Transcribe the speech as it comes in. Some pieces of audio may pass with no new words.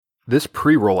This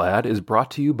pre-roll ad is brought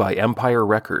to you by Empire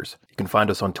Wreckers. You can find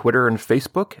us on Twitter and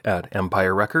Facebook at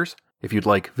Empire Wreckers. If you'd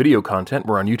like video content,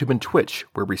 we're on YouTube and Twitch,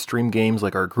 where we stream games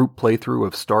like our group playthrough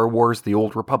of Star Wars The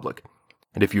Old Republic.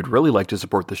 And if you'd really like to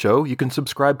support the show, you can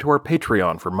subscribe to our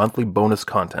Patreon for monthly bonus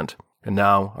content. And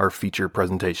now, our feature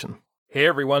presentation. Hey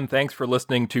everyone, thanks for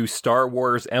listening to Star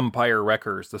Wars Empire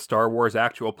Wreckers, the Star Wars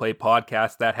actual play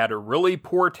podcast that had a really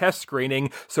poor test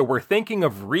screening, so we're thinking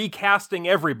of recasting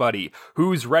everybody.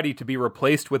 Who's ready to be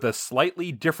replaced with a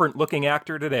slightly different looking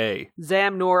actor today?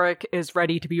 Zam Norik is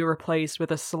ready to be replaced with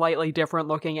a slightly different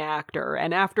looking actor,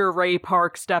 and after Ray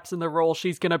Park steps in the role,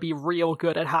 she's gonna be real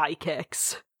good at high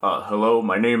kicks. Hello,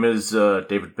 my name is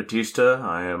David Batista.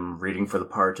 I am reading for the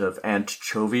part of Aunt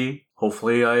Chovy.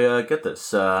 Hopefully I get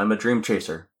this. I'm a dream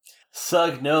chaser.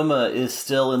 Sug Noma is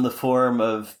still in the form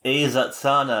of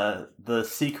Azatsana, the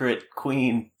secret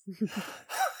queen.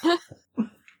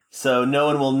 So no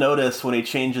one will notice when he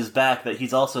changes back that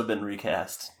he's also been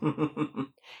recast.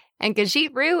 And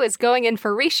Gajit Rue is going in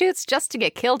for reshoots just to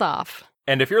get killed off.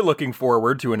 And if you're looking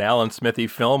forward to an Alan Smithy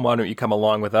film, why don't you come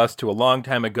along with us to a long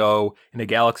time ago in a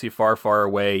galaxy far, far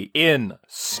away in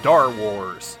Star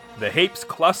Wars. The Hapes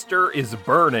cluster is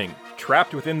burning.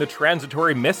 Trapped within the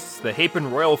transitory mists, the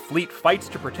Hapen Royal Fleet fights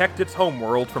to protect its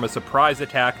homeworld from a surprise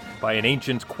attack by an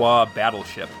ancient Qua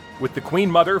battleship. With the Queen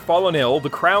Mother fallen ill, the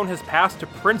crown has passed to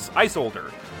Prince Isolder,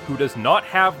 who does not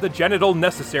have the genital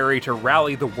necessary to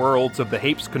rally the worlds of the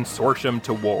Hapes Consortium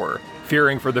to war.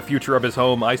 Fearing for the future of his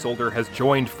home, Isolder has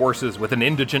joined forces with an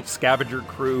indigent scavenger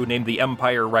crew named the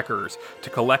Empire Wreckers to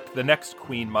collect the next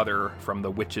Queen Mother from the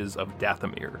witches of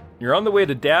Dathomir. You're on the way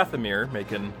to Dathomir,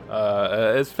 making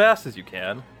as fast as you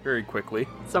can, very quickly.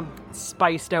 Some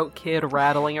spiced out kid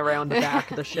rattling around the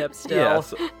back of the ship still.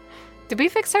 Yes. Did we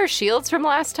fix our shields from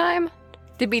last time?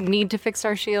 Did we need to fix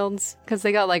our shields? Because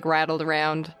they got, rattled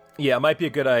around. Yeah, it might be a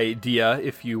good idea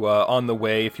if you, on the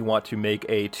way, if you want to make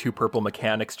a 2 purple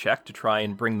mechanics check to try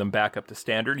and bring them back up to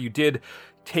standard. You did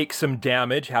take some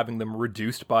damage, having them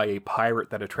reduced by a pirate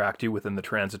that attacked you within the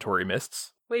transitory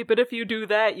mists. Wait, but if you do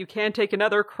that, you can't take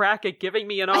another crack at giving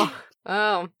me an arm.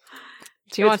 Oh.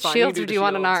 Do you want shields or do you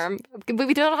want an arm? But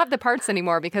we don't have the parts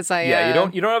anymore because Yeah,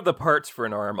 you don't have the parts for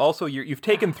an arm. Also, you've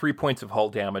taken 3 points of hull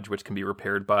damage, which can be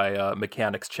repaired by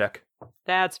mechanics check.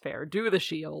 That's fair. Do the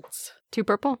shields. 2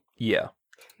 purple? Yeah.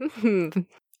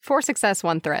 4 success,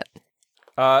 1 threat.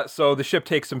 So the ship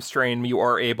takes some strain. You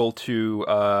are able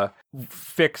to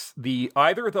fix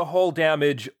either the hull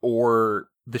damage or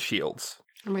the shields.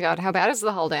 Oh my god, how bad is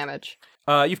the hull damage?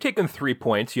 You've taken 3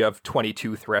 points. You have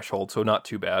 22 threshold, so not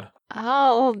too bad.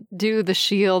 I'll do the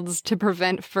shields to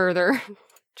prevent further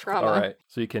trauma. All right,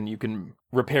 so you can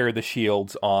repair the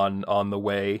shields on the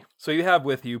way. So you have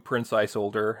with you Prince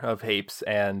Isolder of Hapes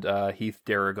and Heath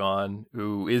Daragon,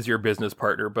 who is your business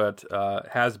partner, but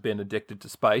has been addicted to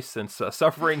spice since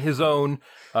suffering his own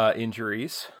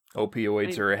injuries.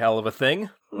 Opioids are a hell of a thing.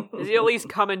 Is he at least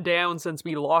coming down since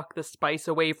we locked the spice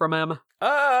away from him?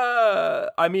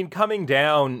 I mean, coming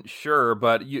down, sure,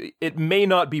 but it may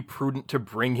not be prudent to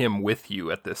bring him with you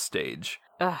at this stage.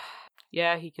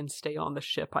 Yeah, he can stay on the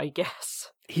ship, I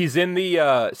guess. He's in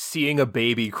the seeing a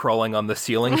baby crawling on the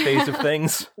ceiling phase of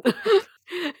things.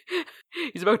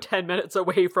 He's about 10 minutes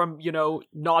away from,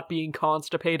 not being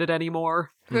constipated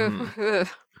anymore.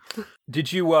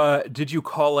 Did you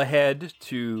call ahead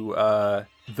to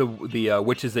the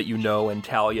witches that you know and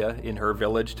Talia in her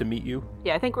village to meet you?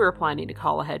 Yeah, I think we were planning to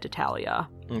call ahead to Talia.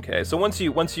 Okay, so once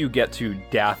you get to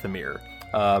Dathomir,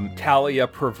 Talia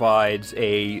provides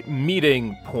a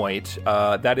meeting point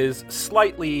that is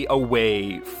slightly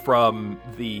away from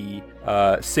the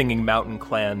Singing Mountain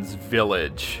Clan's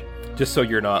village, just so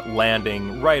you're not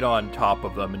landing right on top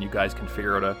of them and you guys can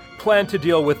figure out a plan to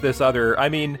deal with this other... I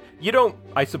mean,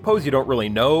 I suppose you don't really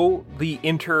know the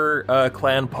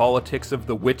inter-clan politics of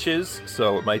the witches,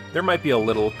 so there might be a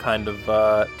little kind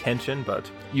of tension, but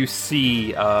you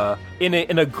see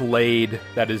in a glade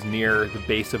that is near the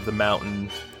base of the mountain,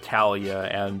 Talia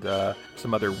and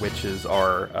some other witches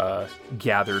are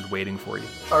gathered waiting for you.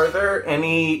 Are there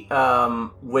any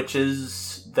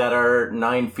witches that are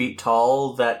 9 feet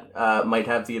tall that might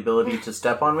have the ability to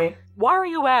step on me? Why are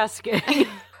you asking?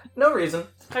 No reason.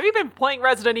 Have you been playing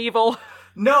Resident Evil?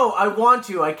 No, I want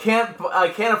to. I can't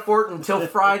afford it until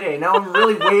Friday. Now I'm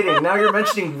really waiting. Now you're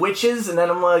mentioning witches, and then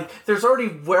I'm like, there's already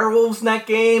werewolves in that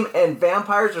game, and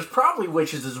vampires. There's probably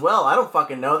witches as well. I don't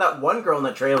fucking know. That one girl in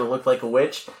the trailer looked like a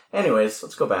witch. Anyways,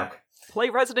 let's go back. Play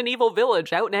Resident Evil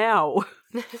Village, out now.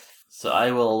 So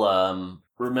I will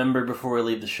remember before we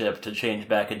leave the ship to change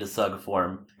back into Sug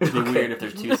form. It'd be weird if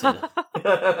there's 2 Sith.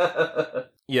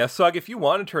 Yeah, Sug, if you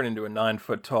want to turn into a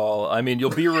 9-foot tall, I mean, you'll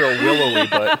be real willowy,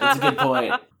 but That's a good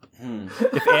point.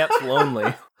 if Ant's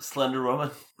lonely... Slender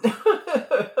woman.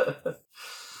 I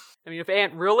mean, if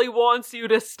Ant really wants you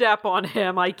to step on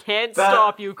him, I can't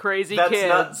stop you, crazy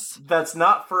kids. That's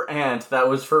not for Ant. That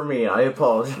was for me. I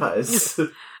apologize.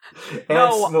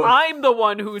 No, I'm the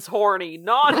one who's horny,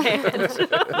 not Ant.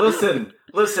 Listen.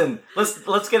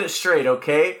 Let's get it straight,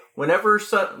 okay? Whenever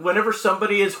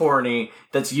somebody is horny,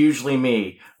 that's usually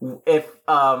me. If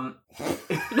No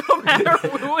matter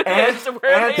who it is,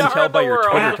 where they can are tell in by the your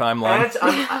world. Twitter timeline.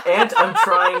 I'm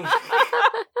trying.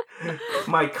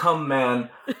 My cum man.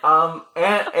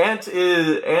 Ant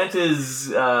is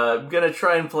gonna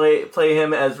try and play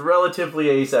him as relatively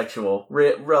asexual.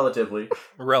 Relatively.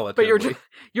 But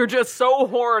you're just so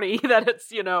horny that it's,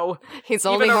 He's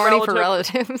only horny for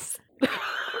relatives.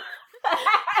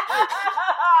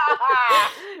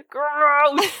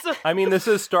 Gross. I mean, this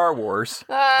is Star Wars.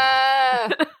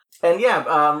 And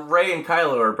yeah, Rey and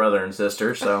Kylo are brother and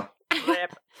sister, so.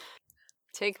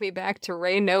 Take me back to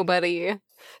Ray Nobody.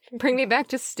 Bring me back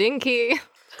to Stinky.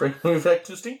 Bring me back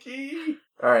to Stinky.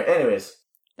 Alright, anyways.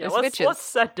 Yeah, There's let's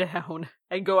set down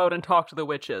and go out and talk to the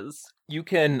witches. You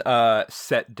can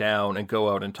set down and go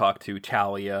out and talk to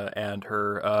Talia and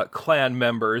her clan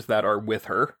members that are with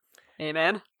her.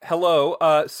 Amen.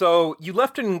 Hello. So you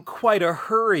left in quite a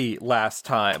hurry last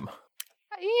time.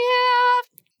 Yeah,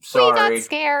 Sorry. we got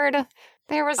scared.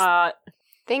 There was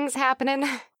things happening.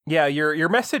 Yeah, your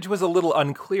message was a little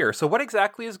unclear. So what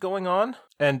exactly is going on?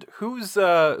 And who's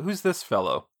this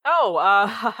fellow?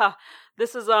 Oh,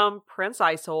 this is Prince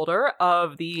Isolder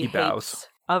of the He bows.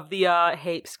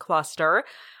 Hapes cluster.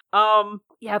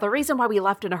 Yeah, the reason why we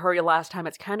left in a hurry last time,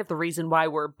 it's kind of the reason why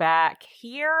we're back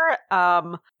here.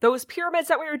 Those pyramids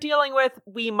that we were dealing with,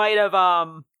 we might have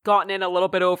gotten in a little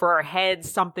bit over our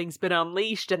heads. Something's been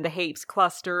unleashed, and the Hapes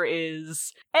cluster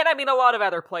is, and I mean a lot of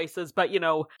other places, but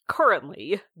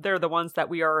currently they're the ones that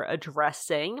we are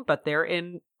addressing, but they're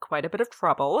in quite a bit of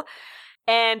trouble.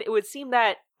 And it would seem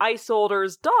that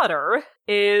Isolder's daughter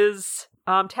is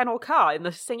Tenel Ka in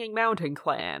the Singing Mountain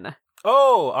clan.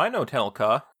 Oh, I know Tenel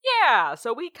Ka. Yeah,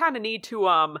 so we kind of need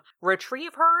to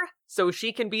retrieve her so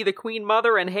she can be the Queen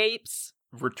Mother and Hapes.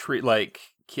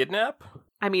 Kidnap?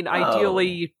 I mean,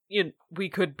 ideally, we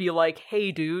could be like,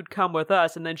 hey, dude, come with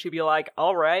us, and then she'd be like,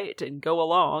 all right, and go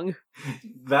along.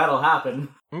 That'll happen.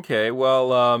 Okay,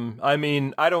 well, I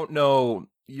mean, I don't know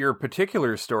your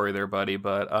particular story there, buddy,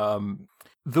 but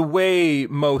the way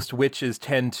most witches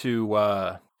tend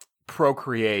to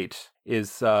procreate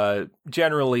is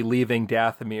generally leaving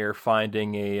Dathomir,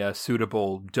 finding a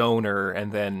suitable donor,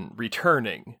 and then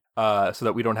returning, so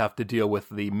that we don't have to deal with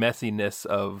the messiness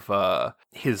of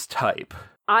his type.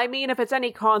 I mean, if it's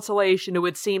any consolation, it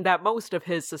would seem that most of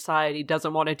his society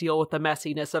doesn't want to deal with the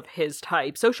messiness of his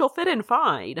type, so she'll fit in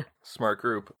fine. Smart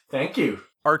group. Thank you.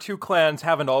 Our two clans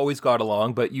haven't always got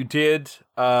along, but you did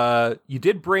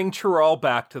bring Chiral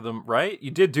back to them, right?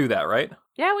 You did do that, right?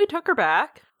 Yeah, we took her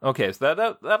back. Okay,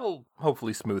 so that'll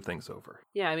hopefully smooth things over.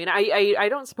 Yeah, I mean, I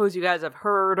don't suppose you guys have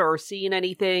heard or seen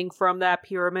anything from that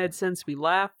pyramid since we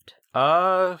left?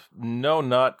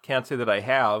 No, can't say that I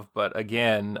have, but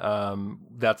again,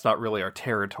 that's not really our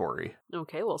territory.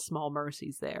 Okay, well, small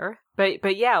mercies there.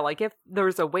 But yeah, like, if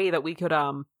there's a way that we could,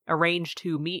 arrange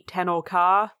to meet Tenel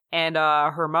Ka and,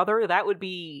 her mother, that would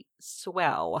be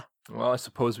swell. Well, I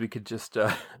suppose we could just,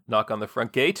 knock on the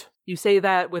front gate. You say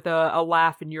that with a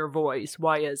laugh in your voice.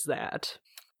 Why is that?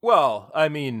 Well, I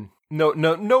mean,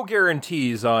 no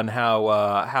guarantees on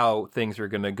how things are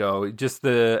gonna go. Just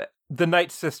the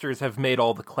Night Sisters have made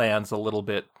all the clans a little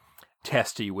bit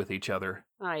testy with each other.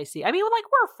 I see. I mean, like,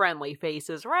 we're friendly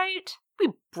faces, right? We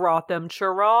brought them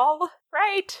Chiral,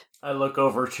 right? I look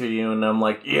over to you and I'm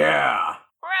like, yeah!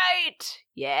 Right!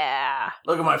 Yeah.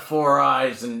 Look at my 4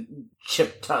 eyes and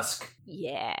chip tusk.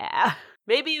 Yeah.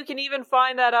 Maybe you can even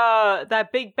find that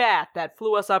big bat that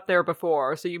flew us up there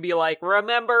before, so you'd be like,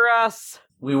 remember us?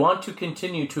 We want to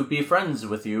continue to be friends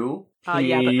with you,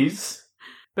 Yeah, please.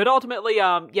 But ultimately,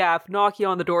 if knocking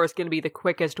on the door is going to be the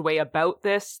quickest way about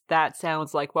this, that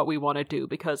sounds like what we want to do,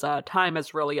 because time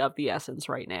is really of the essence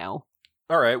right now.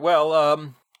 All right,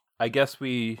 well, I guess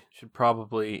we should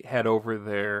probably head over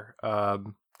there.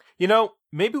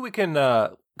 Maybe we can,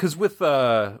 because with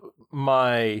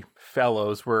my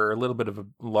fellows, we're a little bit of a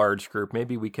large group.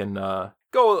 Maybe we can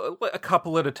go a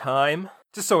couple at a time,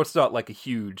 just so it's not like a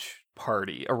huge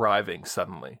party arriving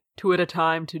suddenly. 2 at a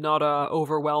time to not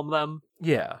overwhelm them.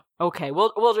 Yeah. Okay,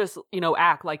 we'll just,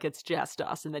 act like it's just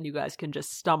us, and then you guys can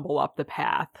just stumble up the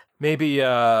path. Maybe,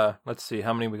 let's see,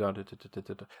 how many we got?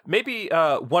 Maybe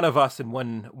one of us and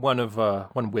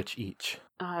one witch each.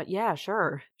 Yeah,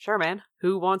 sure. Sure, man.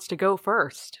 Who wants to go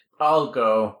first? I'll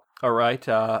go. All right,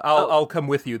 I'll come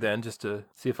with you then, just to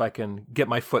see if I can get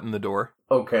my foot in the door.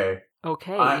 Okay.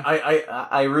 Okay.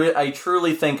 I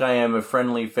truly think I am a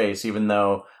friendly face, even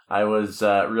though I was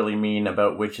really mean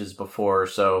about witches before.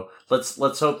 So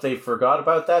let's hope they forgot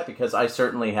about that, because I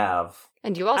certainly have.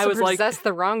 And you also possess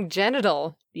the wrong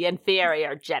genital. The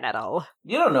inferior genital.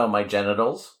 You don't know my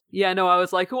genitals. Yeah, no, I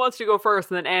was like, who wants to go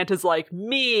first? And then Ant is like,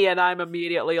 me, and I'm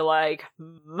immediately like,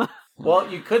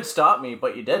 Well, you could stop me,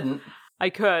 but you didn't. I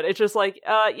could. It's just like,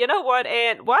 you know what,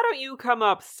 Ant? Why don't you come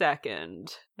up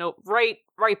second? No, right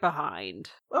behind.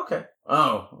 Okay.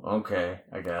 Oh, okay.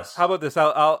 I guess. How about this?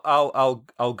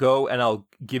 I'll go and I'll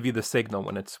give you the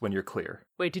signal when you're clear.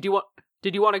 Wait, did you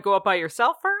want to go up by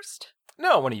yourself first?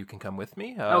 No, one of you can come with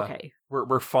me. Okay.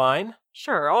 We're fine.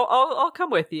 Sure, I'll come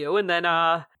with you, and then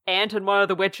Ant and one of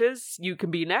the witches, you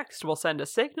can be next. We'll send a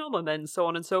signal, and then so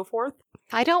on and so forth.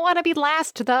 I don't want to be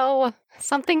last, though.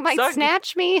 Something might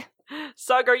snatch me.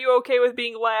 Sug, are you okay with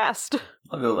being last?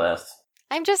 I'll go last.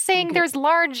 I'm just saying there's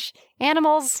large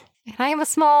animals, and I am a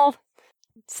small,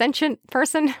 sentient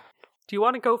person. Do you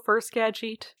want to go first,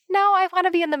 Gadgeet? No, I want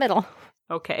to be in the middle.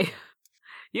 Okay.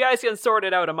 You guys can sort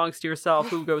it out amongst yourself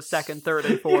who goes second, third,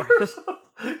 and fourth.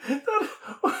 I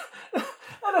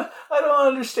don't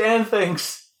understand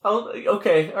things.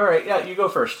 Okay, all right, yeah, you go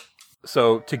first.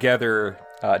 So together,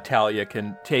 Talia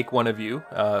can take one of you,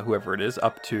 whoever it is,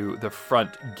 up to the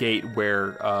front gate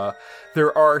where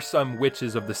there are some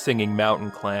witches of the Singing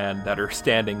Mountain clan that are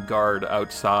standing guard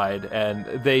outside, and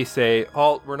they say,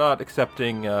 "Halt, we're not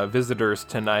accepting visitors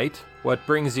tonight. What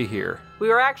brings you here?" We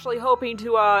were actually hoping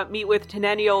to meet with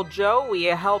Tenennial Joe. We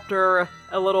helped her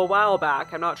a little while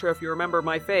back. I'm not sure if you remember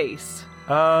my face.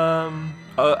 How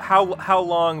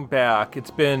long back? It's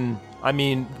been... I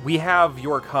mean, we have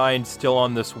your kind still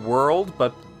on this world,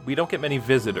 but we don't get many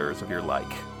visitors of your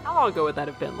like. How long ago would that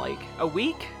have been? Like, a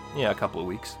week? Yeah, a couple of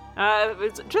weeks.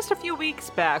 It's just a few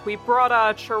weeks back. We brought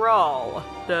Chiral,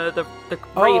 the raven.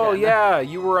 Oh yeah,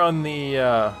 you were on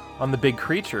the big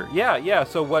creature. Yeah.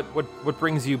 So what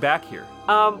brings you back here?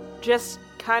 Just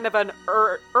kind of an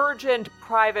urgent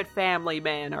private family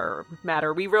matter.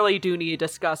 We really do need to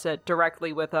discuss it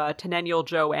directly with Tenennial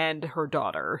Joe and her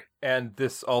daughter. And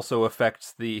this also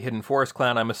affects the Hidden Forest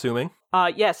clan, I'm assuming?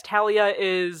 Yes, Talia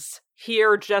is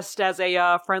here just as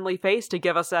a friendly face to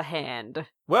give us a hand.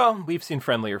 Well, we've seen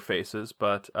friendlier faces,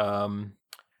 but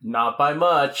not by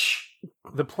much.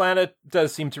 The planet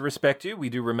does seem to respect you. We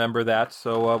do remember that.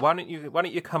 So why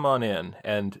don't you come on in?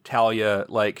 And Talia,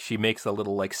 she makes a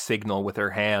little signal with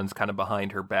her hands kind of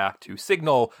behind her back to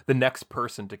signal the next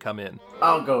person to come in.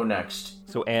 I'll go next.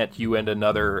 So Ant, you and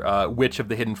another witch of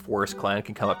the Hidden Forest clan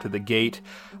can come up to the gate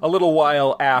a little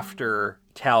while after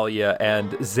Talia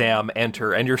and Zam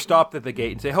enter, and you're stopped at the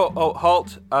gate and say,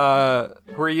 halt,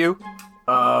 who are you?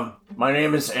 My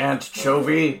name is Ant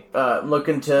Chovy.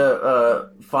 Looking to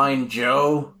find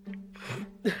Joe.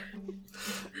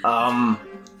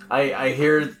 I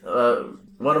hear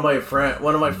one of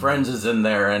my friends is in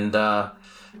there, and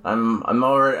I'm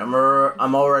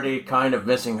already kind of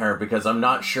missing her because I'm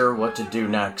not sure what to do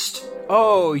next.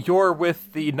 Oh, you're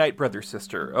with the Night Brother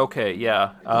sister. Okay,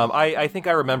 yeah. I think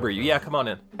I remember you. Yeah, come on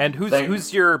in. And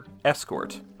who's your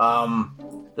escort?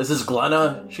 This is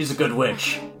Glenna. She's a good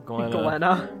witch.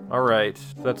 Glenna. All right,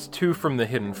 that's 2 from the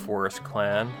Hidden Forest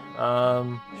clan.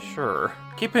 Sure.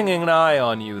 Keeping an eye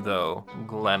on you, though,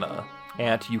 Glenna.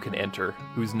 Ant, you can enter.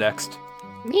 Who's next?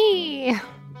 Me.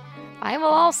 I will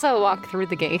also walk through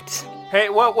the gate. Hey,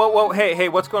 whoa, hey,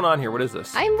 what's going on here? What is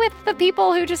this? I'm with the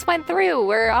people who just went through.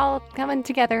 We're all coming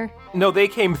together. No, they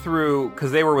came through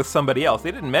because they were with somebody else.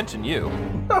 They didn't mention you.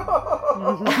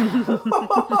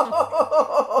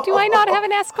 Do I not have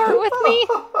an escort with me?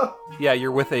 Yeah,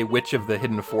 you're with a witch of the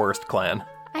Hidden Forest clan.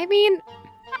 I mean,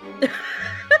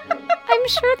 I'm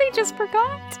sure they just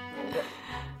forgot.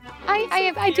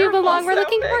 I do belong. We're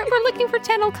looking for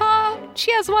Tenel Ka.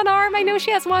 She has one arm. I know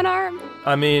she has one arm.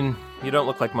 I mean, you don't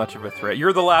look like much of a threat.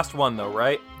 You're the last one, though,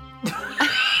 right?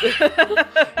 Yep.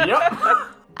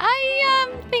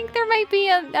 I think there might be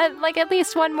at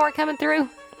least one more coming through.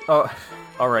 Oh,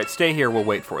 all right. Stay here. We'll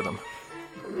wait for them.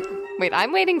 Wait,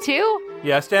 I'm waiting too?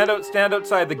 Yeah, stand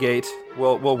outside the gate.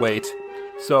 We'll wait.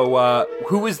 So,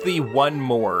 who is the one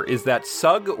more? Is that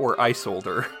Sug or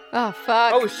Isolder? Oh,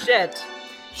 fuck. Oh, shit.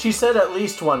 She said at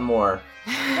least one more.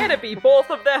 Can it be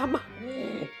both of them?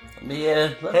 Yeah.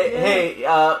 Hey,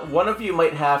 one of you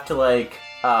might have to,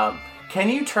 can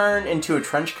you turn into a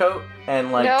trench coat and,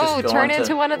 just go turn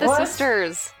into one of the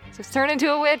sisters. Just turn into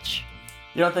a witch.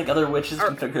 You don't think other witches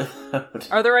can figure that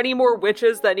out? Are there any more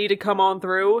witches that need to come on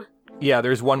through? Yeah,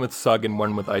 there's one with Sug and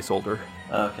one with Isolder.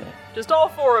 Okay. Just all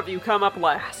 4 of you come up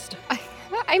last.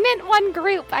 I meant one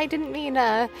group. I didn't mean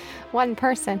one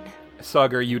person.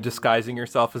 Sug, are you disguising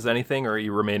yourself as anything, or are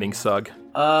you remaining Sug?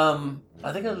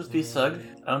 I think I'll just be Sug.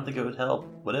 I don't think it would help,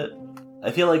 would it?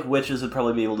 I feel like witches would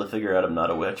probably be able to figure out I'm not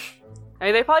a witch. I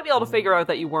mean, they'd probably be able to figure out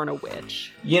that you weren't a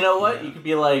witch. You know what? You could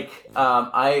be like,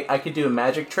 I could do a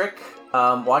magic trick.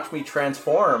 Watch me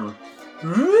transform.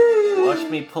 Watch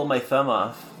me pull my thumb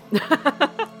off.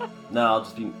 No,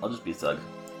 I'll just be Sug.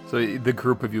 So the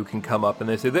group of you can come up and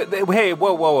they say, hey,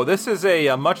 whoa, this is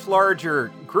a much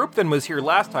larger group than was here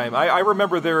last time. I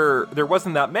remember there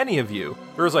wasn't that many of you.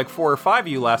 There was like 4 or 5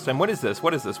 of you last time. What is this?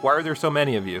 Why are there so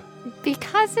many of you?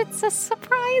 Because it's a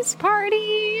surprise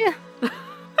party.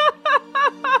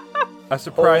 A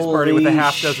surprise party with a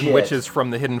half dozen shit. witches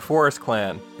from the Hidden Forest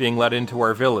clan being let into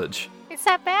our village. Is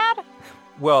that bad?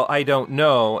 Well, I don't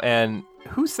know, and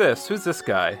who's this? Who's this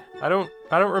guy? I don't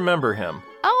remember him.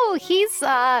 Oh, he's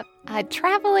a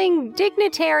traveling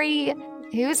dignitary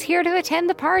who's here to attend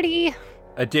the party.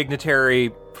 A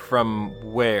dignitary from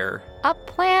where? A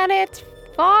planet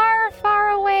far,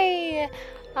 far away.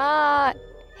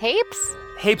 Hapes?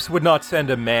 Hapes would not send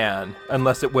a man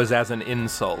unless it was as an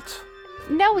insult.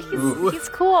 No, he's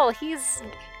cool. He's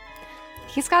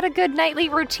got a good nightly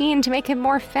routine to make him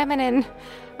more feminine.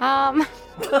 No,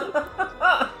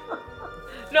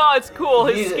 it's cool.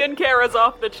 His skincare is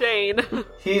off the chain.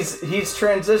 He's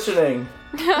transitioning.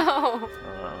 No.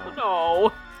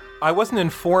 No. I wasn't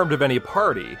informed of any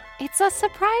party. It's a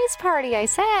surprise party, I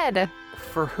said.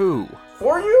 For who?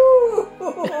 For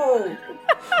you!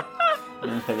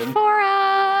 For,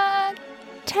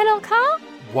 Tenelka?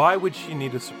 Why would she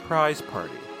need a surprise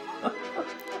party?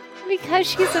 Because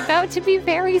she's about to be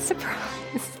very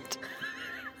surprised.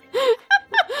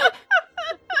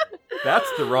 That's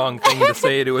the wrong thing to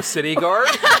say to a city guard.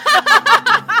 Is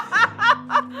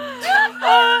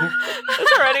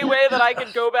there any way that I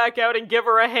could go back out and give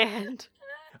her a hand?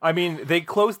 I mean, they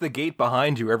close the gate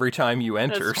behind you every time you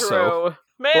enter, That's true. so...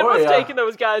 Man, Oh, what's yeah. taking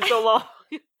those guys so long?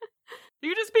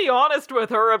 You just be honest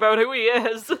with her about who he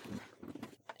is.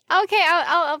 Okay,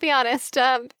 I'll be honest.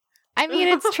 I mean,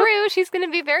 it's true. She's going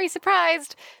to be very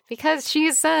surprised because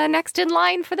she's next in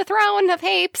line for the throne of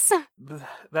Hapes.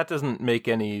 That doesn't make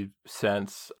any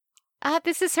sense.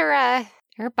 This is her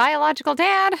biological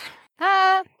dad.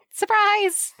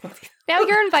 Surprise! Now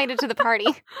you're invited to the party.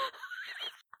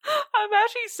 I'm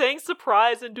actually saying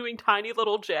surprise and doing tiny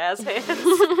little jazz hands.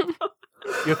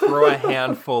 You throw a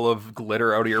handful of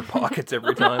glitter out of your pockets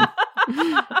every time.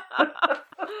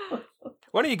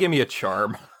 Why don't you give me a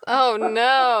charm? Oh,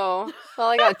 no. Well,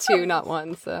 I got 2, not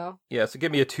 1, so. Yeah, so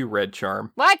give me a 2 red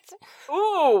charm. What?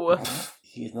 Ooh!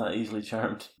 He's not easily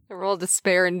charmed. I roll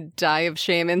despair and die of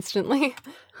shame instantly.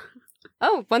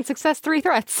 Oh, 1 success, 3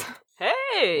 threats.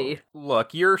 Hey!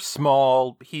 Look, you're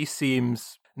small, he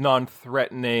seems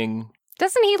non-threatening,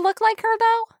 Doesn't he look like her,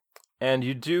 though? and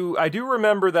I do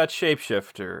remember that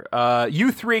shapeshifter.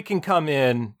 You 3 can come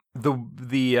in.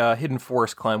 The Hidden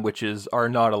Forest clan witches are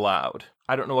not allowed.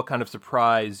 I don't know what kind of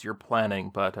surprise you're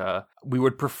planning, but we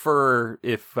would prefer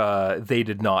if they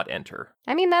did not enter.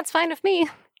 I mean, that's fine with me.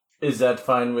 Is that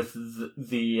fine with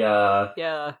the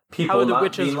Yeah. people How would the not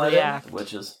witches being let in? react?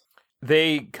 Witches.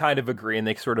 They kind of agree, and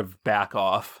they sort of back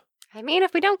off. I mean,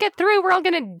 if we don't get through, we're all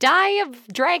gonna die of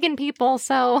dragon people,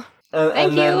 so... And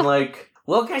Thank then, you. like,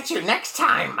 we'll get you next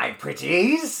time, my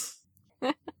pretties.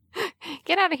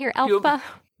 Get out of here, Elphaba.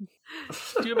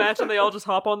 Do you imagine they all just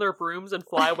hop on their brooms and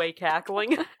fly away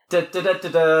cackling?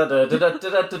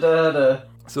 Da-da-da-da-da-da-da-da-da-da.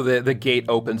 So the gate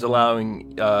opens,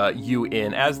 allowing you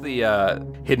in. As the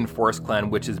Hidden Forest clan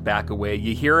witches back away,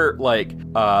 you hear like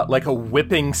a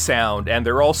whipping sound, and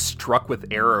they're all struck with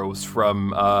arrows from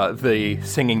the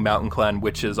Singing Mountain clan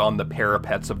witches on the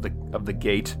parapets of the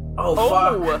gate. Oh,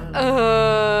 fuck.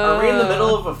 Oh, Are we in the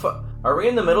middle of Are we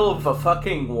in the middle of a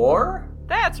fucking war?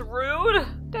 that's rude.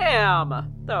 Damn.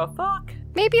 The fuck?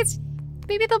 Maybe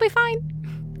they'll be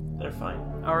fine. They're fine.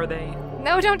 Are they?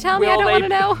 No, don't tell me, I Will don't they- want to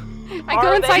know. I go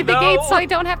Are inside they, the gate though? so I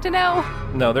don't have to know.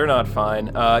 No, they're not fine.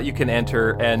 You can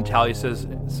enter, and Talia says,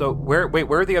 "So where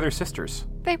are the other sisters?"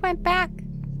 They went back.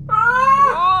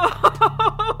 Oh,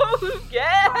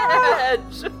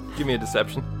 Gedge! Give me a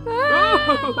deception.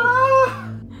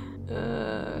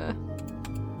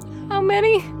 How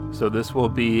many? So this will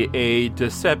be a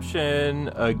deception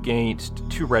against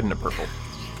 2 red and a purple.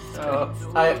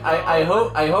 I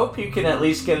hope you can at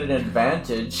least get an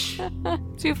advantage.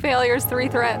 2 failures, 3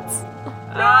 threats.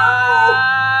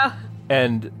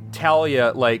 And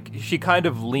Talia, like, she kind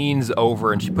of leans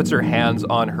over and she puts her hands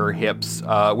on her hips,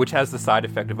 which has the side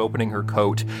effect of opening her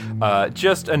coat,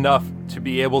 just enough to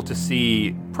be able to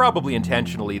see, probably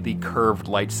intentionally, the curved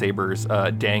lightsabers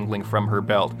dangling from her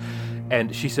belt.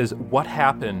 And she says, "What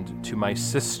happened to my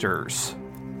sisters?"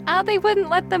 They wouldn't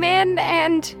let them in,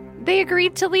 and they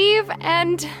agreed to leave,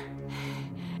 and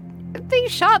they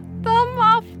shot them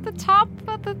off the top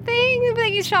of the thing.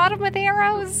 They shot them with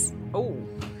arrows. Oh.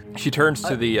 She turns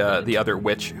to the other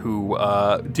witch who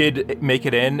did make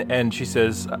it in, and she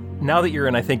says, "Now that you're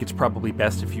in, I think it's probably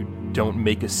best if you don't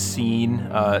make a scene.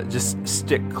 Just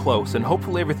stick close, and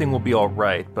hopefully everything will be all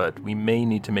right, but we may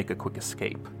need to make a quick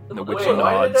escape." And the witch Wait,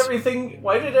 why nods.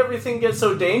 did everything get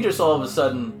so dangerous all of a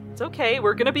sudden? It's okay,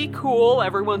 we're gonna be cool.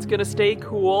 Everyone's gonna stay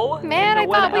cool. Man, No I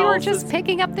one thought we were else just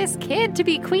picking up this kid to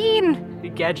be queen.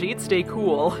 Gadget, stay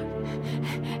cool.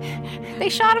 They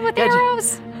shot him with Gadget.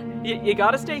 arrows. You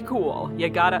gotta stay cool. You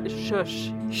gotta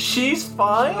shush. She's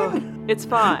fine? It's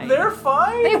fine. They're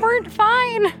fine? They weren't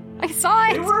fine. I saw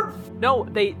it. They were... No,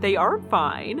 they aren't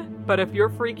fine. But if you're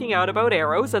freaking out about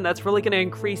arrows, then that's really going to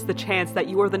increase the chance that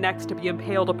you are the next to be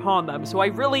impaled upon them. So I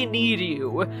really need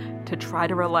you to try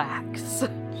to relax.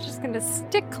 Just gonna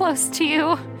stick close to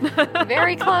you.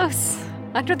 Very close.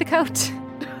 Under the coat.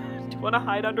 Do you want to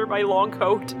hide under my long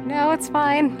coat? No, it's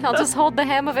fine. I'll just hold the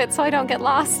hem of it so I don't get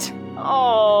lost.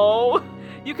 Oh,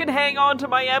 you can hang on to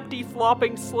my empty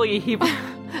flopping sleeve.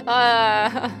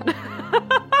 Nah,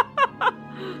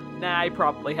 I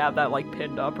probably have that like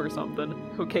pinned up or something.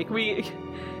 Okay, can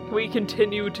we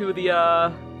continue to the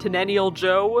Tenennial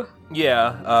Joe?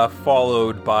 Yeah,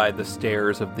 followed by the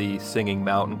stairs of the Singing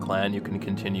Mountain Clan, you can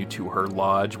continue to her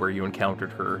lodge where you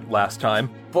encountered her last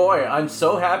time. Boy, I'm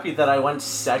so happy that I went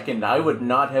second. I would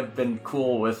not have been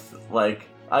cool with,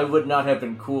 I would not have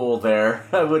been cool there.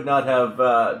 I would not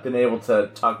have been able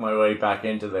to talk my way back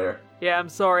into there. Yeah, I'm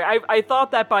sorry. I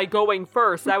thought that by going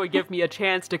first, that would give me a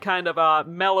chance to kind of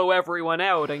mellow everyone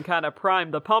out and kind of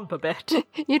prime the pump a bit.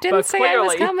 You didn't say I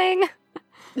was coming.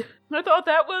 I thought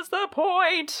that was the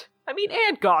point. I mean,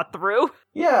 Anne got through.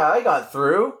 Yeah, I got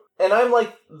through. And I'm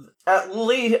at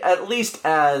least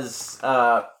as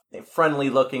friendly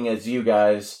looking as you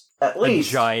guys. At least.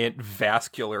 A giant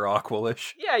vascular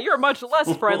Aqualish. Yeah, you're much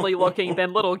less friendly looking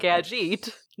than little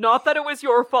Gadget. Not that it was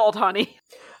your fault, honey.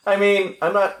 I mean,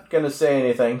 I'm not gonna say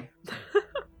anything.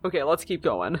 Okay, let's keep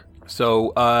going.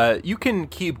 So, you can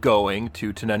keep going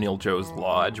to Tenennial Joe's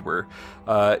lodge, where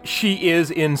she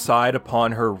is inside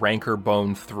upon her rancor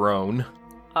bone throne.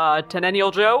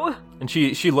 Tenennial Joe? And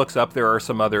she looks up. There are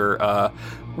some other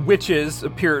witches,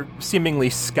 appear seemingly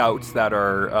scouts, that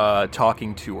are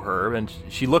talking to her. And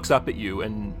she looks up at you,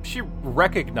 and she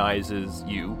recognizes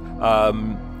you.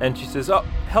 And she says, "Oh,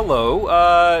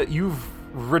 hello. You've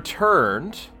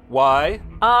returned. Why?"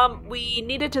 We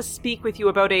needed to speak with you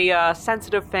about a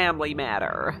sensitive family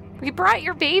matter. We brought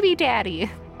your baby daddy.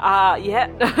 Yeah.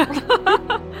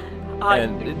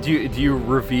 And do you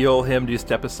reveal him? Do you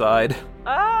step aside?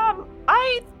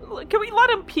 Can we let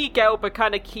him peek out but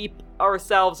kind of keep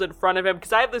ourselves in front of him?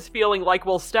 Because I have this feeling like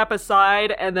we'll step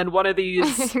aside and then one of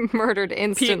these... Murdered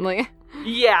instantly.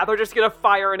 Yeah, they're just gonna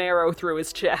fire an arrow through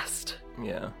his chest.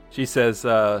 Yeah. She says,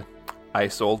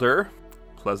 "Ice Older,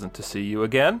 pleasant to see you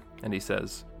again." And he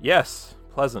says, "Yes,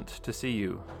 pleasant to see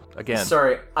you again."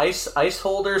 Sorry, ice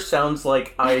holder sounds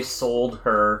like I sold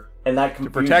her, and that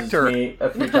confuses protect her. me a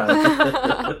few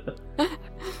times.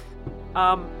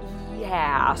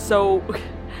 Yeah, so...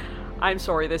 I'm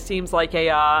sorry, this seems like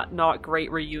a not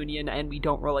great reunion, and we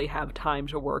don't really have time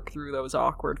to work through those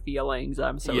awkward feelings.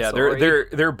 I'm so sorry. Yeah,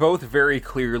 they're both very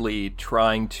clearly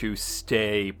trying to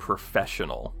stay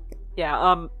professional.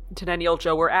 Yeah, Tenennial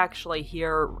Joe, we're actually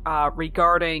here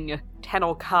regarding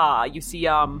Tenel Ka. You see,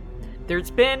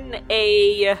 there's been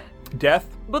a...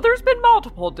 Death? Well, there's been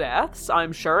multiple deaths,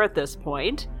 I'm sure, at this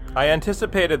point. I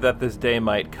anticipated that this day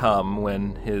might come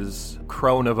when his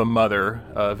crone of a mother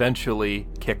eventually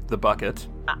kicked the bucket.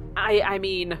 I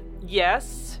mean,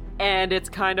 yes, and it's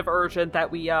kind of urgent that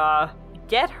we,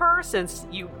 get her, since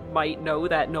you might know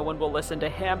that no one will listen to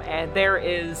him, and there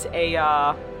is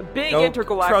a, big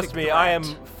intergalactic trust me, threat. I am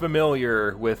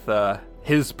familiar with,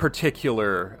 his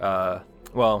particular,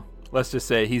 well, let's just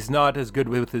say he's not as good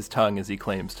with his tongue as he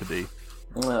claims to be.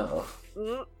 Well,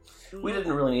 we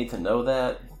didn't really need to know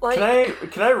that.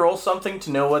 Can I roll something to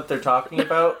know what they're talking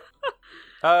about?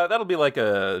 That'll be like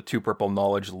a 2 purple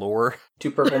knowledge lore.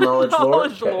 2 purple knowledge lore?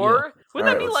 Knowledge Okay, lore? yeah. Wouldn't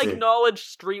that Alright, be let's like see.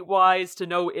 knowledge streetwise to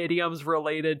know idioms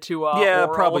related to, Yeah,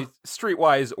 oral? probably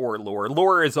streetwise or lore.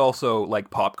 Lore is also like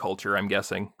pop culture, I'm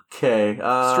guessing. Okay.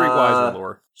 Streetwise or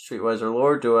lore. Streetwise or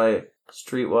lore? Do I...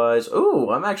 Streetwise. Ooh,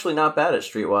 I'm actually not bad at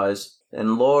Streetwise.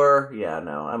 And lore, yeah,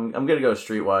 no, I'm gonna go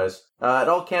Streetwise. It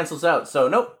all cancels out, so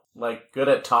nope. Like, good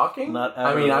at talking?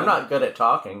 I'm not good at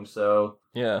talking, so...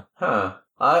 Yeah. Huh.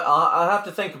 I'll have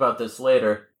to think about this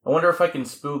later. I wonder if I can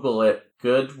spoogle it.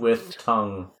 Good with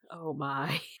tongue. Oh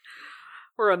my.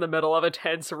 We're in the middle of a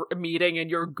tense meeting and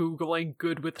you're Googling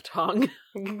good with tongue.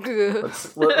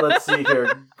 Let's see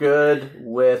here. Good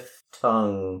with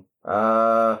tongue.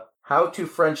 How to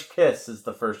French kiss is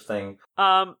the first thing.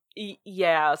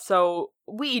 Yeah, so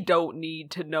we don't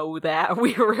need to know that.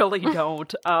 We really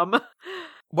don't.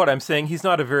 What I'm saying, he's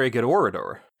not a very good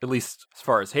orator, at least as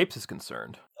far as Hapes is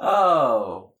concerned.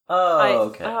 Okay.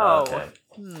 Okay. All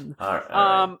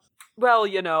right. Well,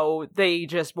 you know, they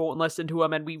just won't listen to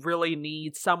him, and we really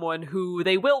need someone who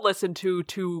they will listen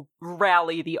to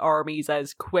rally the armies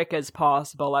as quick as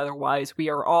possible. Otherwise, we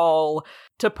are all,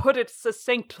 to put it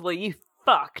succinctly,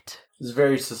 fucked. It's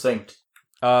very succinct.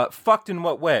 Fucked in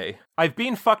what way? I've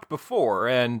been fucked before,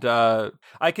 and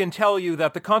I can tell you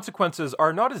that the consequences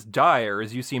are not as dire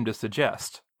as you seem to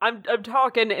suggest. I'm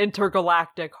talking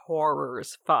intergalactic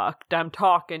horrors fucked. I'm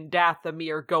talking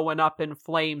Dathomir going up in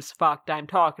flames fucked. I'm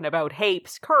talking about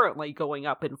Hapes currently going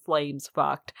up in flames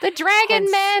fucked. The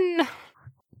Dragon Men!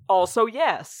 Also,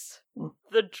 yes.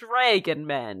 The Dragon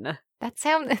Men. That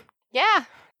sounds... Yeah.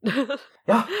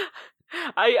 Yeah.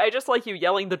 I just like you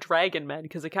yelling the Dragon Men,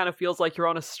 because it kind of feels like you're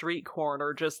on a street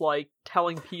corner, just like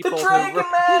telling people... The Dragon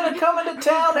Men are coming to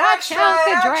town! Watch out,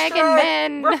 the Dragon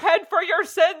Men! Repent for your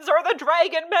sins, or the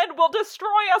Dragon Men will destroy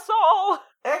us all!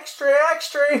 Extra,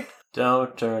 extra!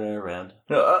 Don't turn around.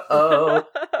 Uh-oh.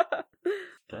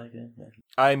 Dragon Men.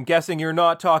 I'm guessing you're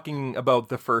not talking about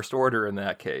the First Order in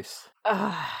that case.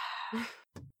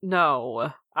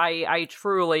 No. I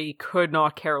truly could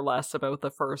not care less about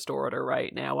the First Order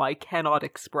right now. I cannot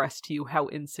express to you how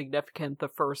insignificant the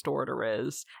First Order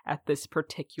is at this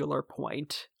particular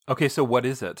point. Okay, so what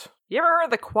is it? You ever heard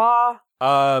of the Qua?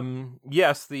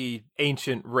 Yes, the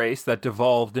ancient race that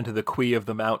devolved into the Qui of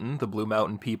the Mountain, the Blue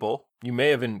Mountain people. You may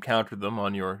have encountered them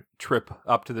on your trip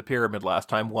up to the pyramid last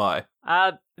time. Why?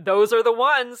 Those are the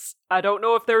ones. I don't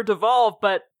know if they're devolved,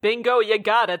 but bingo, you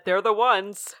got it. They're the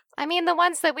ones. I mean, the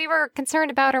ones that we were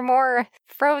concerned about are more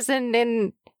frozen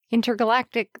in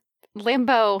intergalactic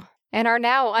limbo and are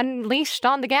now unleashed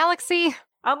on the galaxy.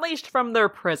 Unleashed from their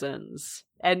prisons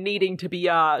and needing to be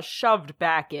shoved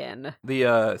back in.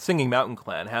 The Singing Mountain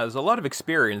Clan has a lot of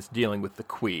experience dealing with the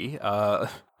Qui.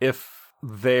 If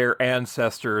their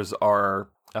ancestors are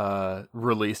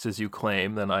released, as you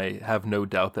claim, then I have no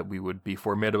doubt that we would be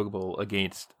formidable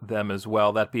against them as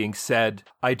well. That being said,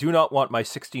 I do not want my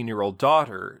 16-year-old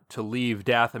daughter to leave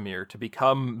Dathomir to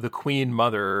become the queen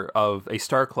mother of a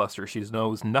star cluster she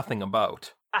knows nothing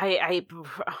about.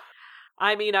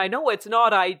 I mean, I know it's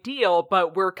not ideal,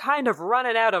 but we're kind of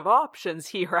running out of options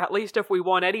here, at least if we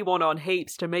want anyone on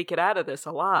Hapes to make it out of this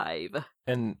alive.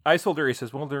 And Iceholder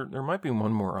says, well, there might be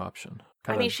one more option.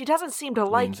 I mean, she doesn't seem to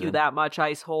like you that much,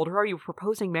 Iceholder. Are you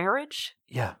proposing marriage?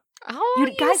 Yeah. Oh, You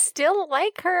you guys- still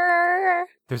like her.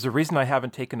 There's a reason I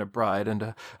haven't taken a bride,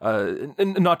 and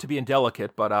not to be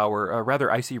indelicate, but our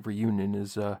rather icy reunion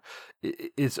is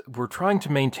we're trying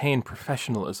to maintain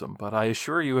professionalism, but I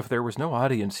assure you if there was no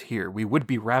audience here, we would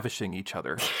be ravishing each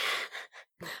other.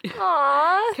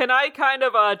 Aww. Can I kind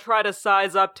of try to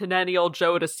size up Tenennial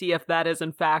Joe to see if that is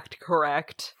in fact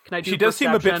correct? Can I do She does seem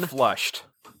a perception? bit flushed,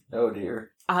 Oh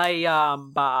dear.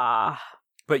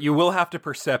 but you will have to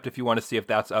percept if you want to see if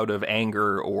that's out of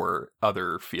anger or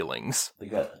other feelings. They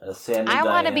got a Sandy I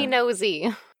want to be Diane.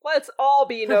 nosy. Let's all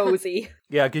be nosy.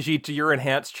 Yeah, Gajit, do your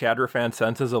enhanced Chadrafan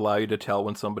senses allow you to tell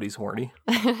when somebody's horny?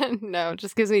 No,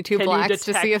 just gives me two Can you blacks to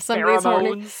detect see if somebody's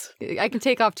horny. pheromones? I can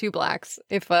take off two blacks.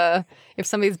 If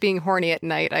somebody's being horny at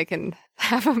night, I can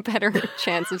have a better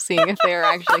chance of seeing if they are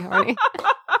actually horny.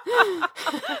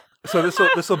 So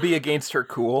this will be against her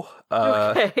cool.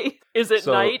 Okay. Is it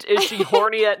so- night? Is she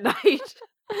horny at night?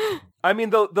 I mean,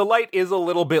 the light is a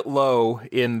little bit low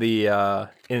in the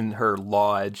in her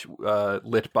lodge,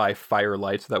 lit by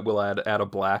firelight, so that will add a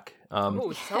black.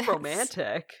 Oh, so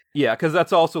romantic. Yeah, because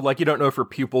that's also like you don't know if her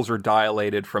pupils are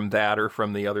dilated from that or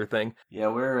from the other thing. Yeah,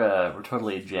 we're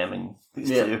totally jamming these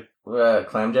Yeah. two.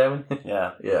 Clam jamming?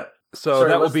 Yeah. Yeah. So Sorry,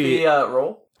 that will what's be the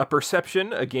roll? a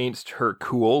perception against her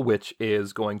cool, which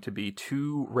is going to be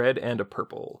 2 red and a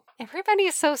purple. Everybody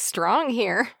is so strong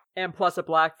here. And plus a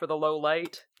black for the low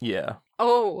light. Yeah.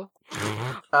 Oh.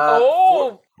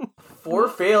 Oh! Four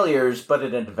failures, but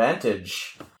an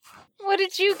advantage. What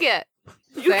did you get?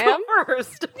 You Sam? go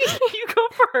first. You go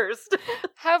first.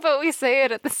 How about we say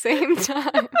it at the same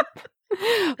time?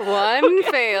 One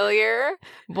failure,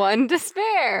 one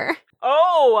despair.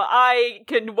 Oh, I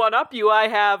can one-up you. I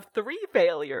have 3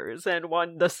 failures and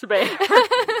 1 despair.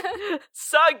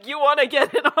 Sug, you want to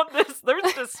get in on this?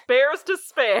 There's despairs to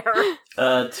spare.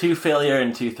 2 failure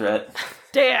and 2 threat.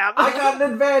 Damn. I got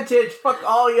an advantage. Fuck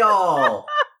all y'all.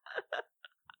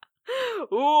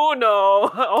 Ooh, no.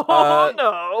 Oh,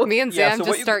 no. Me and Yeah, Sam so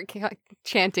just start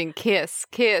chanting kiss,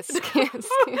 kiss, kiss,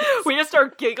 kiss. We just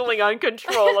start giggling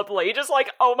uncontrollably. Just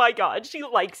like, oh my god, she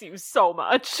likes you so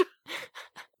much.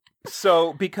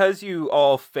 So, because you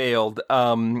all failed,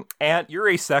 Ant, you're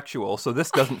asexual, so this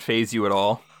doesn't phase you at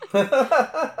all.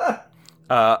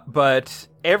 But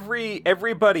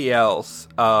everybody else,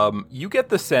 you get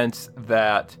the sense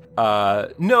that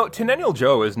no, Tenennial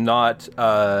Joe is not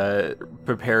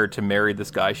prepared to marry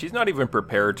this guy. She's not even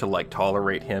prepared to like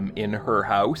tolerate him in her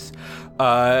house.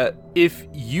 If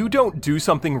you don't do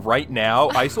something right now,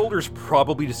 Isolder's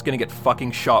probably just gonna get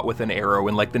fucking shot with an arrow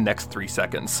in like the next 3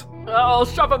 seconds. I'll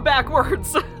shove him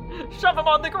backwards. Shove him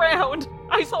on the ground.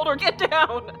 Isolder, get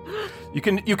down. You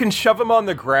can shove him on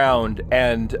the ground,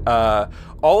 and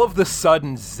all of the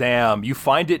sudden, Zam, you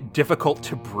find it difficult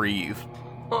to breathe.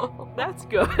 Oh, that's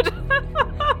good.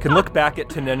 Can look back at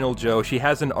Tenennial Joe. She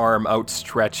has an arm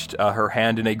outstretched, her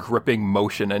hand in a gripping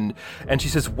motion, and she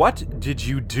says, "What did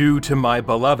you do to my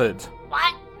beloved?"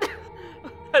 What?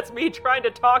 That's me trying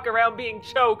to talk around being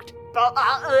choked.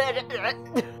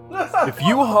 If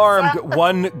you harmed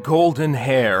one golden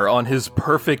hair on his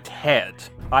perfect head,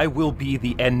 I will be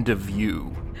the end of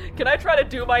you. Can I try to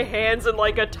do my hands in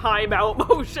like a timeout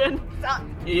motion?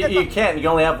 You can't. You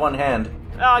only have one hand.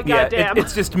 Oh, goddamn.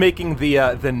 It's just making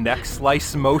the neck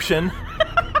slice motion.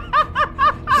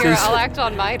 Here, I'll act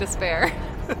on my despair.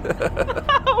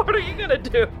 What are you gonna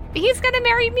do? He's gonna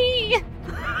marry me.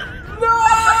 No!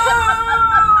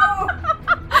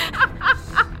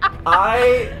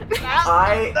 I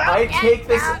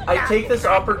take this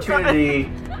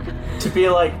opportunity to be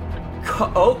like,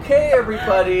 okay,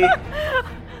 everybody,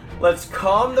 let's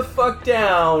calm the fuck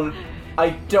down.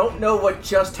 I don't know what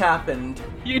just happened.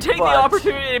 You take the but-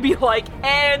 opportunity to be like,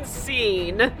 and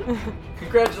scene.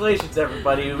 Congratulations,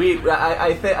 everybody.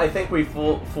 I think we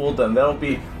fooled them. That'll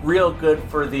be real good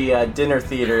for the dinner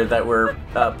theater that we're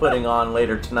putting on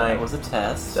later tonight. That was a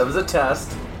test. That was a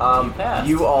test. You passed.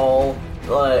 You all,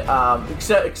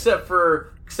 except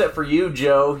for you,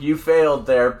 Joe, you failed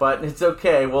there, but it's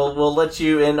okay. We'll let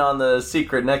you in on the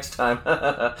secret next time.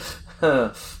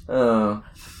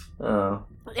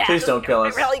 Please don't kill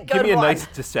us. Really good Give me a one. nice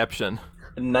deception.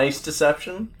 A nice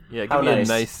deception. Yeah, How give me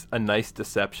nice? a nice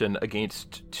deception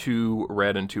against 2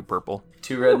 red and 2 purple.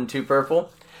 2 red and 2 purple.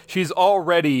 She's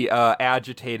already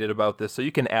agitated about this, so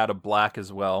you can add a black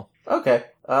as well. Okay.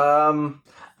 I'm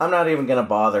not even gonna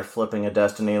bother flipping a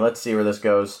destiny. Let's see where this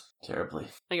goes. Terribly.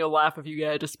 And you'll laugh if you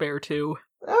get a despair too.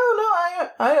 Oh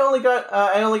no, I only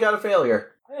got a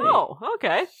failure. Hey, Oh,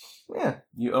 okay. Yeah,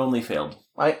 you only failed.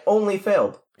 I only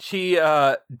failed. She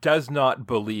does not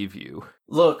believe you.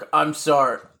 Look, I'm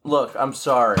sorry.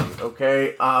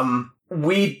 Okay.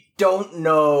 We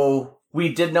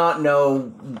did not know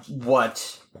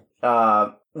what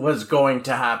was going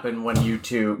to happen when you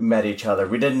two met each other.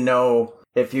 We didn't know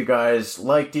if you guys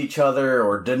liked each other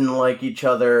or didn't like each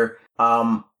other.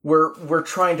 We're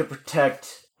trying to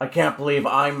protect. I can't believe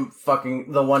I'm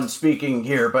fucking the one speaking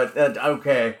here, but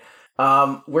okay.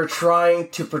 We're trying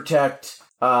to protect.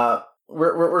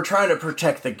 We're trying to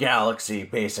protect the galaxy,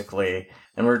 basically,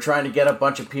 and we're trying to get a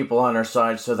bunch of people on our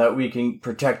side so that we can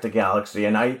protect the galaxy.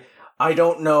 And I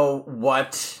don't know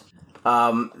what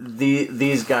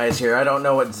these guys here. I don't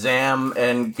know what Zam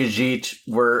and Gajit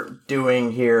were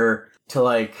doing here to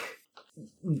like.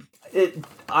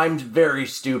 I'm very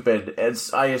stupid.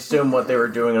 I assume what they were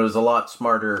doing was a lot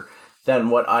smarter than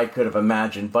what I could have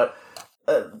imagined, but.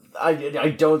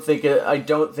 I don't think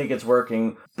it's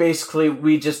working. Basically,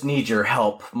 we just need your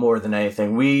help more than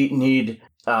anything. We need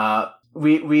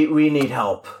we need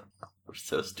help. We're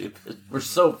so stupid. We're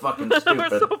so fucking We're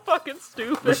stupid. so fucking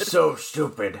stupid. We're so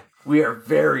stupid. We are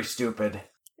very stupid.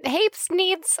 Hapes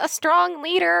needs a strong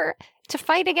leader to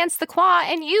fight against the Qua,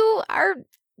 and you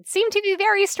seem to be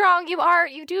very strong. You are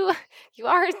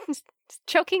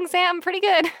choking Zam pretty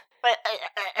good.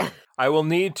 I will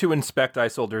need to inspect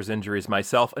Isolder's injuries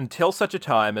myself until such a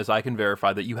time as I can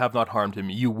verify that you have not harmed him.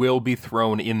 You will be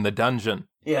thrown in the dungeon.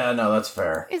 Yeah, no, that's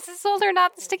fair. Is this soldier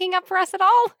not sticking up for us at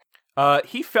all?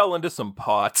 He fell into some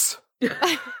pots.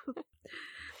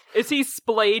 Is he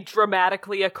splayed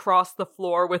dramatically across the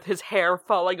floor with his hair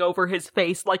falling over his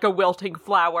face like a wilting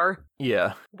flower?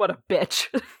 Yeah, What a bitch.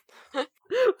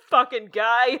 Fucking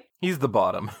guy. he's the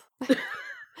bottom.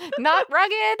 Not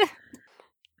rugged.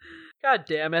 God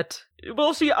damn it.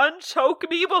 Will she unchoke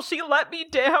me? Will she let me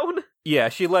down? Yeah,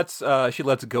 she lets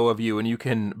go of you, and you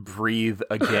can breathe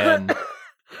again.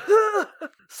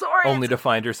 Sorry. Only to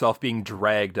find yourself being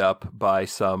dragged up by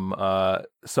some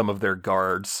of their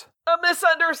guards. A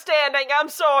misunderstanding. I'm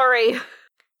sorry.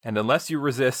 And unless you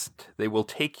resist, they will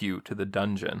take you to the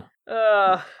dungeon.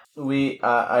 I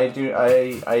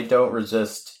don't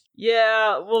resist.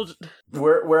 Yeah, well...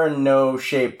 We're in no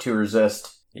shape to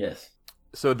resist. Yes.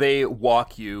 So they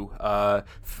walk you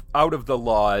out of the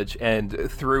lodge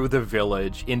and through the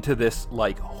village into this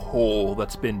like hole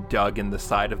that's been dug in the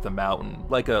side of the mountain,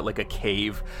 like a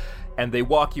cave. And they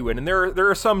walk you in, and there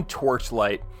are some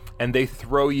torchlight, and they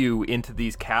throw you into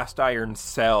these cast iron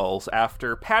cells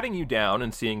after patting you down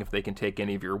and seeing if they can take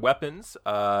any of your weapons.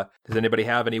 Does anybody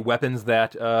have any weapons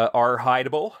that are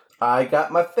hideable? I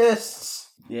got my fists.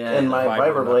 Yeah. And my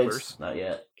vibroblades. Not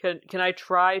yet. Can I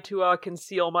try to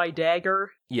conceal my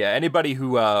dagger? Yeah, anybody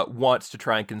who wants to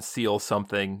try and conceal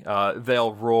something,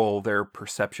 they'll roll their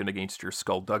perception against your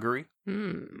skullduggery.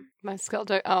 My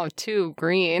skullduggery. Oh, 2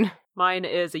 green. Mine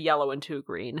is a yellow and 2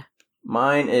 green.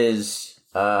 Mine is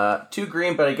 2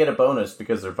 green, but I get a bonus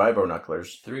because they're vibro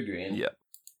knucklers. 3 green. Yeah.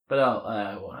 But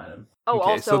I won't hide them. Oh,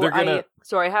 Okay, also, so they're gonna-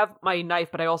 I have my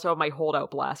knife, but I also have my holdout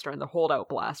blaster, and the holdout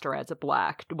blaster adds a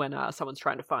black when someone's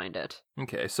trying to find it.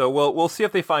 Okay, so we'll see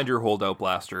if they find your holdout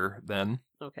blaster then.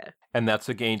 Okay. And that's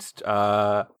against,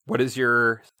 what is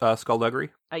your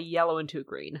skullduggery? A yellow and 2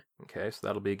 green. Okay, so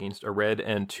that'll be against a red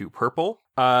and 2 purple.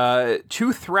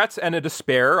 2 threats and a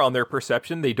despair on their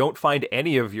perception. They don't find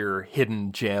any of your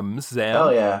hidden gems, Zam.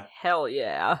 Oh, yeah. Hell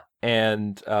yeah.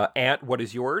 And Ant, what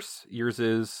is yours? Yours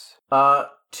is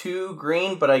 2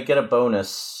 green, but I get a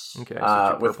bonus. Okay,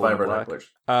 so 2 with purple and vibro black.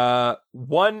 knucklers.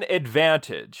 1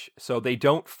 advantage. So they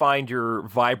don't find your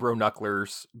vibro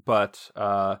knucklers, but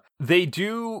they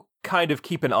do kind of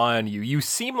keep an eye on you. You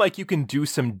seem like you can do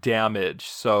some damage,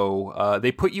 so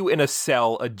they put you in a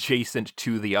cell adjacent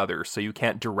to the others, so you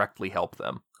can't directly help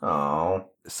them. Oh.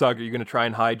 Sug, are you going to try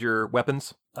and hide your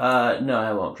weapons? No,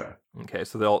 I won't try. Okay,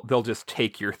 so they'll just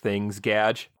take your things,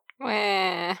 Gadge.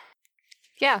 Wah.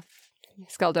 Yeah.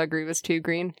 Skullduggery was 2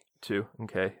 green. 2,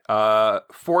 okay.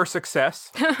 4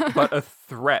 success, but a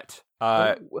threat.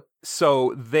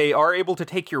 So they are able to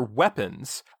take your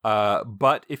weapons,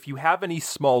 but if you have any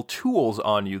small tools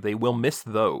on you, they will miss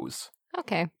those.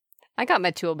 Okay. I got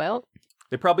my tool belt.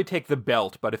 They probably take the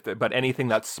belt, but anything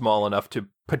that's small enough to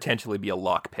potentially be a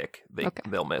lockpick,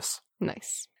 they'll miss.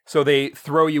 Nice. So they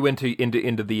throw you into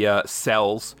the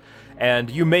cells, and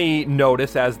you may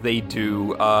notice as they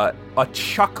do a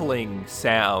chuckling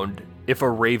sound, if a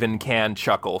raven can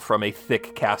chuckle, from a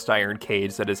thick cast iron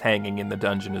cage that is hanging in the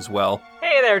dungeon as well.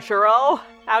 Hey there, Churro.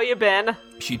 How you been?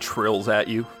 She trills at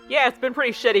you. Yeah, it's been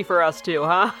pretty shitty for us too,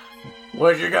 huh?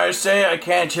 What'd you guys say? I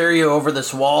can't hear you over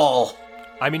this wall.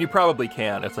 I mean, you probably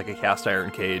can. It's like a cast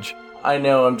iron cage. I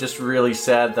know, I'm just really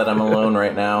sad that I'm alone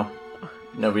right now.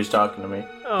 Nobody's talking to me.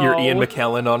 You're Oh, Ian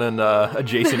McKellen on an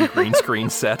adjacent green screen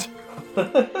set.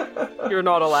 You're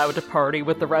not allowed to party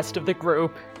with the rest of the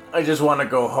group. I just want to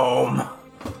go home.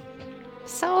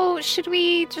 So, should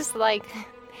we just,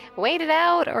 wait it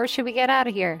out, or should we get out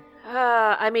of here?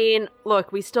 I mean,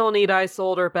 look, we still need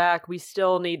Isolder back. We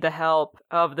still need the help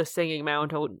of the Singing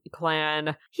Mountain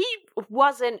clan. He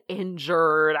wasn't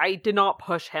injured. I did not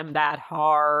push him that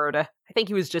hard. I think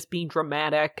he was just being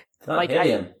dramatic. Hit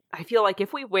him. I feel like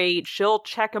if we wait, she'll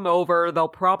check him over. They'll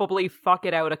probably fuck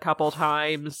it out a couple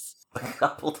times. A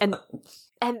couple And- times.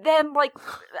 And then,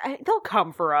 they'll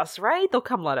come for us, right? They'll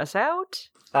come let us out.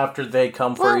 After they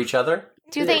come for Well- each other?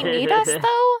 Do they need us,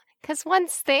 though? Because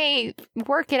once they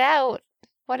work it out,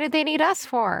 what do they need us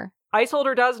for?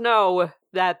 Isolder does know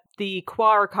that the Qua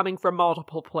are coming from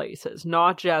multiple places,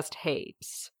 not just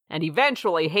Hapes. And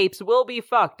eventually, Hapes will be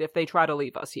fucked if they try to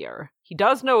leave us here. He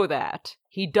does know that.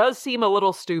 He does seem a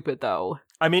little stupid, though.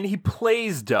 I mean, he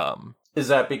plays dumb. Is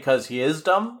that because he is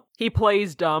dumb? He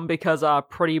plays dumb because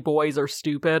pretty boys are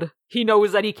stupid. He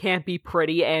knows that he can't be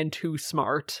pretty and too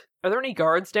smart. Are there any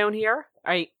guards down here?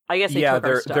 I guess they Yeah, took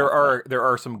our stuff, there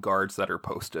are some guards that are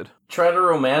posted. Try to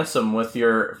romance him with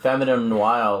your feminine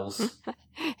wiles.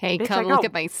 Hey, Bitch, come I look got-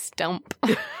 at my stump.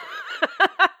 I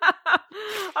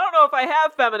don't know if I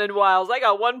have feminine wiles. I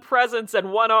got 1 presence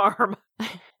and 1 arm.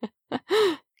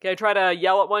 Can I try to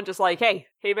yell at one just like, hey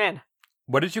man.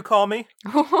 What did you call me?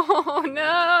 Oh,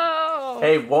 no!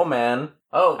 Hey, woman.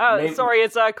 Oh, maybe... Sorry,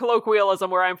 it's a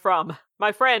colloquialism where I'm from.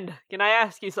 My friend, can I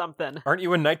ask you something? Aren't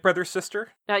you a Night Brother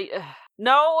sister?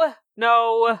 No.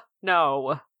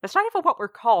 That's not even what we're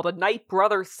called. A Night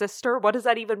Brother Sister? What does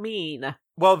that even mean?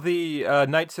 Well, the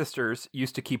Night Sisters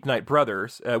used to keep Night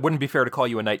Brothers. It wouldn't be fair to call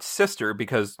you a Night Sister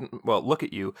because, well, look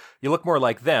at you. You look more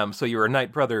like them, so you're a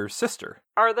Night Brother Sister.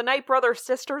 Are the Night Brother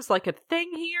Sisters like a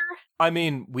thing here? I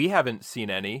mean, we haven't seen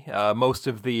any. Most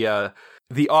of the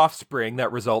offspring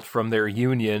that result from their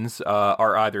unions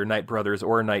are either Night Brothers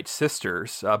or Night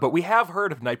Sisters. But we have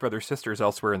heard of Night Brother Sisters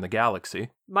elsewhere in the galaxy.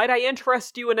 Might I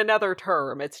interest you in another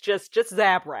term? It's just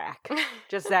Zabrak.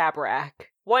 Just Zabrak.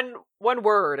 One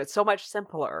word. It's so much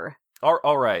simpler.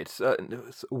 All right.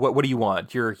 What do you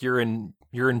want? You're in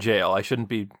jail. I shouldn't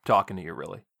be talking to you,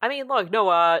 really. I mean, look,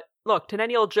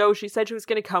 Tenennial Joe, she said she was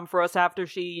going to come for us after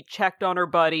she checked on her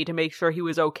buddy to make sure he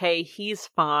was okay. He's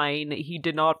fine. He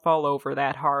did not fall over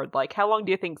that hard. Like, how long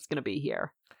do you think it's going to be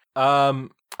here?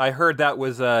 I heard that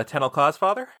was Tenel Ka's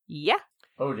father? Yeah.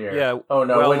 Oh, dear. Yeah. Oh,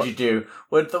 no. Well, What'd you do?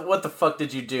 What the fuck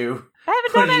did you do? I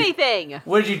haven't done anything.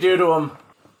 What'd you do to him?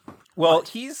 Well,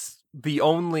 he's the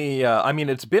only, I mean,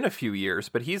 it's been a few years,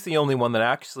 but he's the only one that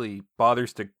actually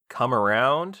bothers to come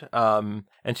around. And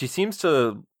she seems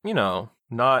to,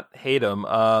 not hate him.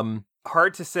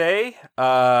 Hard to say.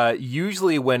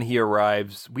 Usually when he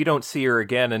arrives, we don't see her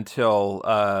again until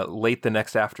late the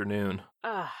next afternoon.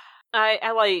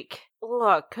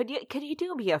 Look, could you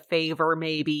do me a favor,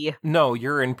 maybe? No,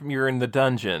 you're in the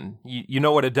dungeon. You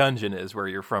know what a dungeon is where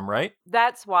you're from, right?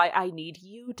 That's why I need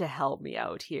you to help me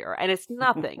out here. And it's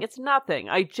nothing. It's nothing.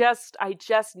 I just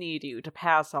need you to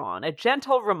pass on a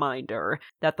gentle reminder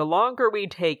that the longer we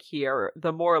take here,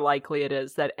 the more likely it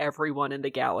is that everyone in the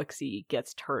galaxy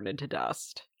gets turned into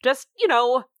dust.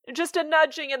 Just a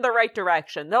nudging in the right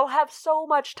direction. They'll have so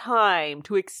much time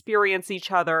to experience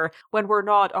each other when we're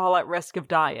not all at risk of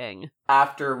dying.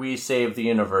 After we save the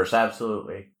universe,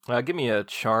 absolutely. Give me a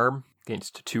charm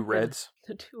against 2 reds.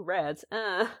 2 reds?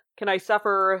 Can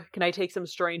I take some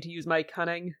strain to use my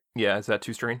cunning? Yeah, is that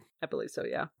 2 strain? I believe so,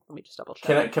 yeah. Let me just double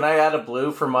check. Can I add a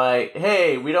blue for my,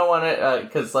 hey, we don't want to,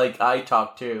 because, I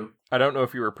talk too. I don't know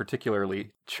if you were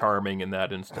particularly charming in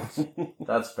that instance.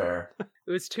 That's fair.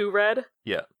 It was 2 red?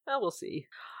 Yeah. Well, we'll see.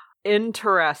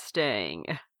 Interesting.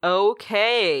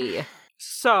 Okay.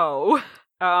 So,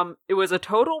 it was a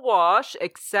total wash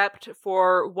except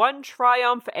for 1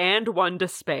 triumph and 1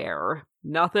 despair.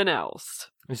 Nothing else.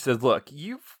 He says, look,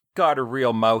 you've got a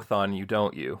real mouth on you,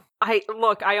 don't you?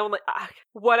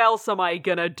 What else am I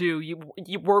gonna do?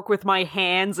 You work with my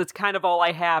hands? It's kind of all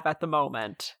I have at the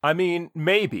moment. I mean,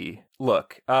 maybe.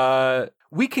 Look,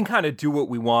 we can kind of do what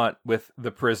we want with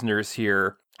the prisoners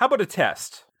here. How about a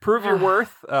test? Prove your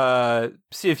worth,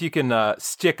 see if you can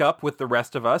stick up with the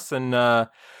rest of us, and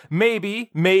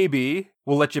maybe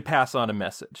we'll let you pass on a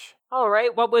message. All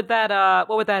right, what would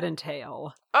that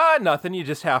entail? Nothing. You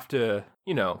just have to,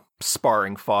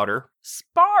 sparring fodder.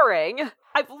 Sparring?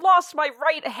 I've lost my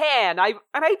right hand. I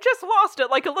just lost it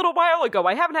like a little while ago.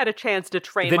 I haven't had a chance to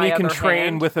train my other hand. Then you can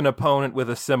train with an opponent with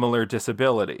a similar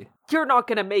disability. You're not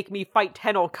going to make me fight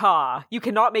Tenel Ka. You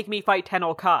cannot make me fight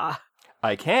Tenel Ka.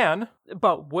 I can.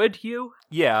 But would you?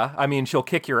 Yeah, I mean, she'll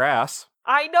kick your ass.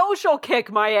 I know she'll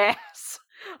kick my ass.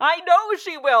 I know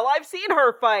she will. I've seen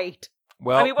her fight.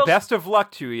 Well, best of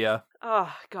luck to you.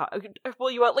 Oh, God. Will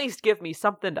you at least give me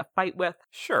something to fight with?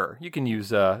 Sure. You can use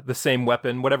the same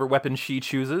weapon, whatever weapon she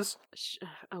chooses.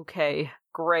 Okay,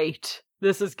 great.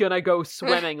 This is gonna go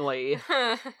swimmingly.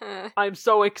 I'm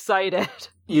so excited.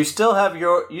 You still have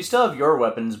your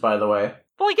weapons, by the way.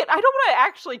 Well, I don't want to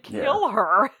actually kill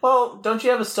her. Well, don't you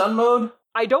have a stun mode?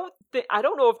 I don't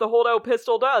know if the holdout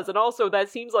pistol does, and also that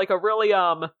seems like a really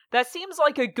that seems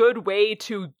like a good way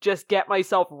to just get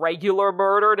myself regular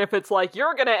murdered. If it's like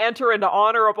you're gonna enter into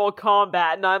honorable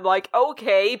combat, and I'm like,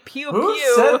 okay, pew pew.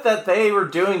 Who said that they were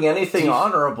doing anything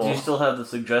honorable? Do you still have the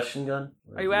suggestion gun?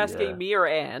 Are you asking me or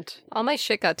Ant? All my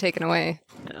shit got taken away.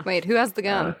 Yeah. Wait, who has the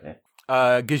gun? Okay.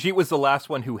 Gajit was the last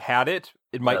one who had it.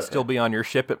 It might still be on your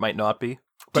ship. It might not be.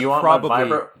 But do you want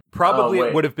probably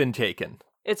it would have been taken.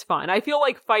 It's fine. I feel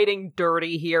like fighting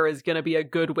dirty here is going to be a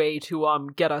good way to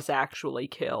get us actually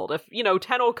killed. If,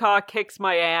 Tenel Ka kicks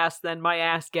my ass, then my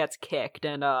ass gets kicked,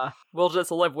 and we'll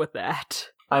just live with that.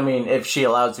 I mean, if she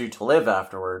allows you to live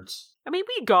afterwards. I mean,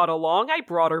 we got along. I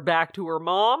brought her back to her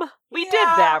mom. We did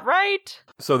that, right?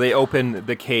 So they open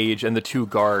the cage, and the 2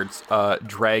 guards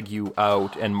drag you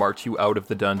out and march you out of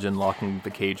the dungeon, locking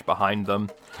the cage behind them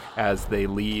as they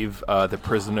leave the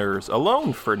prisoners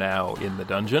alone for now in the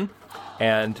dungeon.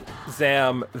 And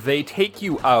Zam, they take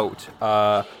you out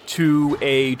to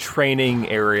a training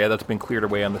area that's been cleared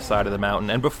away on the side of the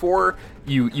mountain. And before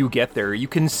you get there, you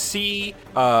can see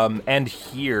and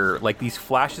hear like these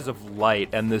flashes of light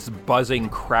and this buzzing,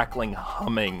 crackling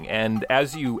humming, and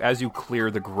as you clear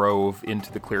the grove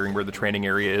into the clearing where the training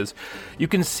area is, you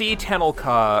can see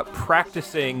Tenelka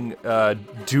practicing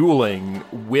dueling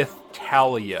with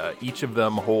Talia, each of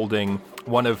them holding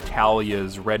one of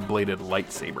Talia's red-bladed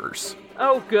lightsabers.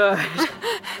 Oh, good.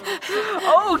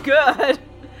 Oh, good.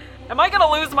 Am I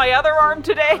gonna lose my other arm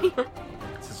today?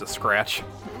 This is a scratch.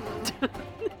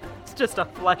 It's just a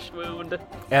flesh wound.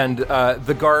 And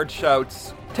the guard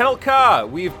shouts, Tenelka,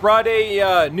 we've brought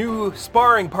a new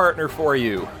sparring partner for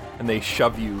you. And they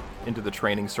shove you into the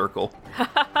training circle.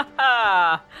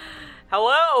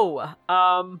 Hello.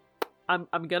 I'm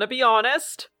gonna be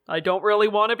honest. I don't really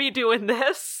want to be doing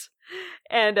this.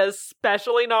 And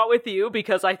especially not with you,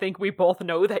 because I think we both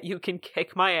know that you can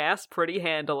kick my ass pretty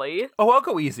handily. Oh, I'll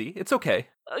go easy. It's okay.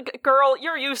 Girl,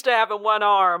 you're used to having one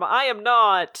arm. I am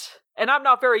not. And I'm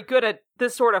not very good at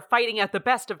this sort of fighting at the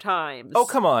best of times. Oh,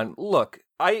 come on. Look,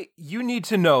 you need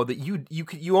to know that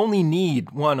you only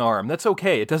need one arm. That's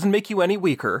okay. It doesn't make you any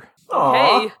weaker.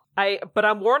 Okay. But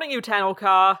I'm warning you,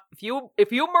 Tenelka, if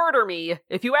you murder me,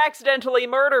 if you accidentally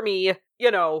murder me,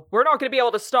 you know, we're not going to be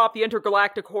able to stop the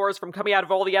intergalactic horrors from coming out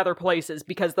of all the other places,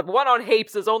 because the one on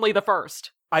Hapes is only the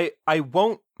first. I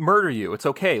won't murder you. It's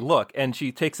okay. Look, and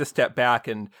she takes a step back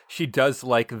and she does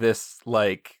this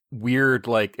weird,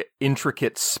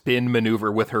 intricate spin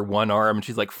maneuver with her one arm, and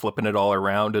she's flipping it all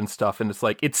around and stuff, and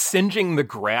it's singeing the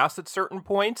grass at certain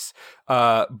points,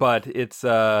 but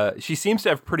she seems to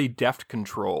have pretty deft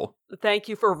control. Thank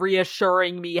you for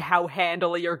reassuring me how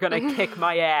handily you're gonna kick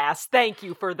my ass. Thank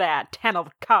you for that,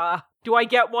 Tenelka. Do I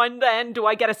get one then? Do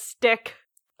I get a stick?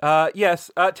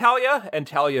 Yes, Talia, and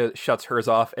Talia shuts hers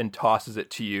off and tosses it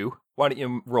to you. Why don't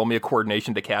you roll me a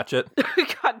coordination to catch it?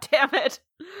 God damn it.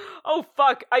 Oh,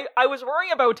 fuck. I was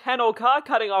worrying about Tenelka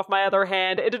cutting off my other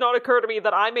hand. It did not occur to me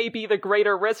that I may be the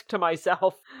greater risk to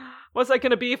myself. What's that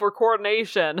gonna be for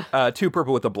coordination? 2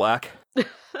 purple with a black.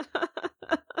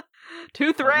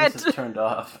 2 threat. This is turned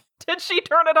off. Did she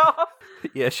turn it off?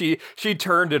 Yeah, she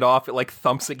turned it off. It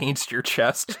thumps against your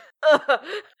chest.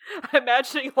 I'm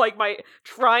imagining my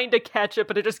trying to catch it,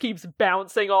 but it just keeps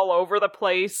bouncing all over the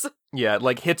place. Yeah,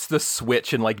 it hits the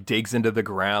switch and digs into the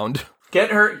ground.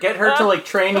 Get her to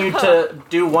train you to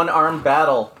do one-arm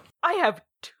battle. I have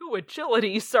 2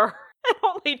 agility, sir, and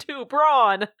only 2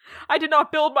 brawn. I did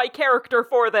not build my character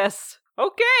for this.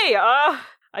 Okay,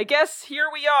 I guess here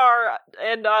we are,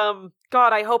 and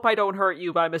God, I hope I don't hurt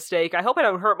you by mistake. I hope I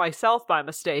don't hurt myself by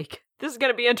mistake. This is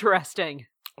gonna be interesting.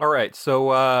 All right,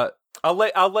 so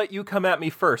I'll let you come at me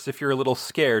first if you're a little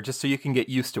scared, just so you can get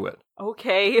used to it.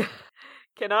 Okay.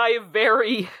 Can I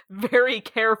very, very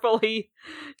carefully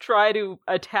try to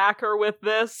attack her with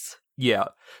this? Yeah.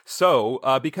 So,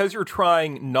 because you're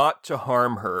trying not to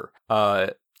harm her,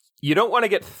 you don't want to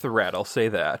get threat, I'll say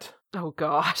that. Oh,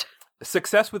 God.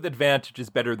 Success with advantage is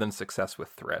better than success with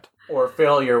threat. Or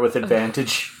failure with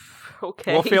advantage.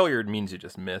 Okay. Well, failure means you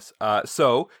just miss.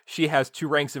 So she has 2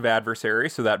 ranks of adversary,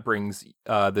 so that brings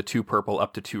the 2 purple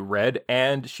up to 2 red,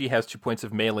 and she has 2 points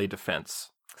of melee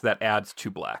defense, so that adds 2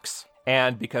 blacks.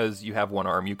 And because you have 1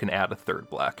 arm, you can add a 3rd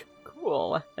black.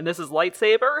 Cool. And this is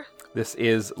lightsaber? This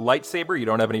is lightsaber. You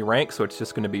don't have any rank, so it's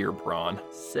just going to be your brawn.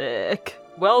 Sick.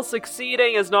 Well,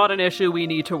 succeeding is not an issue we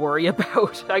need to worry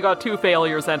about. I got 2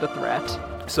 failures and a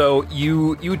threat. So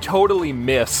you totally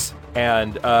miss,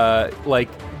 and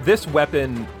this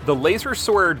weapon, the laser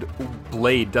sword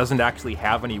blade doesn't actually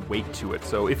have any weight to it.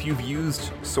 So if you've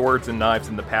used swords and knives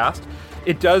in the past,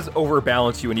 it does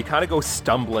overbalance you, and you kind of go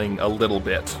stumbling a little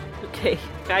bit. Okay,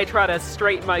 I try to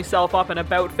straighten myself up in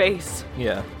about face.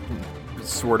 Yeah,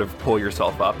 sort of pull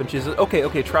yourself up, and she says,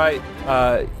 okay, try,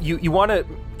 you want to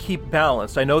keep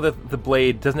balanced. I know that the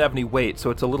blade doesn't have any weight, so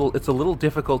it's a little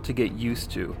difficult to get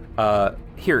used to.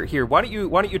 Here, why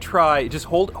don't you try, just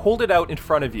hold it out in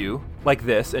front of you, like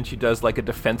this, and she does a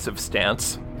defensive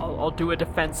stance. I'll do a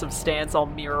defensive stance, I'll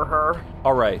mirror her.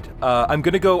 Alright, I'm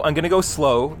gonna go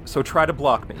slow, so try to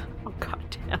block me. Oh,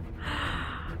 goddamn.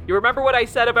 You remember what I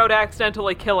said about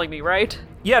accidentally killing me, right?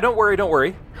 Yeah, don't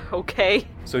worry. Okay.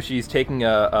 So she's taking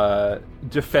a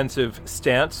defensive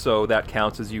stance, so that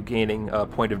counts as you gaining a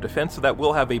point of defense. So that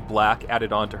will have a black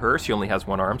added onto her. She only has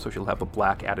 1 arm, so she'll have a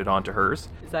black added onto hers.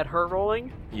 Is that her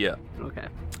rolling? Yeah. Okay.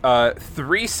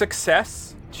 3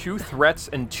 success, 2 threats,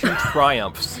 and 2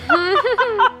 triumphs.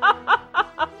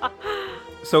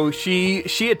 So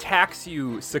she attacks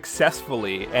you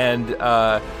successfully, and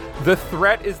the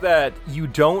threat is that you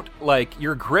don't,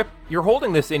 your grip, you're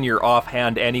holding this in your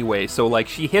offhand anyway, so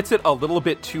she hits it a little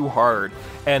bit too hard,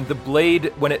 and the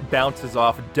blade, when it bounces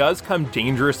off, does come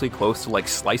dangerously close to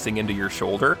slicing into your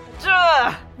shoulder.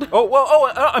 I'm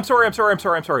sorry.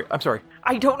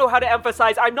 I don't know how to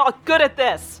emphasize. I'm not good at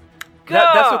this.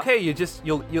 That's okay.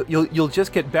 You'll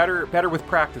just get better with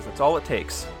practice. That's all it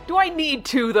takes. Do I need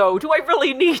to, though? Do I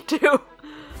really need to?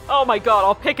 Oh my god,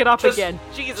 I'll pick it up again.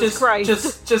 Jesus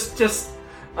Christ. Just.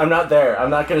 I'm not there. I'm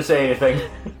not gonna say anything.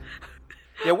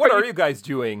 Yeah, what are you guys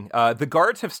doing? The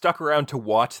guards have stuck around to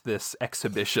watch this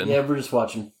exhibition. Yeah, we're just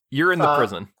watching. You're in the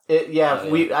prison.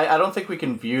 I don't think we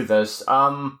can view this.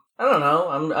 I don't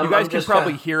know. You guys can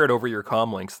probably hear it over your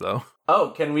comm links, though.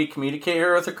 Oh, can we communicate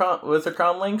her with her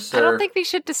comm links? Or... I don't think we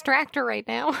should distract her right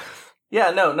now.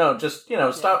 Yeah, no. Just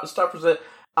stop.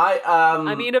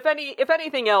 I mean, if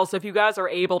anything else, if you guys are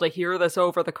able to hear this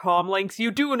over the comm links,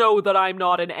 you do know that I'm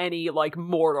not in any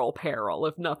mortal peril,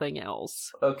 if nothing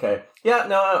else. Okay. Yeah.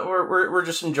 No, we're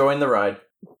just enjoying the ride.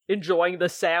 Enjoying the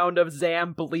sound of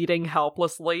Zam bleeding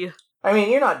helplessly. I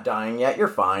mean, you're not dying yet. You're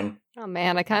fine. Oh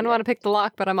man, I kind of want to pick the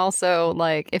lock, but I'm also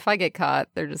if I get caught,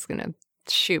 they're just gonna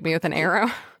shoot me with an arrow.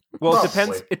 Well,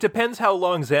 it depends how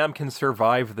long Zam can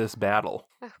survive this battle.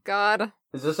 Oh God.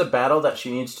 Is this a battle that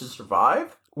she needs to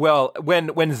survive? Well,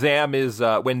 when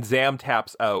Zam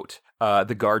taps out,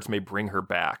 the guards may bring her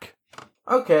back.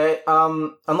 Okay.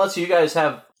 Unless you guys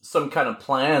have some kind of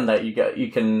plan that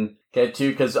you can get to,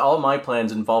 because all my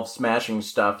plans involve smashing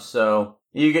stuff. So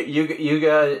you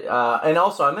got, and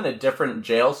also I'm in a different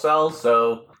jail cell,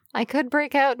 so I could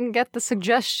break out and get the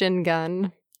suggestion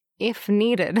gun if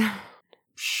needed.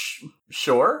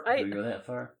 Sure. Do we go that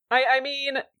far? I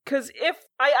mean, because if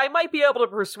I might be able to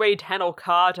persuade Tenel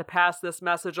Ka to pass this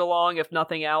message along, if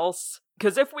nothing else.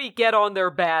 Because if we get on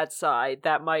their bad side,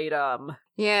 that might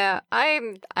Yeah,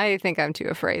 I think I'm too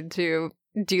afraid to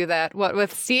do that. What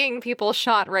with seeing people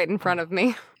shot right in front of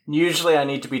me. Usually I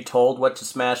need to be told what to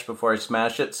smash before I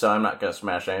smash it, so I'm not going to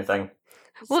smash anything.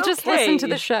 We'll just listen to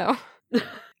the show.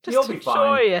 You'll be enjoy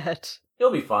fine. it.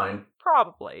 You'll be fine.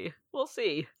 Probably. We'll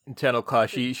see. Tenel Ka,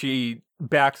 she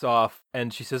backs off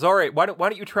and she says, "All right, why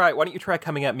don't you try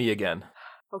coming at me again?"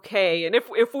 Okay, and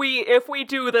if we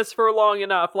do this for long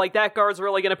enough, that guard's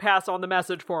really gonna pass on the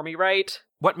message for me, right?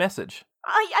 What message?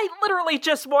 I literally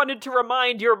just wanted to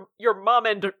remind your mom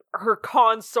and her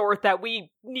consort that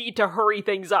we need to hurry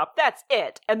things up. That's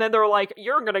it. And then they're like,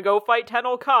 "You're gonna go fight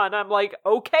Tenel Ka." And I'm like,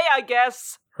 "Okay, I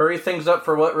guess." Hurry things up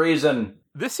for what reason?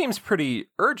 This seems pretty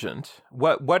urgent.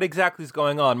 What exactly is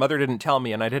going on? Mother didn't tell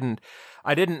me, and I didn't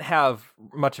have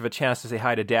much of a chance to say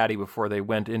hi to Daddy before they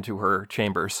went into her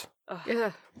chambers.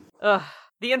 Ugh.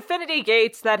 The Infinity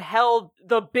Gates that held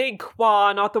the big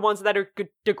Qua, not the ones that are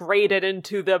degraded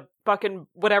into the fucking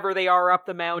whatever they are up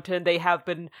the mountain, they have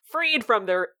been freed from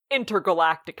their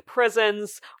intergalactic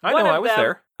prisons. I know, I was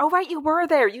there. Oh, right, you were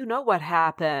there. You know what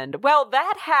happened. Well,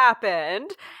 that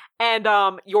happened. And,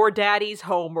 your daddy's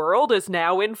homeworld is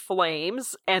now in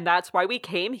flames, and that's why we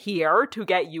came here, to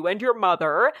get you and your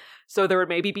mother, so there would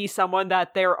maybe be someone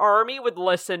that their army would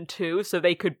listen to, so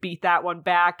they could beat that one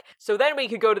back, so then we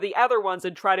could go to the other ones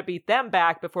and try to beat them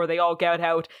back before they all get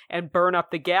out and burn up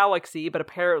the galaxy, but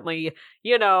apparently,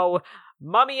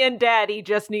 Mummy and Daddy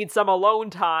just need some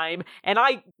alone time, and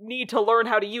I need to learn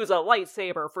how to use a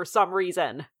lightsaber for some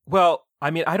reason. Well, I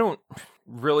mean, I don't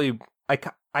really...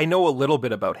 I know a little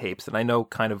bit about Hapes, and I know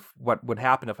kind of what would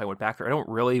happen if I went back there. I don't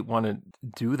really want to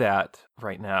do that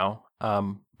right now.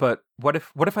 But what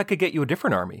if I could get you a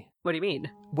different army? What do you mean?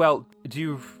 Well, do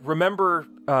you remember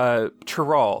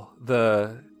Chiral,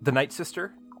 the Night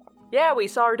Sister? Yeah, we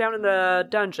saw her down in the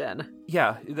dungeon.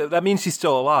 Yeah, that means she's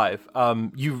still alive. Do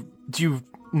you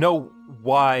know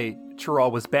why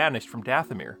Chiral was banished from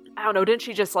Dathomir? I don't know, didn't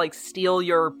she just, steal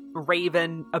your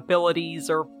Raven abilities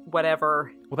or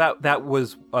whatever? Well, that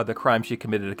was the crime she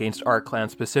committed against our clan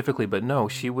specifically, but no,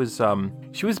 she was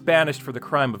banished for the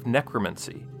crime of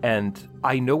necromancy. And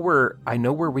I know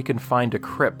where we can find a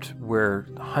crypt where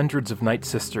hundreds of Night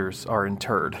Sisters are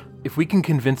interred. If we can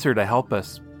convince her to help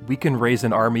us, we can raise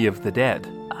an army of the dead.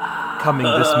 Coming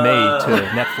this May to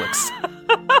Netflix.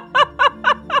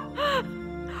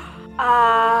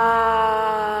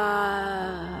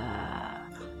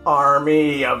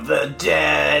 Army of the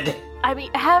Dead. I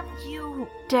mean, have you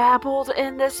dabbled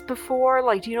in this before?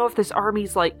 Do you know if this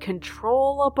army's,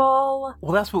 controllable?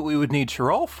 Well, that's what we would need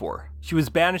Chiral for. She was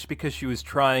banished because she was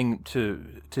trying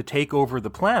to take over the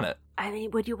planet. I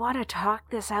mean, would you want to talk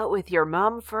this out with your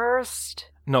mom first?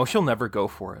 No, she'll never go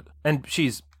for it. And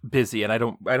she's busy, and I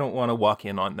don't want to walk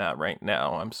in on that right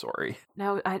now. I'm sorry.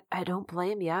 No, I don't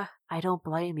blame ya. I don't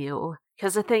blame you.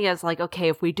 Because the thing is, like, okay,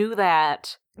 if we do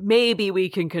that, maybe we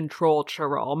can control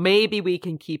Chiral. Maybe we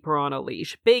can keep her on a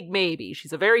leash. Big maybe.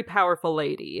 She's a very powerful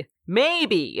lady.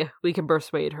 Maybe we can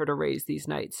persuade her to raise these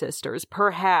Night Sisters.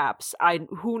 Perhaps.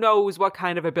 Who knows what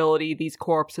kind of ability these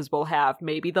corpses will have.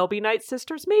 Maybe they'll be Night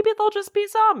Sisters. Maybe they'll just be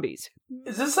zombies.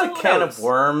 Is this a can of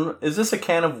worm? Is this a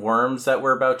can of worms that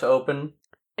we're about to open?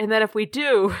 And then if we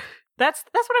do... That's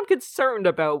what I'm concerned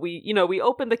about. We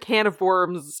open the can of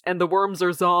worms and the worms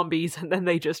are zombies and then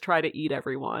they just try to eat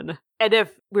everyone. And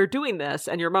if we're doing this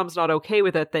and your mom's not okay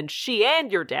with it, then she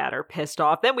and your dad are pissed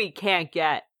off. Then we can't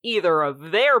get either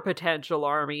of their potential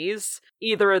armies,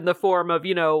 either in the form of,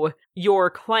 your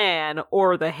clan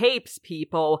or the Hapes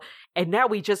people. And now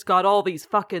we just got all these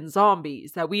fucking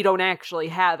zombies that we don't actually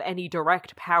have any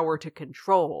direct power to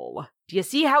control. Do you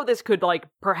see how this could,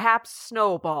 perhaps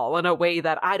snowball in a way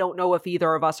that I don't know if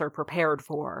either of us are prepared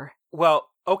for? Well,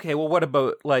 okay, well, what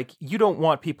about, you don't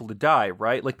want people to die,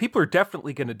 right? People are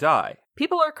definitely going to die.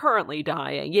 People are currently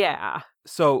dying, yeah.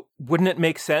 So, wouldn't it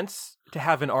make sense to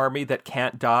have an army that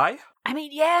can't die? I mean,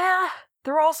 yeah.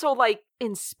 They're also,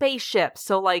 in spaceships,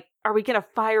 so, are we gonna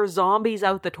fire zombies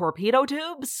out the torpedo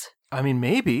tubes? I mean,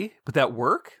 maybe. Would that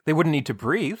work? They wouldn't need to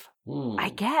breathe. I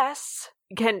guess.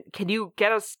 Can you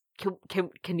get us...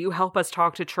 Can you help us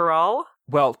talk to Chiral?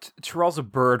 Well, Chiral's a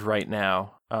bird right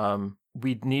now.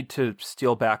 We'd need to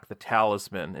steal back the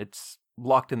talisman. It's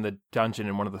locked in the dungeon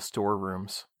in one of the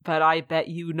storerooms. But I bet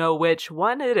you know which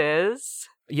one it is.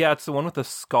 Yeah, it's the one with the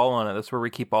skull on it. That's where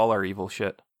we keep all our evil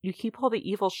shit. You keep all the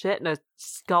evil shit in a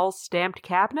skull-stamped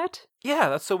cabinet? Yeah,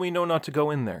 that's so we know not to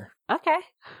go in there. Okay.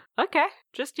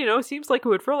 Just, seems like it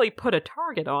would really put a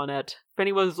target on it if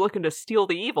anyone was looking to steal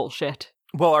the evil shit.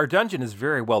 Well, our dungeon is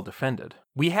very well defended.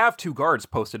 We have 2 guards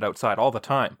posted outside all the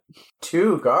time.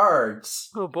 2 guards?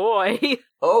 Oh boy.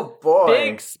 Oh boy.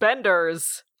 Big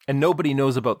spenders. And nobody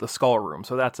knows about the skull room,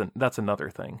 so that's another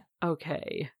thing.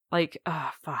 Okay.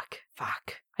 Fuck.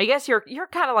 I guess you're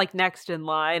kind of next in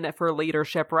line for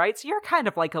leadership, right? So you're kind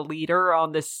of like a leader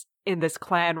in this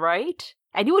clan, right?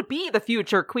 And you would be the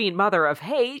future Queen Mother of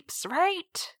Hapes,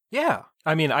 right? Yeah.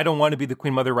 I mean, I don't want to be the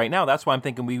Queen Mother right now. That's why I'm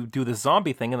thinking we do the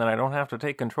zombie thing, and then I don't have to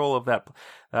take control of that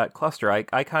cluster.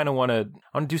 I kind of want to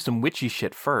do some witchy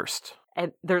shit first.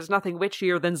 And there's nothing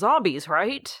witchier than zombies,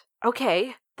 right?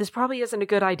 Okay. This probably isn't a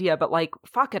good idea, but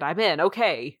fuck it, I'm in.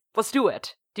 Okay. Let's do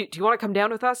it. Do you want to come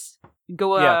down with us?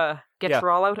 Go get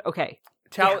Chiral out? Okay.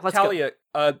 Talia,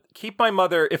 keep my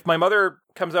mother, if my mother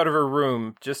comes out of her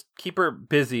room, just keep her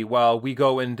busy while we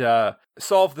go and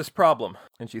solve this problem.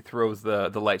 And she throws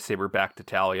the lightsaber back to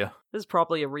Talia. This is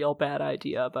probably a real bad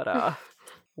idea, but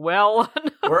well,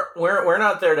 we're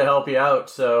not there to help you out,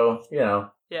 so,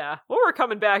 Yeah, well, we're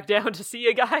coming back down to see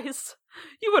you guys.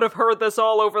 You would have heard this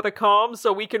all over the comms,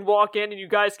 so we can walk in and you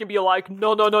guys can be like,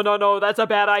 no, that's a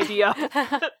bad idea.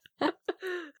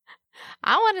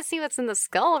 I want to see what's in the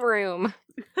skull room.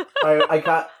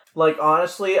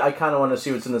 honestly, I kind of want to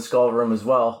see what's in the skull room as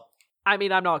well. I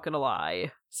mean, I'm not gonna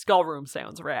lie. Skull room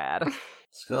sounds rad.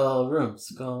 Skull room.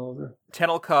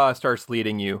 Tenelka starts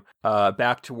leading you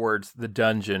back towards the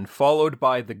dungeon, followed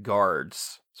by the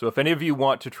guards. So if any of you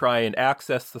want to try and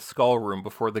access the skull room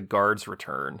before the guards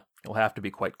return, you'll have to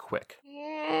be quite quick.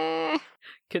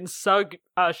 Can Sug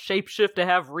shapeshift to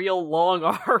have real long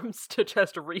arms to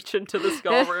just reach into the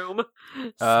skull room?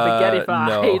 Spaghettified.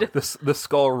 No, the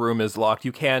skull room is locked.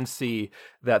 You can see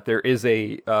that there is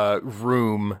a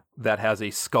room that has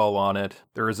a skull on it.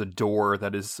 There is a door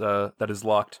that is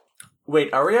locked.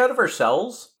 Wait, are we out of our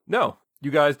cells? No,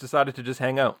 you guys decided to just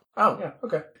hang out. Oh, yeah,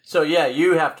 okay. So yeah,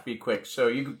 you have to be quick. So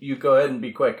you go ahead and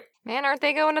be quick. Man, aren't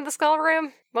they going to the skull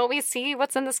room? Won't we see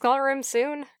what's in the skull room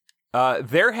soon?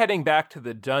 They're heading back to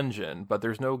the dungeon, but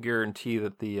there's no guarantee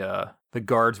that the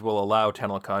guards will allow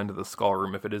Tenelka into the skull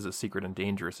room if it is as secret and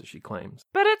dangerous as she claims.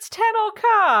 But it's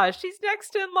Tenelka! She's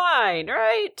next in line,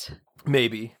 right?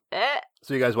 Maybe.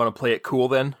 So you guys want to play it cool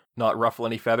then? Not ruffle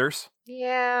any feathers?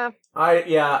 Yeah.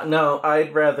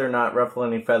 I'd rather not ruffle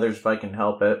any feathers if I can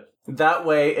help it. That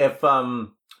way, if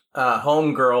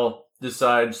homegirl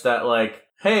decides that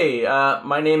hey,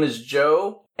 my name is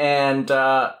Joe, and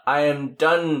I am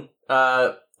done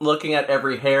looking at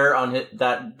every hair on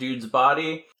that dude's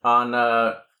body, on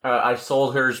I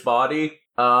sold her's body,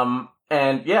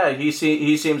 and yeah, he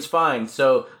seems fine,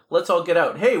 so let's all get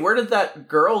out. Hey, where did that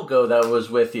girl go that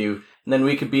was with you? And then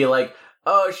we could be like,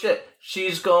 oh shit,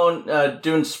 she's going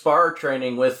doing spar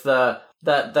training with that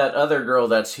other girl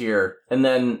that's here, and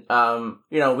then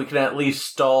we can at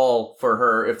least stall for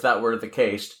her if that were the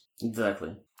case.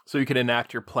 Exactly. So you can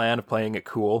enact your plan of playing it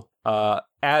cool.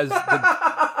 As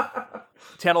the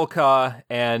Tenelka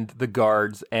and the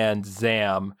guards and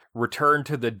Zam return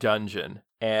to the dungeon.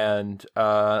 And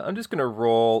I'm just going to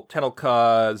roll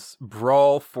Tenelka's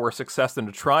brawl for success and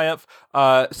a triumph.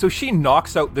 So she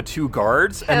knocks out the 2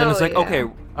 guards, and then it's like, okay,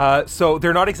 so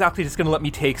they're not exactly just going to let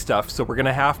me take stuff, so we're going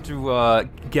to have to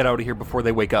get out of here before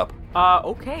they wake up.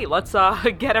 Okay, let's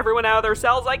get everyone out of their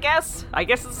cells, I guess. I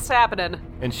guess this is happening.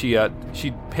 And she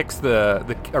picks a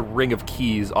ring of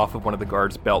keys off of one of the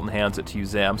guards' belt and hands it to you,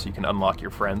 Zam, so you can unlock your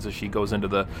friends as she goes into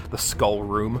the skull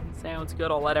room. Sounds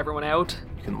good, I'll let everyone out.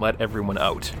 You can let everyone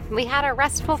out. We had a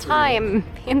restful time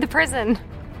in the prison.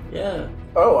 Yeah.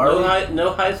 Oh,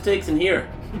 no high stakes in here.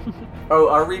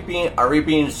 are we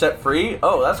being set free?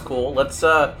 Oh, that's cool. Let's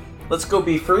go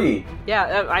be free.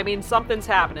 Yeah, I mean, something's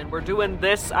happening. We're doing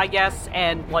this, I guess,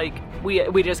 and, like,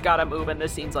 we just gotta move, and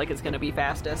this seems like it's gonna be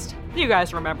fastest. You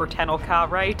guys remember Tenelka,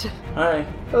 right? Hi.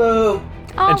 Hello.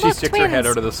 Oh, And she look, sticks twins. her head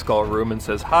out of the skull room and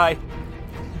says, hi.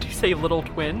 Did you say little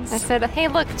twins? I said, hey,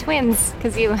 look, twins,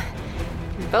 because you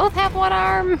both have one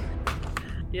arm.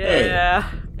 Yeah.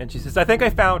 And she says, I think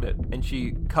I found it. And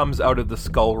she comes out of the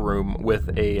skull room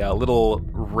with a little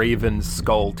raven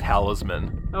skull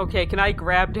talisman. Okay, can I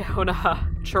grab down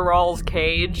Chiral's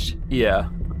cage? Yeah.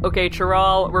 Okay,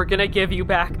 Chiral, we're gonna give you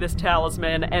back this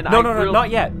talisman, and No,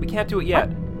 not yet. We can't do it yet.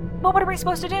 Well, what are we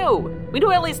supposed to do? We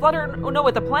do at least let her know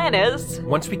what the plan is.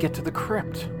 Once we get to the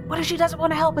crypt. What if she doesn't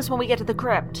want to help us when we get to the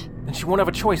crypt? Then she won't have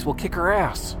a choice. We'll kick her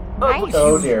ass. Nice.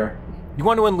 Oh dear. You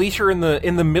want to unleash her in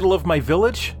the middle of my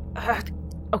village?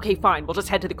 Okay, fine, we'll just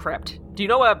head to the crypt. Do you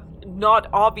know a not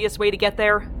obvious way to get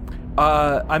there?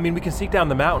 I mean, we can sneak down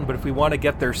the mountain, but if we want to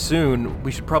get there soon,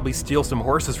 we should probably steal some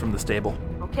horses from the stable.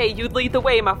 Okay, you'd lead the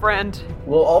way, my friend.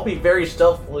 We'll all be very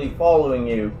stealthily following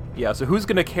you. Yeah, so who's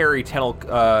going to carry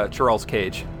Chiral's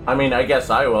cage? I mean, I guess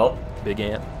I will. Big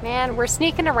Ant. Man, we're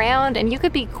sneaking around, and you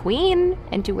could be queen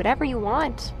and do whatever you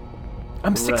want.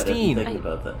 I'm Right, I 16. didn't think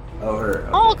about that. Oh, her.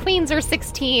 Okay. All queens are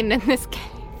 16 in this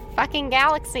fucking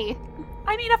galaxy.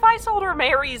 I mean, if Isolder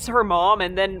marries her mom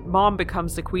and then mom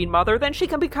becomes the queen mother, then she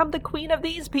can become the queen of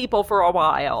these people for a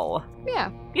while.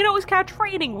 Yeah. You know, it's kind of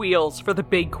training wheels for the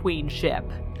big queen ship.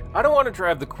 I don't want to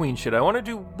drive the queen shit. I want to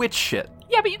do witch shit.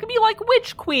 Yeah, but you can be like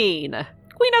Witch Queen.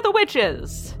 Queen of the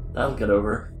Witches. That'll get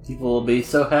over. People will be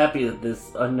so happy that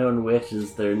this unknown witch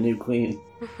is their new queen.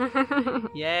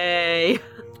 Yay.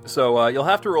 So you'll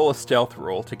have to roll a stealth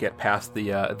roll to get past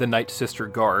the Night Sister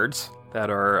guards that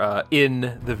are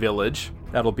in the village.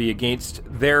 That'll be against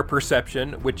their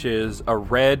perception, which is a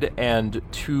red and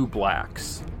 2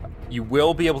 blacks. You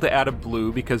will be able to add a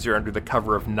blue because you're under the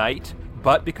cover of night,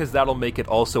 but because that'll make it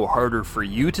also harder for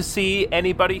you to see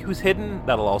anybody who's hidden,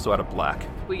 that'll also add a black.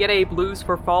 We get a blues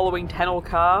for following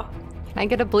Tenelka. Can I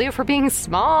get a blue for being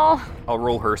small? I'll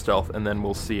roll her stealth, and then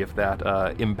we'll see if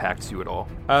that impacts you at all.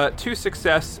 2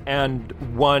 success and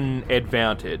 1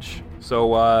 advantage.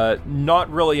 So not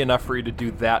really enough for you to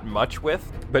do that much with,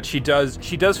 but she does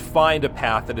find a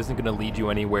path that isn't going to lead you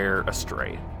anywhere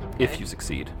astray if you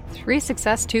succeed. 3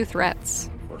 success, 2 threats.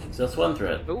 4 success, 1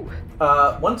 threat. Ooh.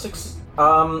 Not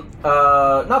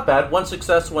bad. 1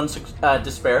 success, 1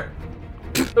 despair.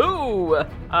 Ooh.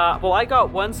 Well, I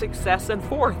got 1 success and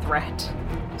 4 threat.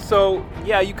 So,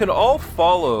 yeah, you can all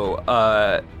follow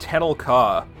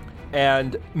Tenelka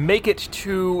and make it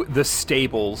to the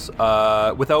stables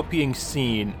without being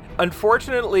seen.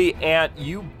 Unfortunately, Ant,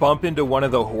 you bump into one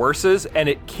of the horses, and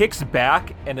it kicks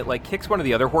back, and it, kicks one of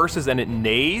the other horses, and it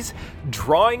neighs,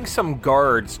 drawing some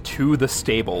guards to the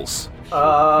stables.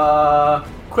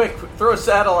 Quick, throw a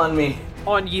saddle on me.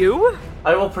 On you?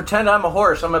 I will pretend I'm a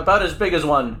horse. I'm about as big as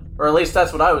one. Or at least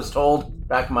that's what I was told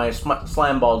back in my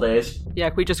slam ball days. Yeah,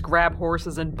 can we just grab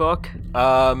horses and book?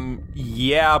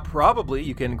 Yeah, probably.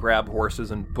 You can grab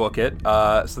horses and book it.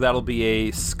 So that'll be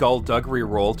a skullduggery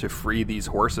roll to free these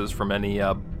horses from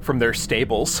from their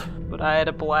stables. But I had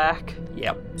a black.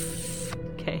 Yep.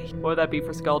 Okay, what would that be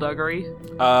for skullduggery?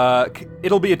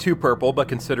 It'll be a 2 purple, but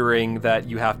considering that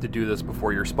you have to do this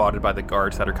before you're spotted by the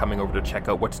guards that are coming over to check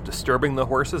out what's disturbing the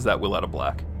horses, that will add a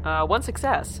black. 1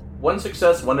 success. 1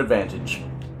 success, 1 advantage.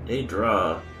 A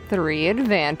draw. 3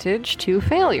 advantage, 2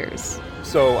 failures.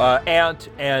 So, Ant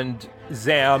and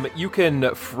Zam, you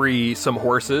can free some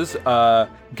horses.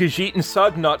 Gajit and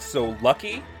Sug, not so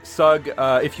lucky. Sug,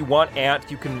 if you want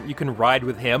Ant, you can ride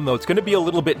with him, though it's going to be a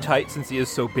little bit tight since he is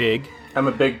so big. I'm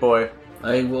a big boy.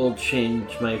 I will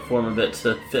change my form a bit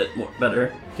to fit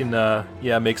better. You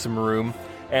can, make some room.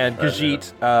 And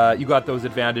Gajit, you got those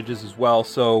advantages as well,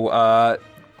 so,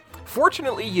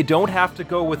 fortunately, you don't have to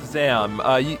go with Zam.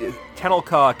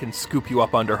 Tenelka can scoop you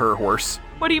up onto her horse.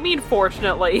 What do you mean,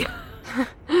 fortunately?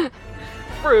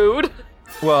 Rude.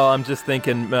 Well, I'm just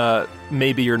thinking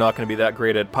maybe you're not going to be that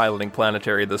great at piloting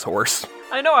Planetary this horse.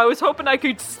 I know, I was hoping I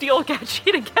could steal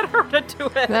Gadget and get her to do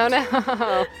it.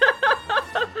 No.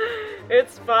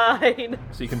 It's fine.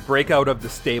 So you can break out of the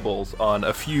stables on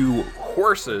a few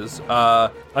horses.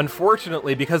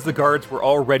 Unfortunately, because the guards were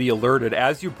already alerted,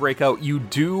 as you break out, you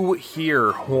do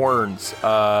hear horns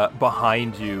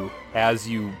behind you as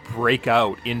you break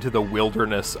out into the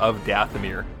wilderness of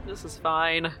Dathomir. This is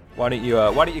fine. Why don't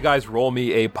you guys roll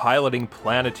me a piloting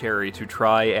Planetary to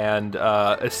try and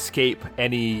escape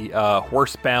any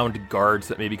horsebound guards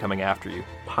that may be coming after you?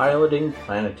 Piloting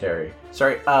Planetary.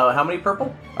 Sorry, how many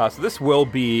purple? So this will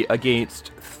be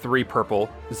against 3 purple.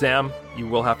 Zam, you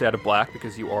will have to add a black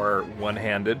because you are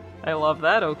one-handed. I love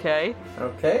that, okay.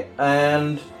 Okay,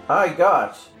 and I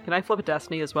got... Can I flip a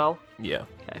Destiny as well? Yeah.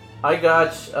 Okay. I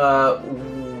got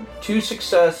 2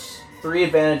 success, 3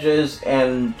 advantages,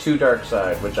 and 2 dark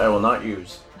side, which I will not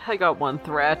use. I got 1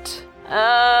 threat.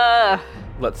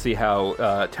 Let's see how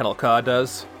Tenelka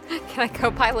does. Can I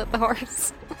co-pilot the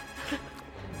horse?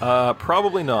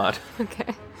 Probably not.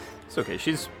 Okay. It's okay.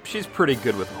 She's pretty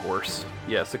good with a horse.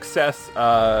 Yeah, success,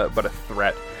 but a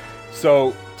threat.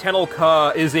 So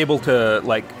Tenelka is able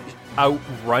to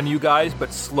outrun you guys,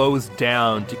 but slows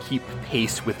down to keep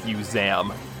pace with you,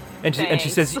 Zam. And she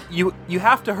says, "You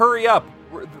have to hurry up.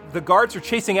 The guards are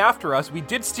chasing after us. We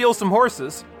did steal some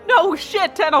horses." No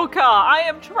shit, Tenelka! I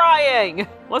am trying!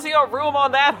 Unless you got room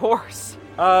on that horse.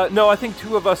 No, I think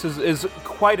 2 of us is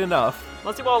quite enough.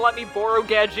 Unless you want to let me borrow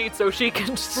Gadget so she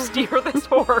can steer this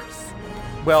horse.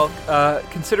 Well,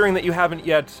 considering that you haven't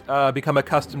yet become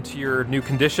accustomed to your new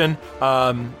condition,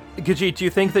 Gadget, do you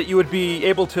think that you would be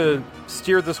able to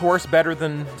steer this horse better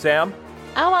than Zam?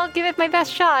 Oh, I'll give it my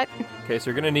best shot. Okay, so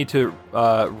you're going to need to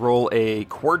roll a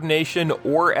coordination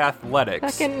or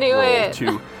athletics Fucking knew roll it.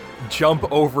 to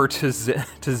jump over to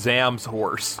Zam's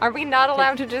horse. Are we not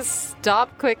allowed to just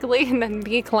stop quickly and then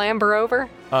clamber over?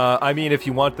 I mean, if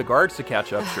you want the guards to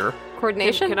catch up, sure.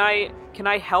 Coordination? Can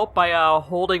I help by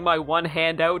holding my one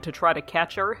hand out to try to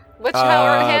catch her? Which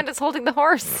hand is holding the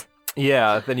horse?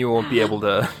 Yeah, then you won't be able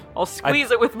to. I'll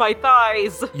squeeze it with my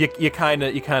thighs. You kind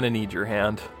of need your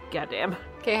hand. Goddamn.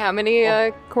 Okay, how many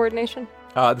coordination?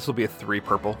 This will be a 3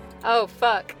 purple. Oh,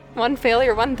 fuck. 1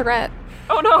 failure, 1 threat.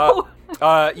 Oh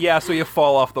no! Yeah, so you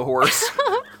fall off the horse.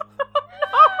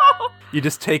 You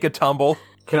just take a tumble.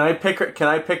 Can I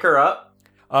pick her up?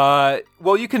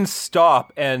 Well, you can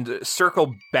stop and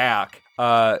circle back,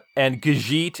 and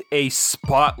Gadget, a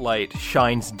spotlight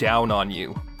shines down on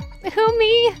you. Who,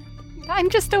 me? I'm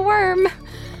just a worm.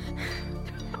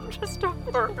 I'm just a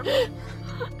worm.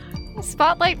 A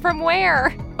spotlight from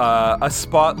where? A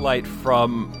spotlight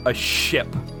from a ship,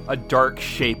 a dark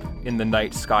shape in the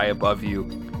night sky above you.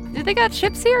 Did they got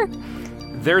ships here?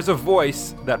 There's a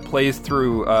voice that plays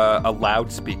through a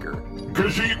loudspeaker.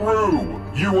 Gadget Rue,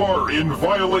 you are in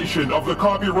violation of the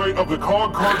copyright of the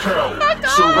Cog Cartel.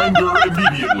 Surrender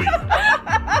immediately.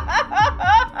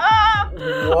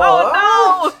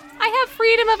 Oh I have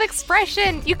freedom of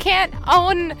expression. You can't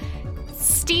own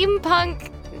steampunk.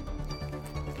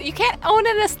 You can't own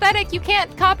an aesthetic. You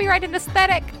can't copyright an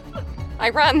aesthetic. I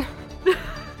run.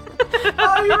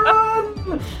 I run!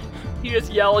 no! You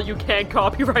just yell, you can't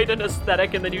copyright an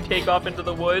aesthetic, and then you take off into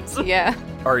the woods. Yeah.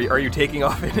 Are you taking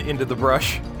off into the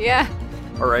brush? Yeah.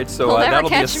 All right, so They'll never that'll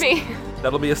catch be me.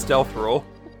 That'll be a stealth roll.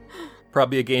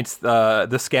 Probably against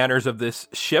the scanners of this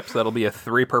ship, so that'll be a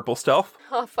 3 purple stealth.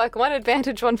 Oh, fuck. 1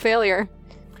 advantage, 1 failure.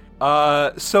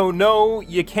 So no,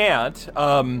 you can't.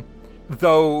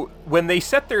 Though when they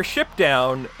set their ship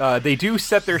down, they do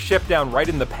set their ship down right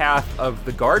in the path of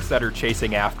the guards that are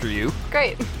chasing after you.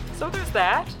 Great. So there's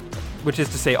that. Which is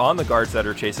to say, on the guards that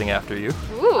are chasing after you.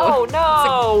 Ooh. Oh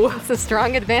no! It's a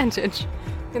strong advantage,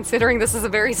 considering this is a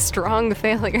very strong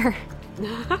failure.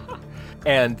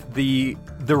 And the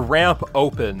ramp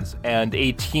opens, and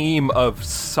a team of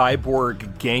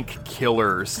cyborg gank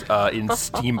killers in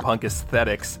steampunk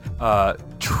aesthetics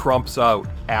trumps out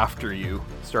after you,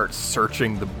 start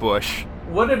searching the bush.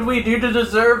 What did we do to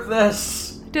deserve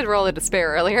this? Did roll a despair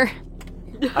earlier.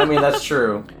 I mean, that's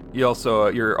true. You also,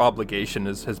 your obligation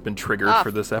has been triggered Ah,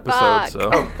 for this episode, fuck. so.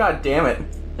 Oh, god damn it.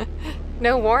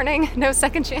 No warning, no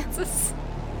second chances.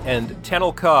 And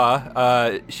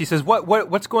Tenelka, she says,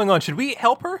 what's going on? Should we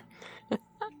help her?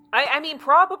 I mean,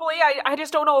 probably. I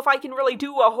just don't know if I can really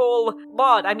do a whole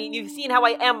lot. I mean, you've seen how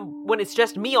I am when it's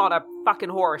just me on a fucking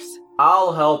horse.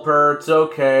 I'll help her. It's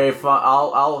okay.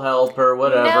 I'll help her.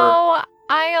 Whatever. No,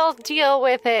 I'll deal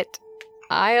with it.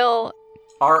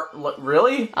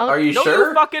 Really? I'll- Are you No, sure?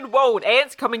 you fucking won't.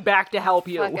 Ant's coming back to help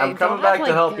you. Fuck, I I'm coming don't back have,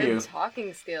 to help good you.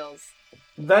 Talking skills.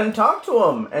 Then talk to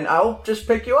him, and I'll just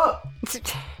pick you up.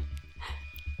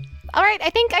 All right, I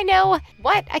think I know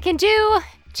what I can do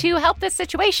to help this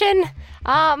situation.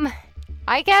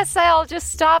 I guess I'll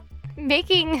just stop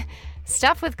making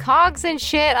stuff with cogs and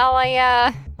shit.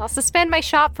 I'll suspend my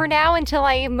shop for now until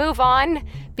I move on,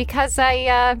 because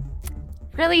I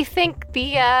really think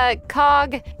the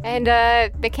cog and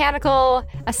mechanical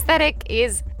aesthetic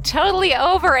is totally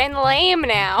over and lame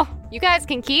now. You guys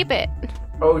can keep it.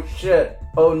 Oh shit.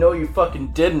 Oh no, you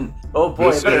fucking didn't. Oh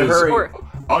boy, This I better is- hurry.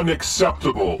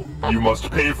 Unacceptable! You must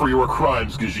pay for your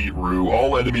crimes, Gajit-Ru.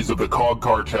 All enemies of the Cog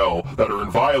Cartel that are in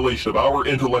violation of our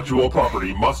intellectual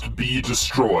property must be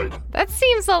destroyed. That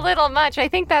seems a little much. I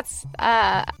think that's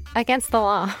against the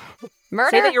law. Murder?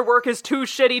 Say that your work is too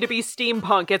shitty to be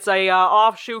steampunk. It's a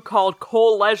offshoot called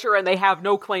Coal Leisure, and they have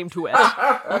no claim to it.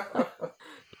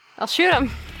 I'll shoot him.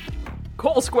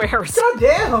 Coal squares. God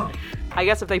damn! I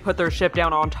guess if they put their ship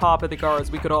down on top of the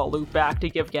guards, we could all loop back to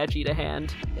give Gedgit a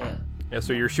hand. Yeah,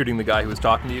 so you're shooting the guy who was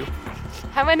talking to you?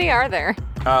 How many are there?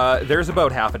 There's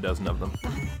about half a dozen of them.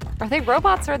 Are they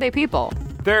robots or are they people?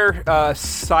 They're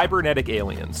cybernetic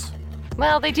aliens.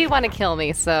 Well, they do want to kill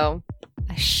me, so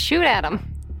I shoot at them.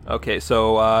 Okay,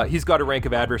 so he's got a rank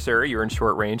of adversary. You're in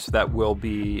short range, so that will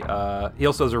be... he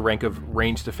also has a rank of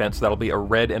range defense, so that'll be a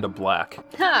red and a black.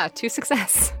 Ha, 2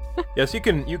 success. Yes, you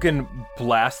can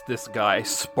blast this guy.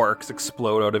 Sparks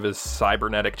explode out of his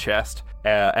cybernetic chest,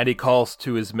 and he calls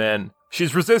to his men,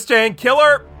 "She's resisting! Kill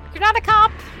her!" You're not a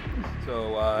cop.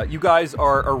 So you guys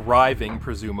are arriving,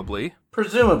 presumably.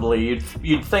 Presumably,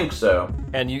 you'd think so.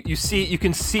 And you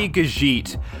can see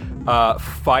Gajit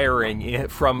firing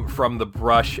from the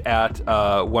brush at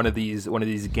one of these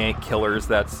gank killers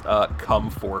that's come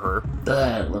for her.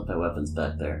 I left my weapons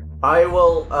back there. I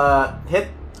will,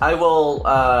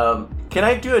 can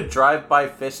I do a drive-by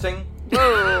fisting?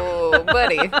 Whoa,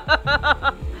 buddy.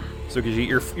 So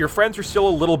Gajit, your friends are still a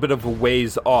little bit of a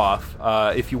ways off.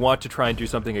 If you want to try and do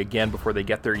something again before they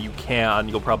get there, you can.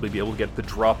 You'll probably be able to get the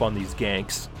drop on these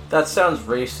ganks. That sounds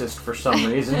racist for some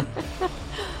reason.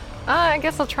 I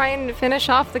guess I'll try and finish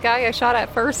off the guy I shot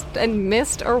at first and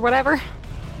missed or whatever.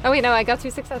 Oh wait, no, I got 2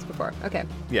 success before. Okay.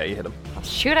 Yeah, you hit him. I'll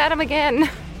shoot at him again.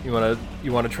 You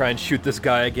wanna try and shoot this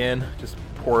guy again? Just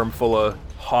pour him full of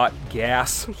hot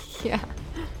gas. Yeah.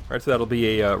 All right, so that'll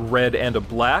be a red and a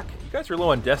black. You guys are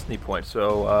low on destiny points,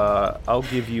 so I'll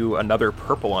give you another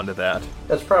purple onto that.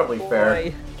 That's probably fair.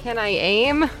 Boy. Can I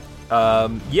aim?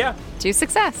 Yeah. 2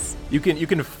 success. You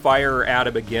can fire at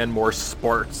him again. More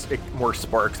sparks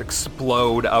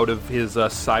explode out of his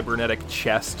cybernetic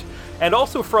chest, and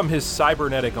also from his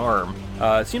cybernetic arm.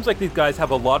 It seems like these guys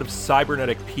have a lot of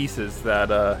cybernetic pieces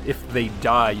that, if they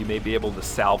die, you may be able to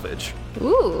salvage.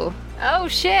 Ooh. Oh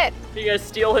shit. You guys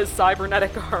steal his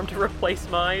cybernetic arm to replace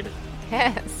mine?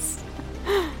 Yes.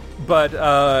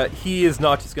 But he is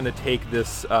not just going to take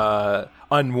this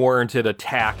unwarranted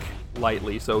attack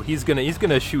lightly, so he's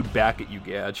gonna shoot back at you,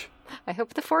 Gadge. I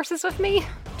hope the force is with me.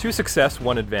 2 success,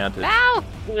 1 advantage. Ow!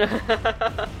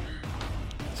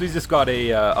 So he's just got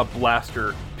a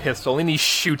blaster pistol, and he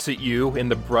shoots at you in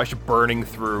the brush, burning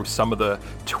through some of the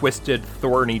twisted,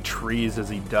 thorny trees as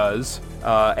he does.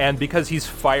 And because he's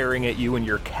firing at you and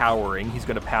you're cowering, he's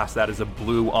going to pass that as a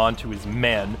blue onto his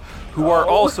men, who are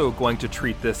also going to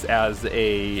treat this as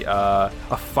a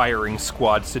firing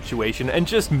squad situation and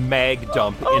just mag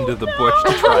dump into the bush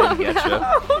to try and get you.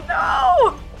 Oh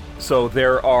no! So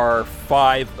there are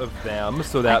 5 of them,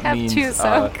 so that I have means 2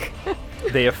 sunk.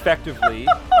 they effectively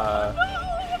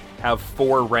have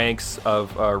 4 ranks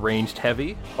of ranged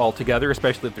heavy altogether,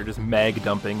 especially if they're just mag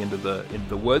dumping into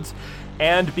the woods.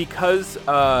 And because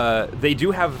they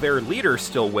do have their leader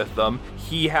still with them,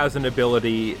 he has an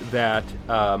ability that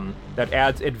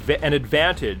adds an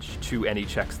advantage to any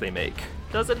checks they make.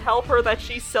 Does it help her that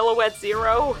she's Silhouette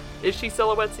Zero? Is she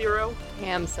Silhouette Zero?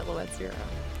 Am Silhouette 0.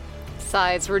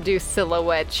 Size reduced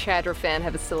silhouette. Shadowfan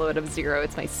have a silhouette of 0.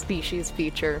 It's my species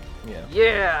feature. Yeah,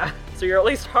 Yeah. So you're at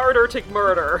least harder to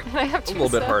murder. I have a 2 little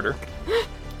bit sunk. harder.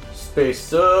 Space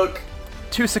suck.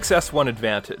 2 success, 1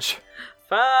 advantage.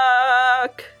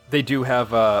 Fuck. They do have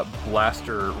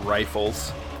blaster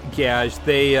rifles. Gage,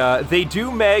 they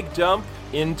do mag dump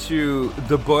into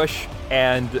the bush,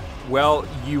 and, well,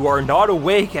 you are not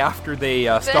awake after they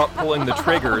stop pulling the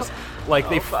triggers. Like,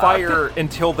 they fire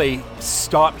until they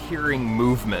stop hearing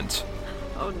movement.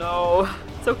 Oh no.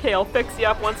 It's okay, I'll fix you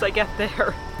up once I get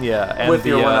there. Yeah, and With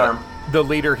your one arm. The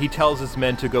leader, he tells his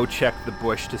men to go check the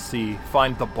bush to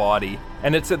find the body.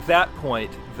 And it's at that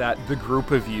point that the group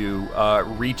of you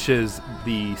reaches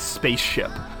the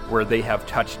spaceship where they have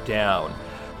touched down.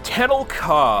 Tenel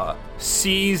Ka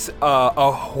sees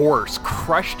a horse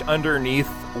crushed underneath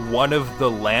one of the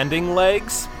landing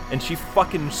legs, and she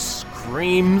fucking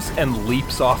screams and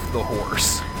leaps off the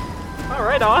horse. All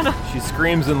right, on. She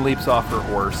screams and leaps off her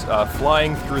horse,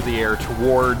 flying through the air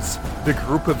towards the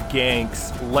group of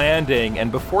ganks, landing,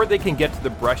 and before they can get to the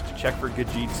brush to check for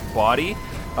Gajit's body,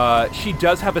 she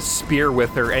does have a spear with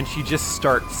her, and she just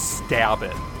starts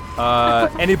stabbing.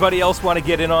 Anybody else want to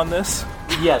get in on this?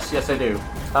 Yes, I do.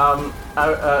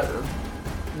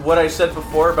 What I said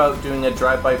before about doing a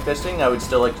drive-by fisting, I would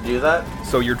still like to do that.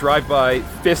 So your drive-by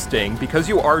fisting, because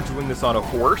you are doing this on a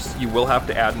horse, you will have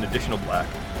to add an additional black.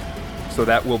 So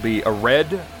that will be a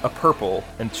red, a purple,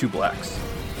 and 2 blacks.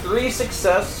 3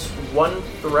 success, 1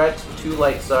 threat, 2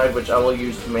 light side, which I will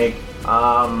use to make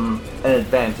an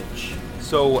advantage.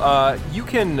 So you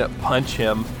can punch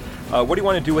him. What do you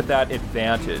want to do with that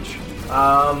advantage?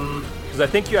 Because I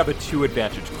think you have a 2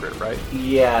 advantage crit, right?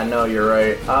 Yeah, no, you're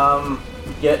right.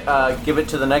 Give it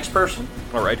to the next person.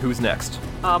 All right, who's next?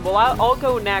 Well, I'll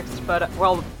go next, but,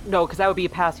 well, no, because that would be a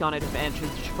pass on advantage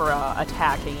for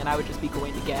attacking, and I would just be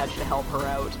going to Gadge to help her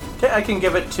out. Okay, I can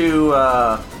give it to,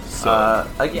 Sug.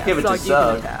 I can give it to Sug, you can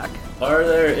Sug. attack. Are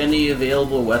there any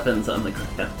available weapons on the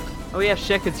ground? Oh yeah,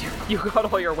 shit, because you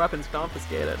got all your weapons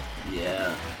confiscated.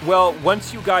 Yeah. Well,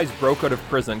 once you guys broke out of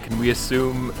prison, can we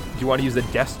assume, do you want to use a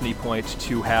destiny point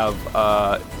to have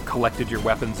collected your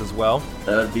weapons as well?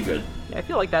 That would be good. Yeah, I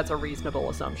feel like that's a reasonable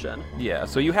assumption. Yeah,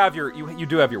 so you have you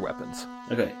do have your weapons.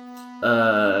 Okay.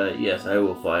 Yes, I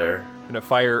will fire. Gonna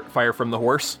fire from the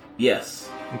horse? Yes.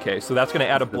 Okay, so that's gonna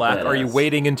add a black. Are you Badass.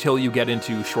 waiting until you get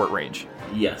into short range?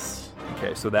 Yes.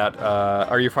 Okay, so that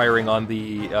are you firing on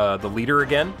the leader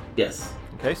again? Yes.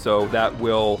 Okay, so that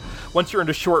will, once you're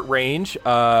into short range,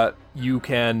 you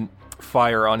can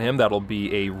fire on him. That'll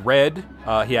be a red.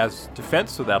 He has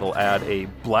defense, so that'll add a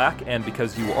black, and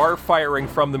because you are firing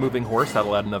from the moving horse,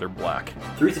 that'll add another black.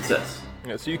 3 success.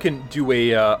 Yeah, so you can do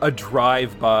a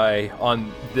drive-by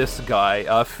on this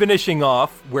guy, finishing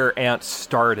off where Ant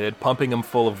started, pumping him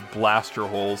full of blaster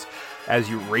holes as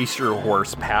you race your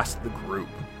horse past the group.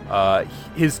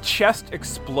 His chest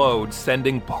explodes,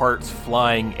 sending parts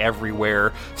flying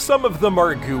everywhere. Some of them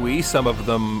are gooey, some of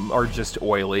them are just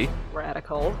oily.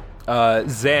 Radical.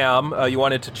 Zam, you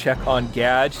wanted to check on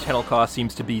Gadge. Tenel Ka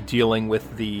seems to be dealing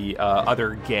with the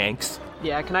other ganks.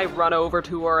 Yeah, can I run over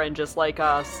to her and just,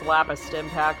 slap a stim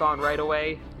pack on right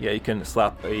away? Yeah, you can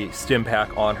slap a stim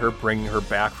pack on her, bringing her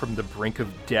back from the brink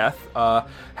of death.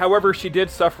 However, she did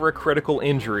suffer a critical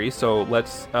injury, so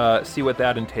let's see what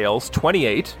that entails.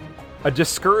 28. A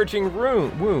discouraging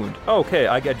wound. Okay,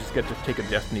 I just get to take a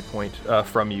destiny point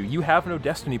from you. You have no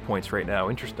destiny points right now.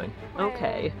 Interesting.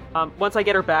 Okay. Once I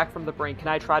get her back from the brink, can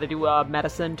I try to do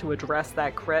medicine to address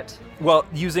that crit? Well,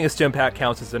 using a stim pack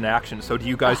counts as an action, so do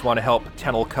you guys want to help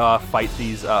Tenel Ka fight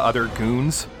these other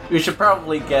goons? We should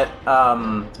probably get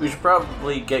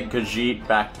Gajit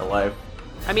back to life.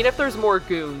 I mean, if there's more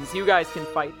goons, you guys can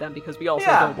fight them because we also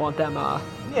Yeah. don't want them.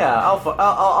 Yeah,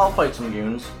 I'll fight some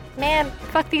goons. Man,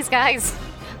 fuck these guys.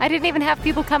 I didn't even have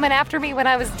people coming after me when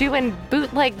I was doing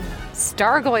bootleg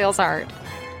Stargoyles art.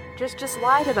 Just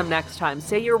lie to them next time.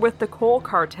 Say you're with the coal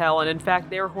cartel, and in fact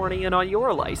they're horning in on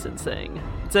your licensing.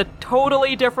 It's a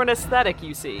totally different aesthetic,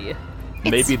 you see.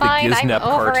 Maybe fine, the I'm Giznep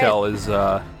over cartel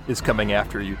is coming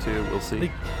after you too. We'll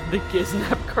see. The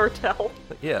Giznep cartel.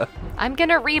 Yeah. I'm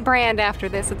gonna rebrand after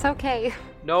this. It's okay.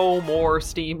 No more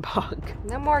steampunk.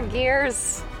 No more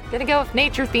gears. Gonna go with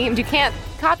nature themed. You can't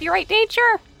copyright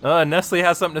nature. Nestle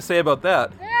has something to say about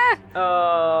that.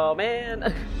 Oh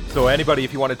man. So anybody,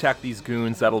 if you want to attack these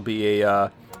goons, that'll be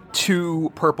a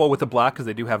 2 purple with a black because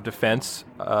they do have defense.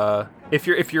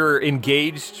 If you're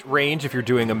engaged range, if you're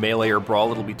doing a melee or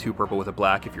brawl, it'll be 2 purple with a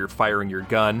black. If you're firing your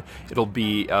gun, it'll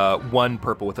be 1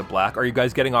 purple with a black. Are you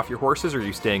guys getting off your horses, or are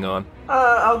you staying on?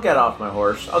 I'll get off my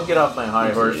horse. I'll get off my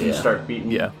high horse and Yeah. start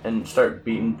beating. Yeah. And start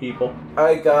beating people.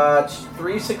 I got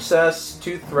 3 success,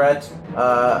 2 threat,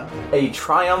 a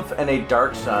triumph, and a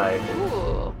dark side.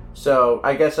 Ooh. So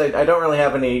I guess I don't really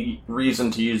have any reason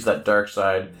to use that dark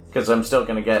side because I'm still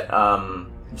gonna get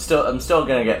I'm still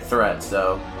gonna get threat.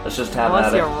 So let's just have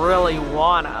Unless at you it. really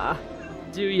wanna.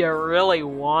 Do you really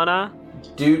wanna?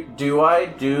 Do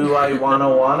I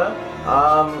wanna?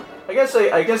 I guess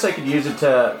I could use it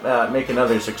to make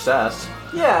another success.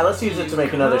 Yeah, let's use it to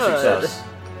make another Good. success.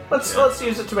 Let's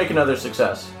use it to make another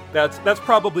success. That's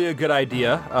probably a good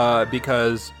idea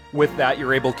because with that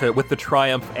you're able to, with the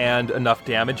triumph and enough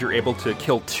damage, you're able to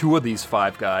kill 2 of these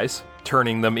 5 guys,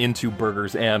 turning them into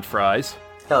burgers and fries.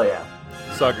 Hell yeah.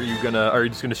 Sug, are you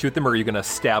just gonna shoot them, or are you gonna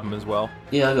stab them as well?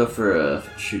 Yeah, I'll go for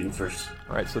shooting first.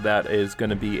 All right, so that is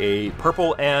gonna be a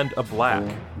purple and a black.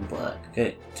 Black.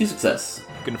 Okay, 2 success.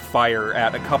 You can fire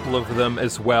at a couple of them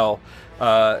as well,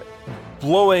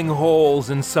 blowing holes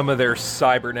in some of their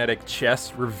cybernetic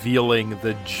chests, revealing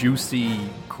the juicy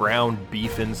ground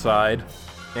beef inside.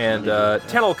 And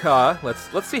Tenelka,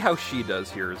 let's see how she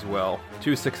does here as well.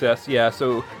 2 success, yeah.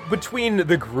 So between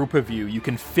the group of you, you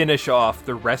can finish off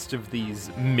the rest of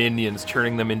these minions,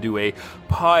 turning them into a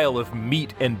pile of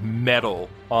meat and metal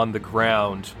on the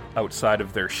ground outside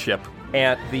of their ship.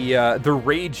 And the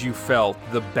rage you felt,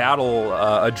 the battle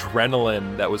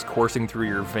adrenaline that was coursing through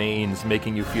your veins,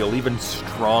 making you feel even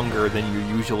stronger than you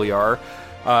usually are.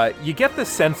 You get the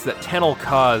sense that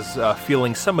Tenelka's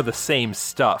feeling some of the same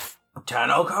stuff.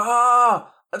 Tenelka!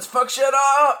 Let's fuck shit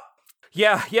up!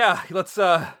 Yeah, let's,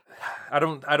 I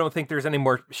don't think there's any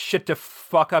more shit to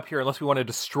fuck up here unless we want to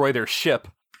destroy their ship.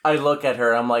 I look at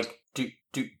her, I'm like, do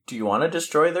you want to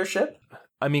destroy their ship?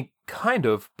 I mean, kind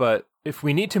of, but if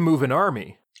we need to move an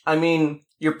army... I mean,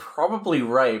 you're probably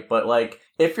right, but like,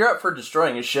 if you're up for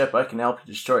destroying a ship, I can help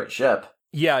you destroy a ship.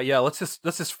 Yeah, let's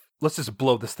just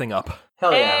blow this thing up.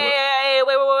 Hell yeah. Hey,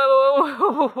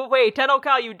 wait,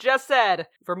 Tenelka, you just said,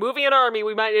 for moving an army,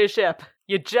 we might need a ship.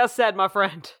 You just said, my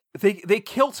friend. They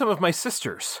killed some of my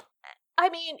sisters. I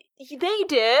mean, they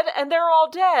did, and they're all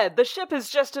dead. The ship is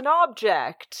just an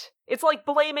object. It's like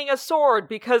blaming a sword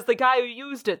because the guy who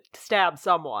used it stabbed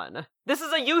someone. This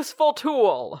is a useful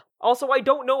tool. Also, I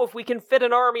don't know if we can fit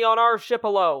an army on our ship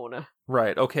alone.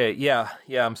 Right, okay, yeah,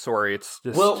 I'm sorry, it's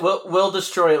just... We'll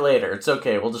destroy it later. It's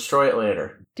okay, we'll destroy it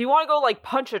later. Do you want to go, like,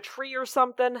 punch a tree or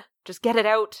something? Just get it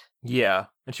out? Yeah,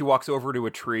 and she walks over to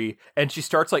a tree, and she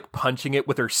starts, like, punching it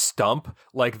with her stump.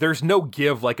 Like, there's no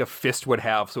give like a fist would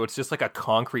have, so it's just like a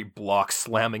concrete block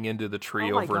slamming into the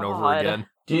tree over and over again.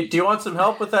 Do you want some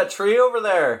help with that tree over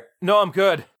there? No, I'm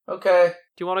good. Okay.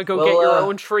 Do you want to go get your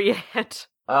own tree, Ant?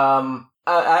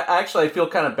 I feel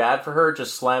kind of bad for her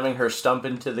just slamming her stump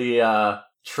into the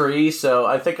tree, so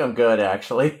I think I'm good,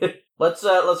 actually. Let's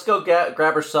go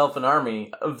grab herself an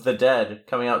army of the dead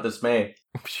coming out this May.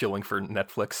 Shilling for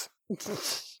Netflix.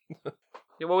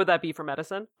 What would that be for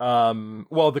medicine?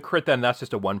 Well, the crit then, that's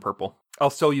just a 1 purple. I'll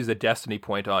still use a destiny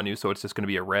point on you, so it's just going to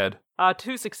be a red.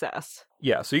 2 success.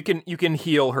 Yeah, so you can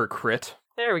heal her crit.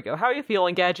 There we go. How are you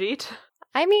feeling, Gadget?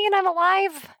 I mean, I'm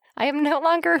alive. I am no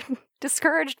longer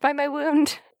discouraged by my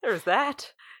wound. There's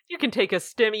that. You can take a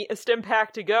stim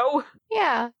pack to go.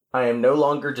 Yeah. I am no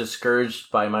longer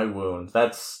discouraged by my wound.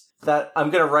 I'm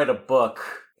gonna write a book.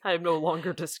 I am no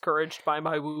longer discouraged by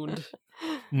my wound.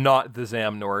 Not the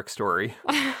Zamnork story.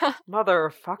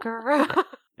 Motherfucker.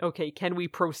 Okay, can we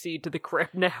proceed to the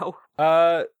crypt now?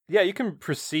 Yeah, you can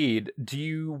proceed. Do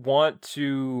you want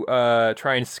to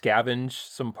try and scavenge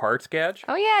some parts, Gadge?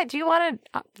 Oh yeah, do you want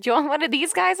one of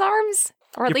these guys' arms?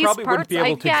 Or at You least probably wouldn't parts? be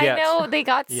able to I get- know they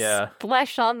got Yeah.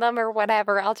 flesh on them or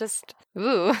whatever. I'll just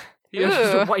You Ooh.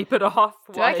 just wipe it off.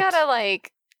 Do I gotta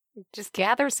like just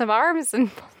gather some arms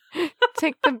and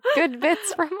take the good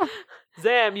bits from them?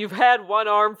 Zam, you've had 1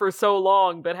 arm for so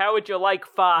long, but how would you like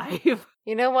 5?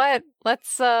 You know what?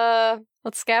 Let's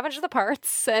scavenge the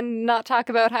parts and not talk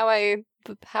about how I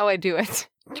do it.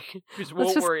 Just Let's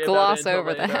won't just worry gloss about it over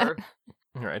until that. later.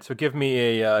 All right, so give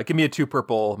me a 2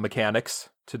 purple mechanics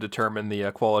to determine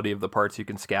the quality of the parts you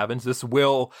can scavenge. This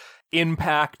will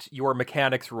impact your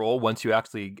mechanics roll once you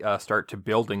actually start to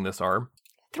building this arm.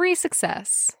 3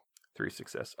 success. 3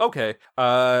 success. Okay.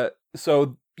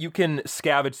 So you can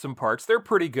scavenge some parts. They're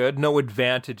pretty good. No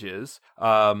advantages.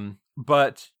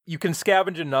 But you can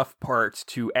scavenge enough parts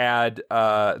to add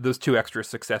those 2 extra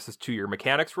successes to your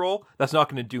mechanics roll. That's not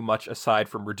going to do much aside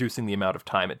from reducing the amount of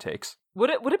time it takes. Would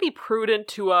it be prudent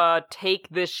to take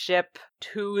this ship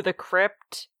to the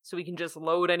crypt so we can just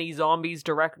load any zombies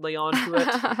directly onto it?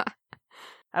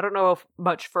 I don't know how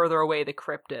much further away the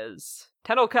crypt is.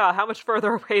 Tenelka, how much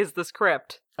further away is this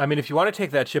crypt? I mean, if you want to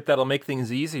take that ship, that'll make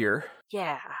things easier.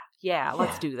 Yeah,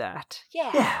 let's do that.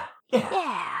 Yeah.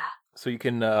 So you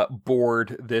can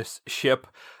board this ship.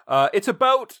 It's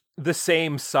about the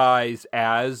same size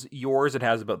as yours. It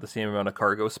has about the same amount of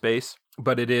cargo space,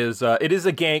 but it is a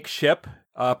gank ship,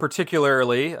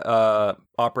 particularly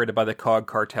operated by the Cog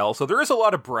Cartel. So there is a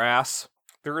lot of brass.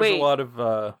 There is a lot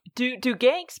of... Do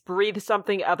ganks breathe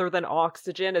something other than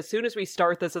oxygen? As soon as we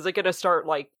start this, is it going to start,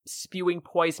 like, spewing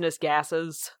poisonous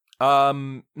gases?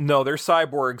 No, they're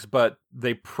cyborgs, but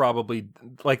they probably,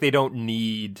 like, they don't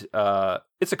need,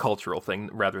 it's a cultural thing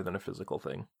rather than a physical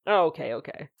thing. Oh,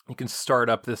 okay. You can start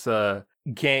up this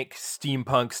gank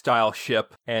steampunk-style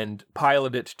ship and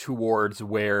pilot it towards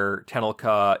where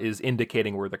Tenelka is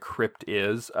indicating where the crypt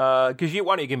is. Gajit,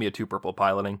 why don't you give me a 2 purple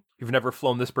piloting? You've never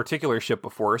flown this particular ship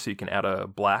before, so you can add a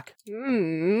black.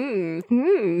 3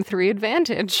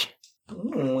 advantage.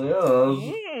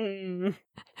 Yes.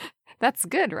 That's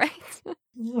good, right?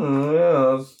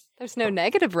 Yes. There's no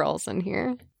negative rolls in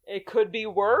here. It could be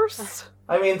worse.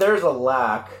 I mean, there's a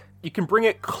lack. You can bring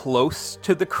it close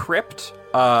to the crypt,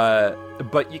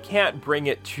 but you can't bring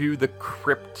it to the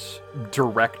crypt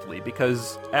directly,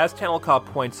 because, as Tenelka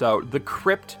points out, the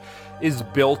crypt is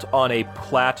built on a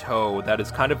plateau that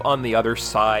is kind of on the other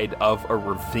side of a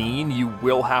ravine. You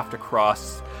will have to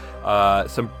cross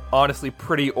some honestly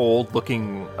pretty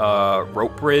old-looking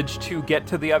rope bridge to get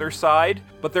to the other side,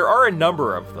 but there are a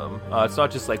number of them. It's not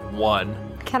just like one.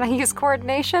 Can I use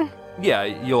coordination? Yeah,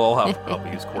 you'll all have to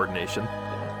help use coordination.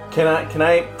 Can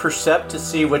I percept to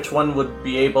see which one would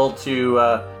be able to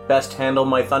best handle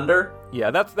my thunder?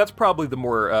 Yeah, that's probably the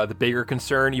more the bigger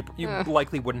concern. You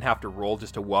likely wouldn't have to roll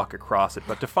just to walk across it,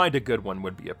 but to find a good one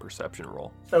would be a perception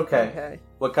roll. Okay.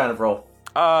 What kind of roll?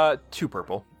 2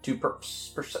 purple. 2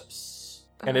 percepts.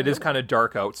 And it is kind of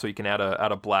dark out, so you can add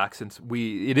a black since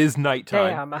it is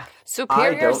nighttime. Damn.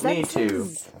 Superior I don't need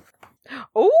senses.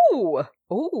 Ooh.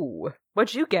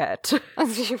 What'd you get?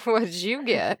 What'd you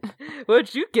get?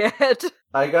 What'd you get?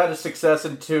 I got a success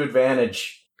and 2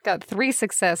 advantage. Got 3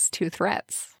 success, 2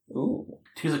 threats. Ooh.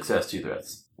 2 success, 2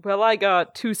 threats. Well, I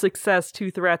got 2 success,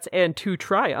 2 threats, and 2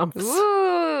 triumphs.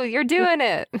 Ooh, you're doing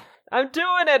it. I'm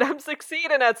doing it. I'm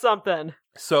succeeding at something.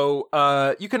 So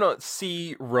you can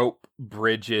see rope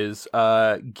bridges,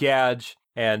 Gadge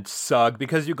and Sug,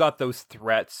 because you got those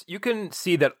threats. You can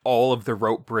see that all of the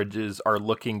rope bridges are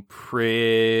looking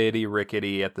pretty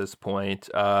rickety at this point.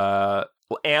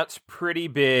 Ant's pretty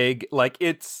big. Like,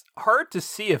 it's hard to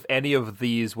see if any of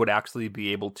these would actually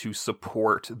be able to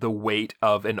support the weight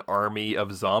of an army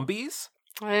of zombies.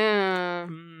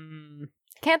 Can't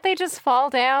they just fall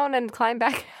down and climb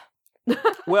back?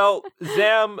 Well,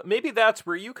 Zam, maybe that's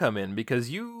where you come in, because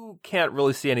you can't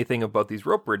really see anything about these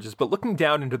rope bridges, but looking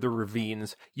down into the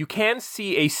ravines, you can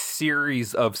see a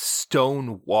series of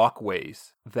stone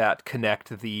walkways that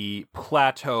connect the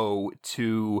plateau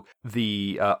to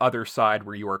the other side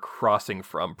where you are crossing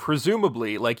from.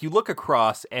 Presumably, like, you look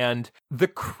across and the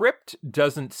crypt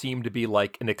doesn't seem to be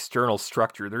like an external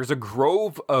structure. There's a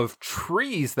grove of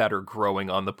trees that are growing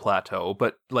on the plateau,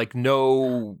 but like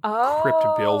no crypt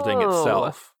building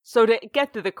itself. So to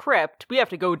get to the crypt, we have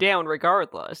to go down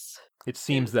regardless. It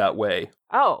seems that way.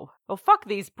 Oh, well, fuck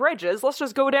these bridges. Let's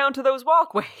just go down to those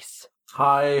walkways.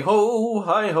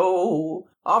 Hi-ho,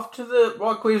 off to the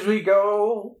walkways we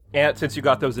go. And since you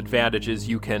got those advantages,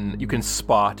 you can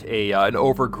spot an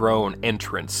overgrown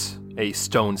entrance, a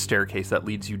stone staircase that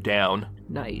leads you down.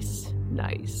 Nice.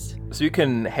 So you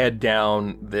can head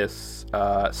down this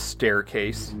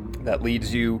staircase that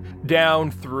leads you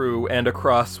down through and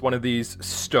across one of these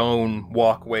stone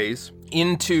walkways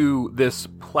into this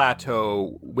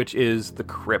plateau, which is the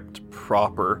crypt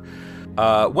proper.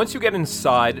 Once you get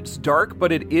inside, it's dark,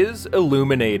 but it is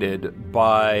illuminated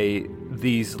by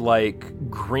these, like,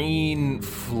 green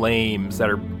flames that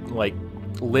are, like,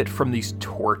 lit from these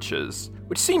torches,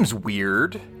 which seems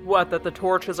weird. What, that the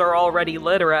torches are already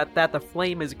lit, or that the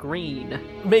flame is green?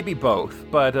 Maybe both,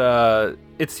 but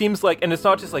it seems like, and it's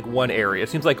not just like one area, it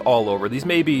seems like all over. These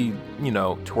may be,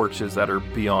 torches that are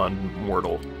beyond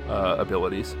mortal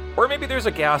abilities. Or maybe there's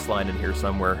a gas line in here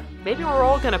somewhere. Maybe we're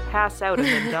all gonna pass out and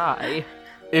then die.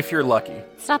 If you're lucky.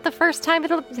 It's not the first time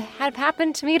it'll have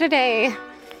happened to me today.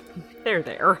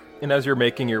 There. And as you're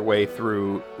making your way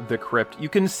through the crypt, you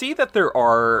can see that there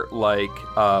are, like,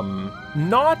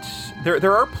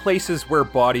 there are places where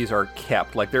bodies are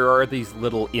kept. Like, there are these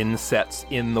little insets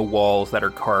in the walls that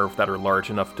are carved that are large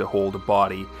enough to hold a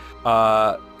body.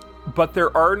 But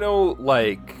there are no,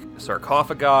 like,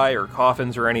 sarcophagi or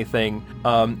coffins or anything.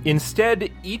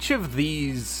 Instead, each of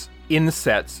these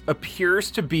insets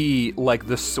appears to be like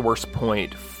the source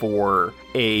point for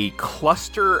a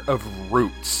cluster of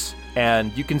roots.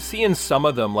 And you can see in some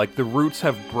of them, like, the roots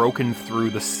have broken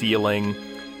through the ceiling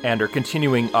and are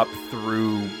continuing up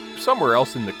through somewhere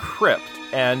else in the crypt.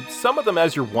 And some of them,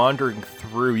 as you're wandering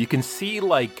through, you can see,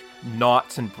 like,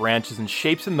 knots and branches and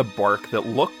shapes in the bark that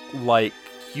look like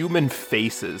human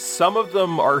faces. Some of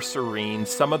them are serene,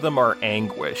 some of them are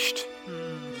anguished.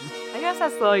 I guess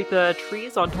that's like the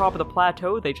trees on top of the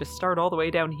plateau. They just start all the way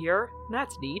down here.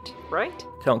 That's neat, right?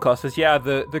 Tellenkoff says, yeah,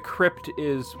 the crypt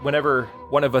is, whenever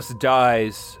one of us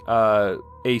dies, a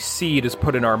seed is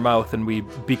put in our mouth and we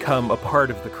become a part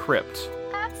of the crypt.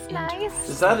 That's nice.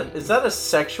 Is that a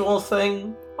sexual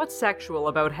thing? What's sexual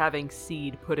about having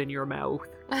seed put in your mouth?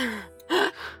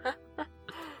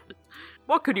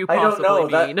 What could you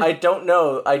possibly mean? I don't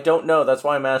know. That's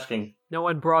why I'm asking. No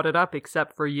one brought it up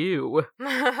except for you.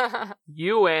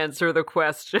 You answer the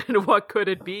question. What could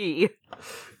it be?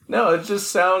 No, it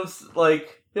just sounds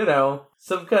like,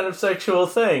 some kind of sexual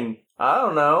thing. I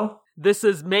don't know. This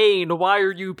is Maine. Why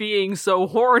are you being so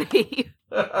horny?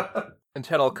 And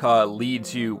Tenelka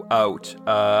leads you out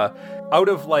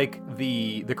of like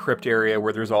the crypt area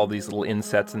where there's all these little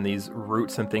insets and these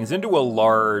roots and things into a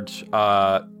large,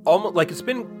 almost like it's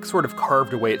been sort of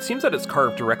carved away. It seems that it's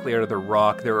carved directly out of the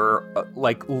rock. There are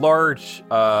like large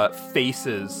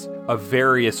faces of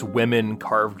various women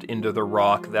carved into the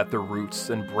rock that the roots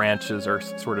and branches are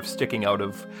sort of sticking out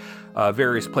of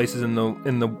various places in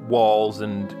the walls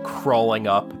and crawling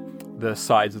up the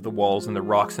sides of the walls and the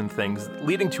rocks and things,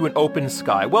 leading to an open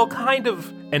sky. Well, kind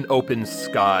of an open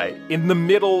sky. In the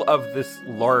middle of this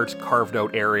large carved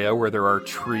out area where there are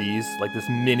trees, like this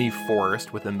mini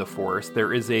forest within the forest,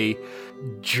 there is a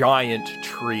giant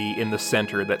tree in the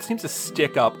center that seems to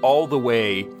stick up all the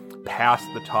way past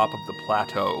the top of the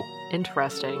plateau.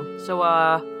 Interesting. So,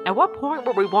 at what point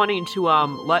were we wanting to,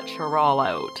 let Charal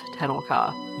out,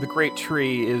 Tenelka? The great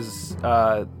tree is,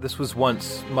 this was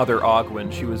once Mother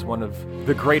Ogwyn. She was one of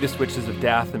the greatest witches of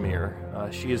Dathomir.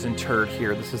 She is interred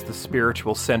here. This is the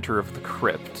spiritual center of the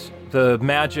crypt. The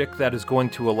magic that is going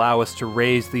to allow us to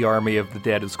raise the army of the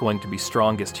dead is going to be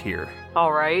strongest here.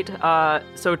 All right.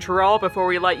 So Charal, before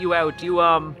we let you out, do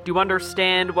you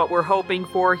understand what we're hoping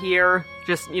for here?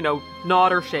 Just,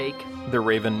 nod or shake. The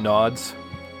raven nods.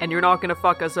 And you're not gonna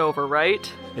fuck us over,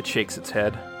 right? It shakes its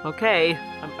head. Okay,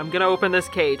 I'm gonna open this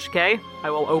cage, okay? I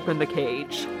will open the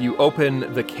cage. You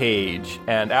open the cage,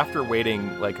 and after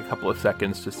waiting like a couple of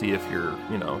seconds to see if you're,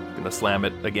 gonna slam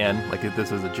it again, like if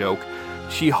this is a joke,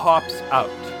 she hops out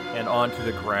and onto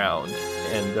the ground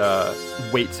and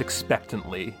waits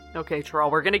expectantly. Okay,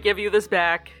 Charal, we're gonna give you this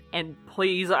back. And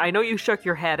please, I know you shook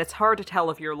your head. It's hard to tell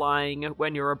if you're lying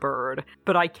when you're a bird.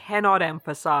 But I cannot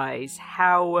emphasize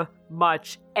how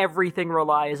much everything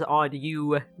relies on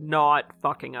you not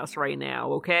fucking us right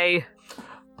now, okay?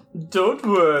 Don't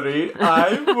worry,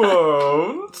 I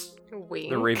won't.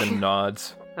 Wink. The raven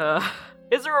nods.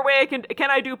 Is there a way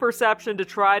can I do perception to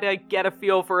try to get a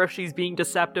feel for if she's being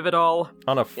deceptive at all?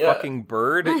 On a fucking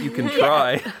bird? You can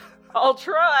try. I'll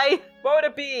try. What would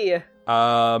it be?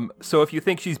 So if you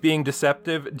think she's being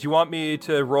deceptive, do you want me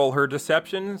to roll her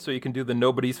deception so you can do the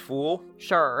nobody's fool?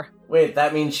 Sure. Wait,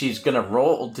 that means she's gonna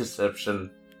roll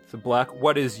deception. So Black,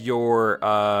 what is your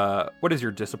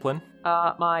discipline?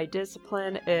 My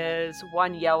discipline is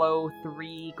 1 yellow,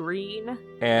 3 green.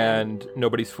 And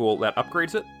nobody's fool, that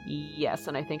upgrades it? Yes,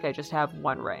 and I think I just have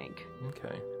 1 rank.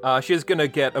 Okay. She is gonna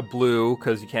get a blue,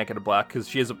 because you can't get a black, because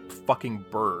she is a fucking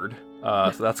bird.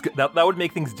 So that's good. That would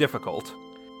make things difficult.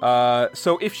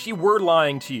 So if she were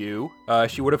lying to you,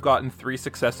 she would have gotten 3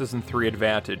 successes and 3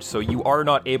 advantage, so you are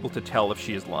not able to tell if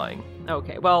she is lying.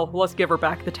 Okay, well, let's give her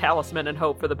back the talisman and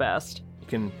hope for the best. You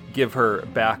can give her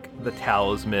back the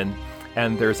talisman,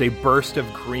 and there's a burst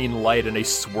of green light and a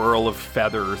swirl of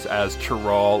feathers as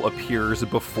Charal appears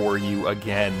before you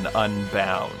again,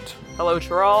 unbound. Hello,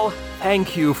 Charal.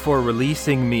 Thank you for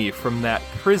releasing me from that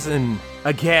prison.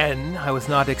 Again, I was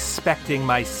not expecting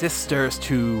my sisters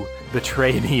to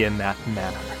betray me in that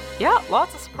manner. Yeah,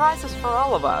 lots of surprises for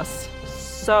all of us.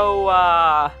 So,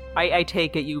 I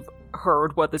take it you've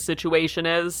heard what the situation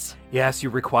is? Yes,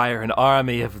 you require an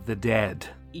army of the dead.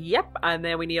 Yep, and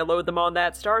then we need to load them on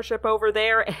that starship over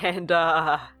there and,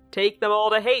 take them all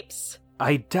to Hapes.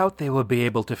 I doubt they will be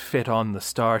able to fit on the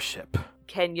starship.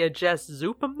 Can you just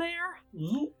zoop them there?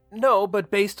 No,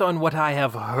 but based on what I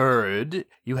have heard,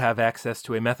 you have access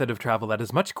to a method of travel that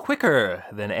is much quicker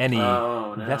than any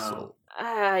vessel.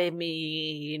 I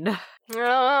mean...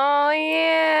 Oh,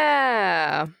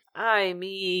 yeah. I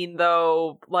mean,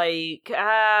 though, like, You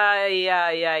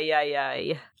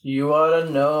ought to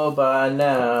know by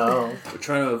now. We're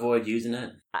trying to avoid using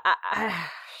it.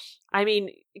 I mean,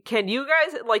 can you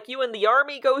guys, like, you and the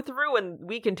army go through and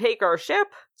we can take our ship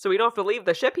so we don't have to leave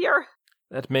the ship here?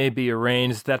 That may be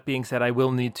arranged. That being said, I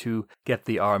will need to get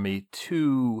the army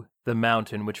to the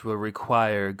mountain, which will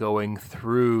require going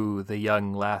through the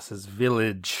young lass's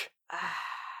village.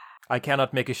 I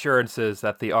cannot make assurances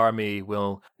that the army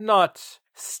will not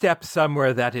step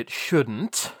somewhere that it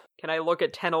shouldn't. Can I look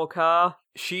at Tenelka?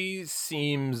 She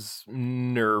seems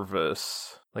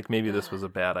nervous. Like maybe this was a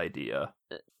bad idea.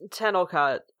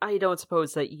 Tenelka, I don't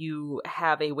suppose that you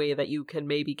have a way that you can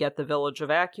maybe get the village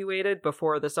evacuated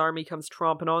before this army comes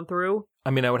tromping on through? I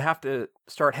mean, I would have to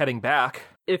start heading back.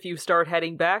 If you start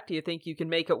heading back, do you think you can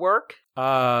make it work?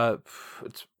 Well,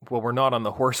 we're not on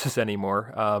the horses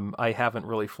anymore. I haven't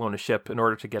really flown a ship. In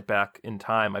order to get back in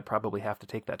time, I'd probably have to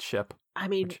take that ship. I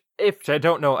mean, which I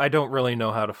don't know. I don't really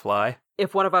know how to fly.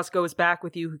 If one of us goes back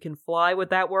with you who can fly, would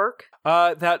that work?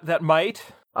 That might.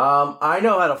 I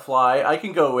know how to fly. I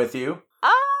can go with you.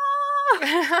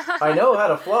 I know how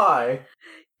to fly.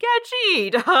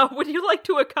 Gajit, would you like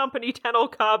to accompany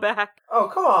Tenelka back? Oh,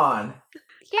 come on.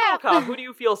 Yeah. Tenelka, who do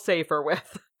you feel safer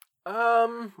with?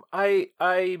 I'm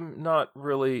not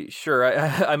really sure.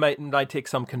 I might take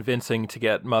some convincing to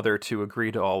get Mother to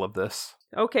agree to all of this.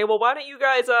 Okay, well, why don't you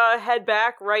guys head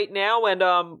back right now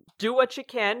and do what you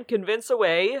can, convince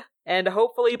away, and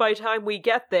hopefully by the time we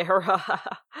get there,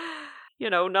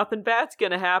 nothing bad's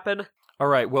gonna happen. All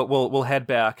right, we'll head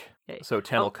back. Okay. So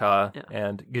Tenelka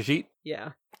and Gajit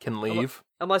can leave.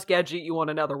 Unless Gajit, you want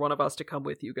another one of us to come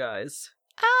with you guys.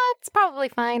 It's probably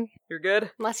fine. You're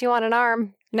good? Unless you want an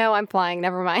arm. No, I'm flying.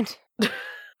 Never mind.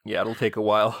 Yeah, it'll take a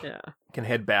while. Yeah. Can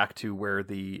head back to where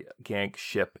the Gank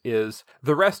ship is.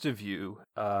 The rest of you,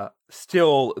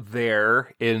 still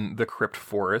there in the Crypt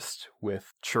Forest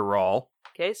with Chiral.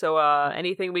 Okay, so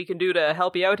anything we can do to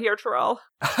help you out here, Chiral?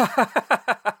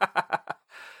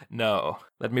 No.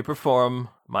 Let me perform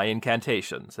my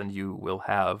incantations, and you will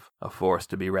have a force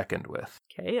to be reckoned with.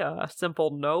 Okay, a simple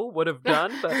no would have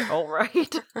done, but all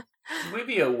right. Should we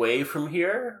be away from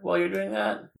here while you're doing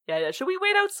that? Yeah, should we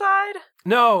wait outside?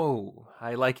 No,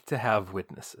 I like to have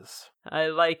witnesses. I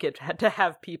like it to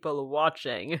have people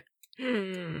watching.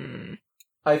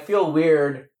 I feel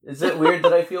weird. Is it weird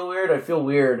that I feel weird? I feel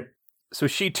weird. So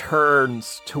she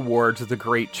turns towards the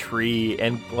great tree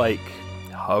and,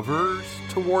 hovers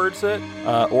towards it,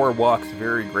 or walks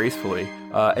very gracefully,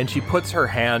 and she puts her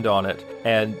hand on it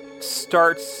and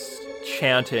starts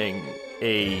chanting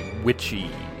a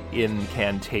witchy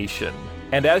incantation.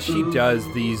 And as she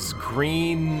does, these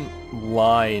green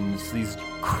lines, these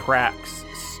cracks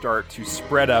start to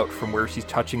spread out from where she's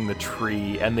touching the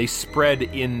tree, and they spread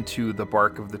into the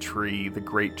bark of the tree, the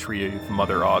great tree of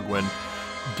Mother Ogwyn,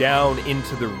 down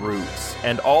into the roots,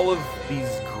 and all of these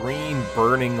green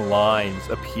burning lines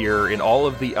appear in all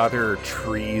of the other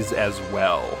trees as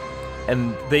well.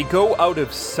 And they go out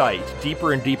of sight,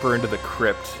 deeper and deeper into the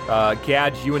crypt.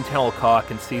 Gad, you and Tenelka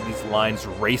can see these lines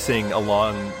racing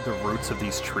along the roots of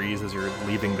these trees as you're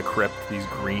leaving the crypt, these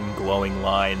green glowing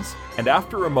lines. And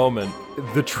after a moment,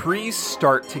 the trees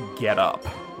start to get up.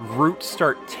 Roots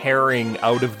start tearing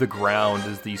out of the ground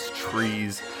as these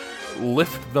trees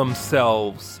lift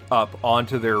themselves up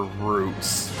onto their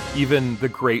roots. Even the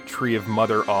great tree of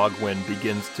Mother Ogwyn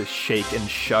begins to shake and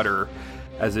shudder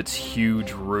as its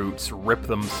huge roots rip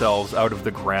themselves out of the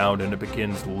ground and it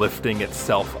begins lifting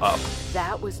itself up.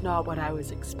 That was not what I was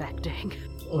expecting.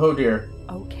 Oh dear.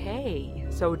 Okay,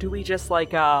 so do we just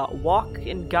walk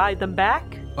and guide them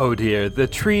back? Oh dear, the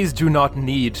trees do not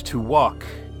need to walk.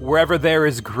 Wherever there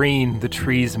is green, the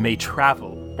trees may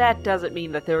travel. That doesn't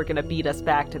mean that they're gonna beat us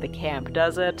back to the camp,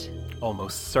 does it?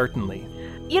 Almost certainly.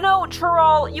 You know,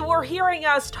 Chiral, you were hearing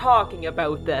us talking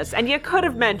about this, and you could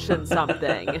have mentioned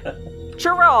something.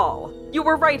 Chiral, you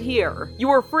were right here. You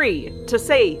were free to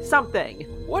say something.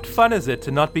 What fun is it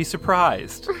to not be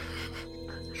surprised?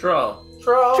 Troll.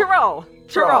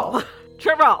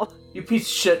 Chiral. You piece of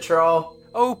shit, Troll.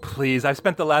 Oh, please, I've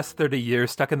spent the last 30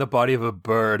 years stuck in the body of a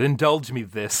bird. Indulge me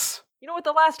this. You know what,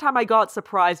 the last time I got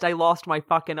surprised, I lost my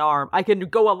fucking arm. I can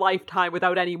go a lifetime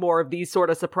without any more of these sort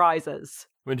of surprises.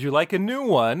 Would you like a new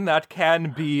one that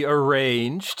can be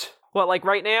arranged? What, like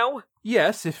right now?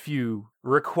 Yes, if you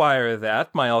require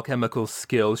that, my alchemical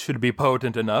skills should be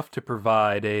potent enough to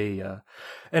provide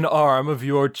an arm of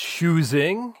your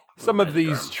choosing. Some of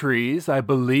these trees, I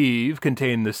believe,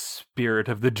 contain the spirit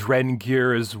of the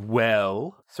Drengir as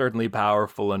well. Certainly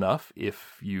powerful enough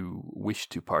if you wish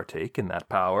to partake in that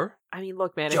power. I mean,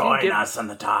 look, man, Join us on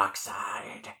the dark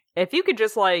side. If you could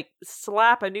just,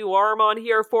 slap a new arm on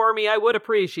here for me, I would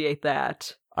appreciate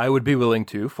that. I would be willing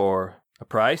to, for a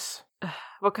price.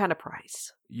 What kind of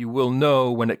price? You will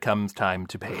know when it comes time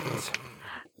to pay it.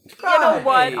 You know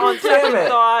what? Hey, On second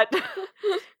thought,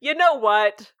 you know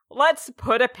what? Let's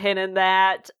put a pin in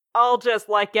that. I'll just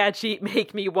let Gajit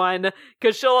make me one,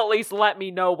 because she'll at least let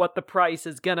me know what the price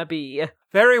is gonna be.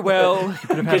 Very well. You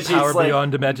could have had power like-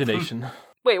 beyond imagination.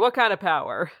 Wait, what kind of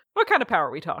power? What kind of power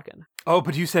are we talking? Oh,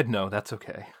 but you said no. That's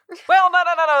okay. Well, no.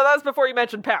 That was before you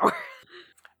mentioned power.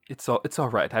 It's all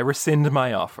right. I rescind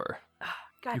my offer.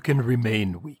 God. You can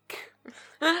remain weak.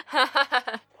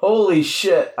 Holy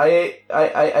shit!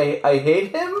 I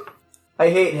hate him. I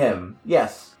hate him.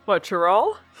 Yes. What,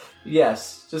 Chiral?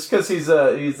 Yes. Just because he's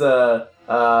a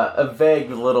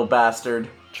vague little bastard.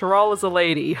 Chiral is a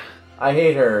lady. I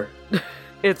hate her.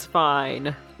 It's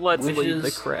fine. Let's leave the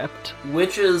Witches- crypt.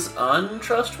 Which is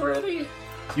untrustworthy?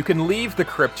 You can leave the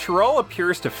crypt. Chiral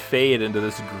appears to fade into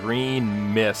this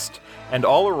green mist, and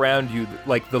all around you,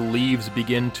 like, the leaves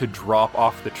begin to drop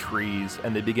off the trees,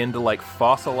 and they begin to, like,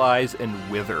 fossilize and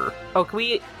wither. Oh, can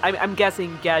we... I'm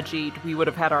guessing, Gadget, we would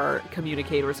have had our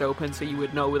communicators open so you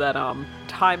would know that,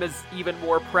 time is even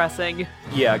more pressing.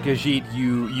 Yeah, Gajit,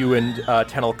 you and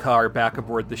Tenelka are back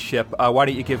aboard the ship. Why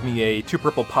don't you give me a 2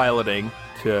 purple piloting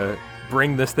to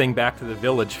bring this thing back to the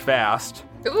village fast?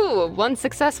 Ooh, 1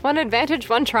 success, 1 advantage,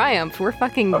 1 triumph. We're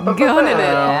fucking gunning it.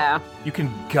 Yeah. You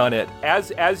can gun it.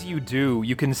 As you do,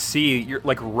 you can see you're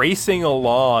like racing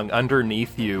along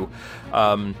underneath you.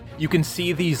 You can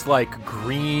see these like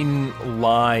green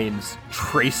lines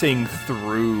tracing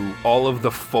through all of the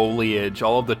foliage,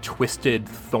 all of the twisted,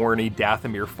 thorny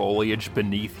Dathomir foliage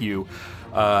beneath you.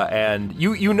 And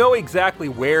you know exactly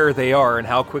where they are and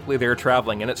how quickly they're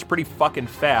traveling, and it's pretty fucking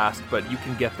fast, but you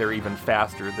can get there even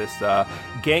faster. This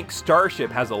Gank starship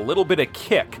has a little bit of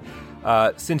kick.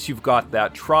 Since you've got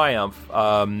that triumph,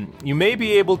 you may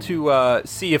be able to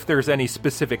see if there's any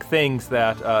specific things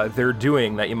that they're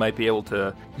doing that you might be able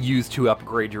to use to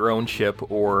upgrade your own ship,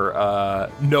 or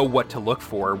know what to look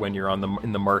for when you're in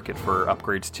the market for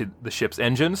upgrades to the ship's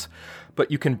engines. But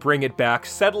you can bring it back,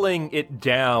 settling it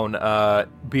down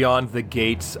beyond the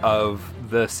gates of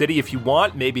the city if you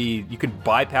want. Maybe you can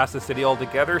bypass the city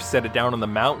altogether, set it down on the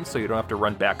mountain so you don't have to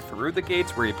run back through the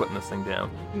gates. Where are you putting this thing down?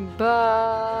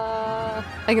 But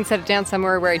I can set it down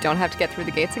somewhere where I don't have to get through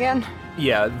the gates again.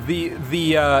 Yeah,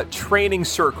 the training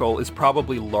circle is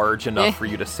probably large enough for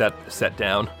you to set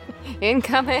down.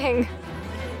 Incoming.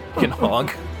 You can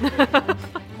honk.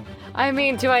 I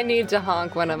mean, do I need to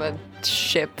honk when I'm a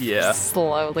ship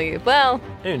slowly? Well,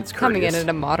 And it's coming in courteous. at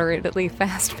a moderately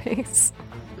fast pace.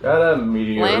 Gotta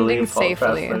meteor Landing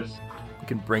safely. You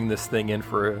can bring this thing in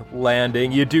for a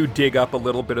landing. You do dig up a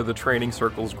little bit of the training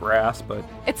circle's grass, but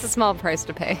It's a small price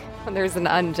to pay when there's an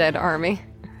undead army.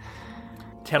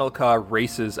 Tenelka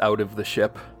races out of the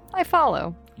ship. I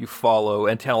follow. You follow,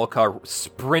 and Tenelka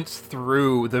sprints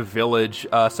through the village.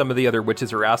 Some of the other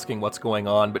witches are asking what's going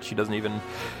on, but she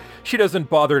doesn't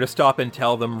bother to stop and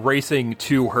tell them, racing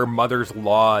to her mother's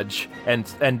lodge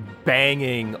and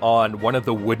banging on one of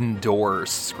the wooden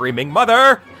doors, screaming,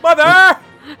 "Mother! Mother!"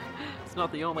 It's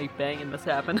not the only banging that's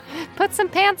happened. Put some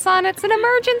pants on, it's an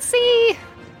emergency!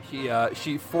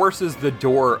 She forces the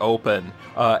door open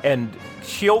and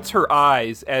shields her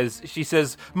eyes as she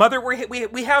says, "Mother,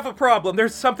 we have a problem.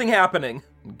 There's something happening."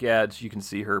 Gads, you can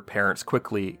see her parents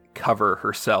quickly cover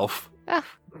herself. Oh,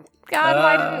 God,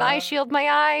 why didn't I shield my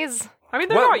eyes? I mean,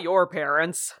 they're What? not your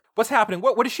parents. What's happening?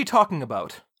 What is she talking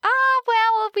about?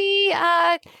 Well, we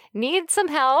need some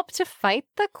help to fight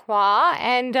the Qua,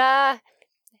 and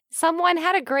someone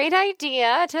had a great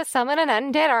idea to summon an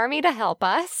undead army to help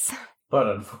us. But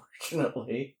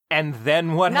unfortunately, And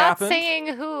then what Not happened? saying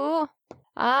who.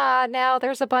 Now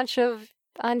there's a bunch of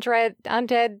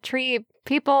undead tree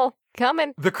people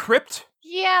coming. The crypt?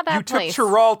 Yeah, that You took place.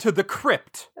 Chiral to the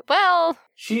crypt. Well,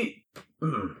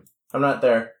 I'm not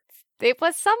there. it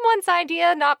was someone's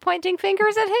idea, not pointing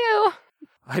fingers at who.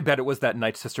 I bet it was that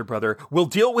night, sister brother. We'll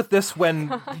deal with this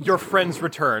when your friends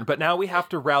return, but now we have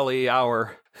to rally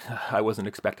our... I wasn't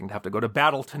expecting to have to go to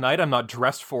battle tonight. I'm not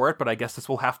dressed for it, but I guess this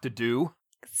will have to do.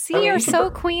 See, you're so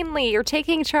queenly. You're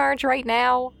taking charge right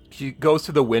now. She goes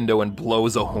to the window and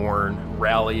blows a horn,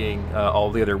 rallying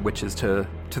all the other witches to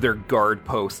their guard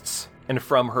posts. And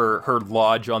from her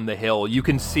lodge on the hill, you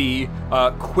can see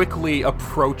quickly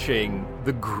approaching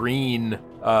the green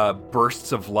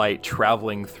bursts of light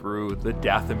traveling through the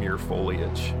Dathomir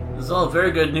foliage. This is all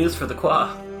very good news for the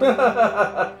Qua.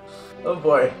 Oh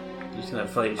boy. You're just gonna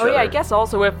fight each Oh other. yeah, I guess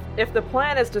also if the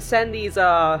plan is to send these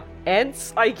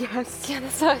Ents, I guess, Yeah,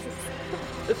 that's us.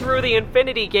 through the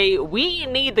Infinity Gate, we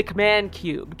need the command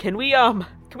cube. Can we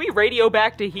radio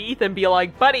back to Heath and be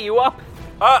like, "Buddy, you up?"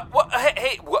 Yeah, what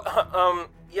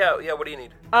do you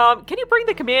need? Can you bring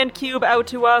the command cube out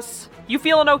to us? You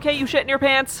feeling okay? You shit in your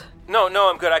pants? No,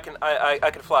 I'm good. I can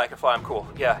fly. I'm cool.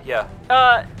 Yeah.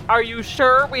 Are you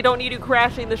sure we don't need you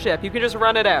crashing the ship? You can just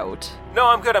run it out. No,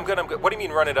 I'm good. What do you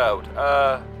mean run it out?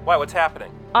 Why? What's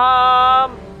happening?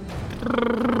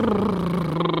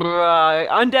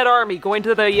 Undead army going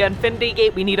to the Infinity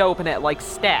Gate. We need to open it, like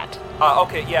stat.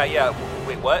 Okay, yeah.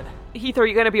 Wait, what? Heath, are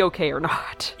you gonna be okay or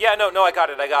not? Yeah, no, I got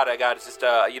it. It's just,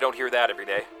 you don't hear that every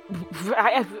day.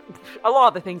 A lot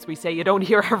of the things we say you don't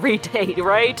hear every day,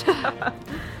 right?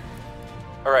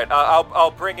 All right,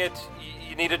 I'll bring it.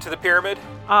 You need it to the pyramid?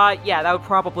 Yeah, that would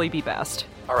probably be best.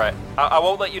 All right, I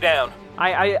won't let you down.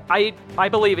 I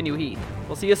believe in you, Heath.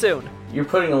 We'll see you soon. You're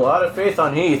putting a lot of faith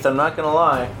on Heath, I'm not gonna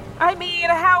lie. I mean,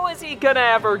 how is he gonna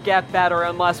ever get better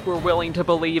unless we're willing to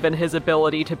believe in his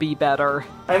ability to be better?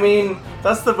 I mean,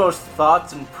 that's the most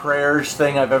thoughts and prayers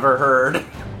thing I've ever heard.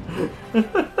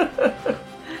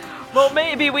 Well,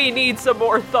 maybe we need some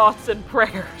more thoughts and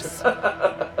prayers.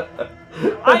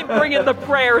 I'm bringing the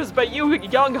prayers, but you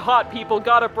young hot people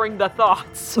gotta bring the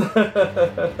thoughts.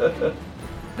 The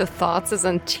thoughts is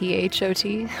in THOT.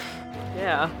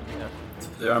 Yeah.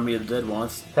 The Army of the Dead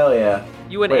wants. Hell yeah.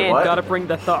 You and Wait, Ann what? gotta bring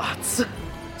the thoughts.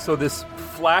 So this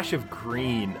flash of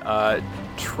green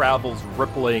travels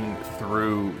rippling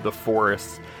through the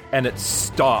forest, and it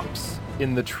stops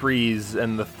in the trees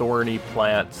and the thorny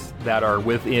plants that are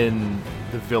within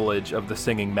the village of the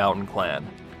Singing Mountain Clan.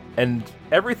 And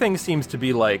everything seems to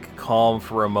be, like, calm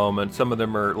for a moment. Some of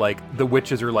them are, like, the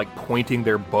witches are, like, pointing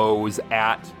their bows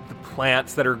at the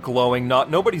plants that are glowing.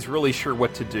 Nobody's really sure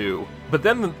what to do. But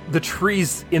then the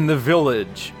trees in the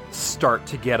village start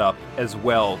to get up as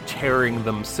well, tearing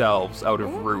themselves out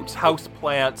of roots. House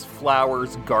plants,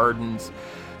 flowers, gardens.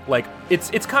 Like,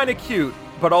 it's kind of cute,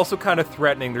 but also kind of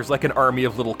threatening. There's like an army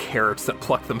of little carrots that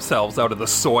pluck themselves out of the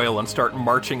soil and start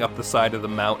marching up the side of the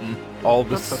mountain. All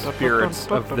the spirits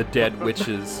of the dead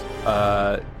witches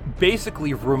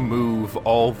basically remove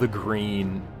all the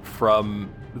green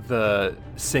from the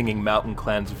Singing Mountain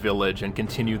Clan's village and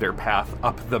continue their path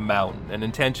up the mountain. An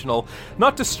intentional,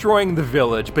 not destroying the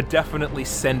village, but definitely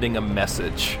sending a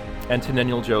message. And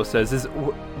Tenennial Joe says,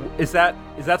 is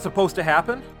that supposed to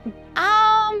happen?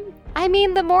 I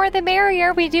mean, the more the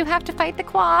merrier. We do have to fight the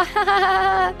Qua.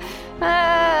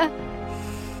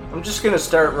 I'm just gonna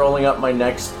start rolling up my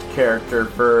next character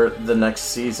for the next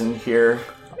season here.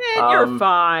 Man, you're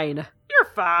fine. You're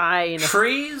fine.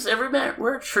 Trees? Everybody,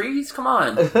 we're trees? Come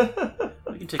on. We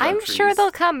can take out I'm trees. sure they'll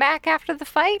come back after the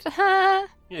fight. Yeah,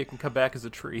 you can come back as a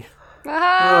tree.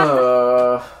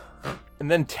 And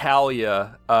then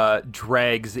Talia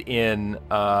drags in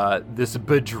this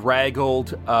bedraggled,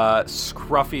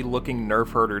 scruffy-looking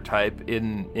nerf herder type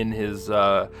in his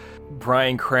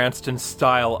Bryan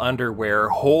Cranston-style underwear,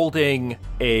 holding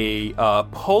a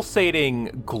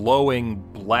pulsating, glowing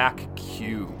black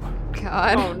cube.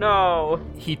 God. Oh no.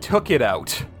 He took it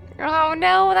out. Oh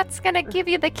no, that's gonna give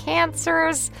you the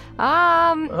cancers.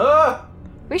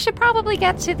 We should probably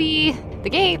get to the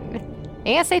gate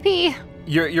ASAP.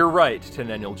 You're right,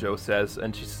 Tenennial Joe says,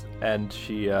 and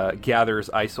she gathers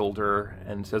Isolder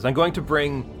and says, I'm going to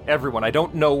bring everyone. I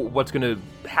don't know what's going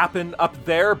to happen up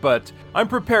there, but I'm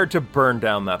prepared to burn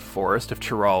down that forest if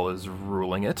Chiral is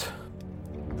ruling it.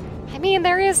 I mean,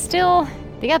 there is still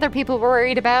the other people we're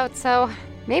worried about, so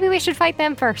maybe we should fight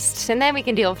them first, and then we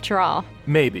can deal with Chiral.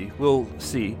 Maybe. We'll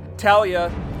see.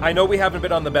 Talia, I know we haven't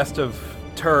been on the best of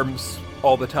terms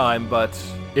all the time, but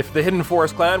if the Hidden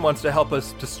Forest Clan wants to help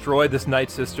us destroy this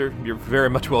Night Sister, you're very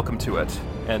much welcome to it.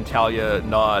 And Talia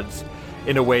nods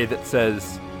in a way that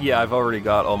says, yeah, I've already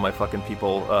got all my fucking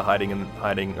people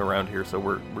hiding around here, so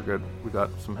we're good. We got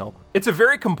some help. It's a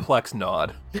very complex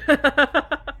nod.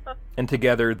 And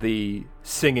together, the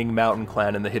Singing Mountain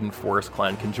Clan and the Hidden Forest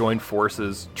Clan can join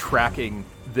forces, tracking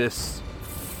this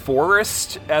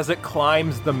forest as it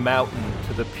climbs the mountain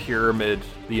to the pyramid,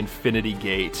 the Infinity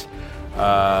Gate,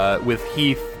 with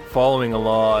Heath following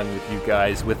along with you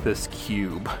guys with this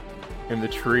cube. And the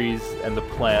trees and the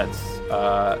plants,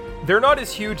 they're not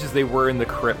as huge as they were in the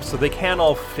crypt, so they can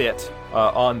all fit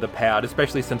on the pad,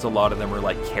 especially since a lot of them are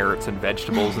like carrots and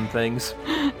vegetables and things.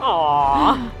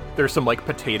 Aww. There's some like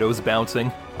potatoes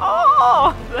bouncing.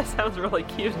 Oh, that sounds really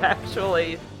cute,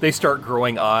 actually. They start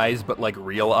growing eyes, but like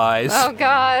real eyes. Oh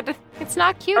god, it's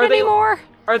not cute Are they- anymore.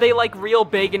 Are they like real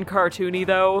big and cartoony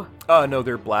though? Oh no,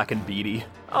 they're black and beady.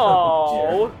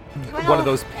 Oh. One of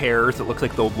those pears that looks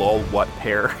like the lol what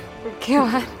pear.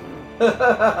 God.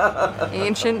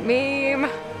 Ancient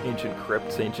meme. Ancient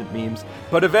crypts, ancient memes.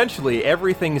 But eventually,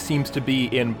 everything seems to be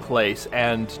in place,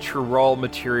 and Chiral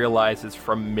materializes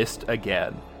from mist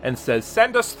again and says,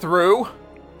 send us through!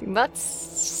 Let's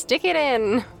stick it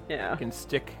in. Yeah. You can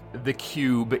stick the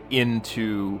cube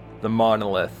into the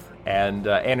monolith, and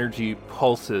energy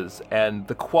pulses, and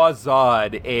the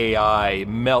Quasad AI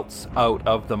melts out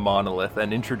of the monolith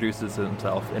and introduces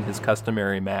himself in his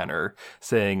customary manner,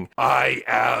 saying, I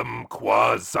am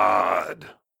Quasad.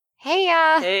 Hey,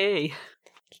 Hey.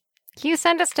 can you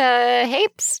send us to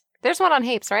Hapes? There's one on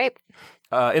Hapes, right?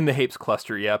 In the Hapes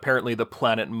cluster, yeah. Apparently the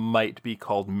planet might be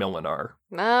called Milinar.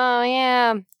 Oh,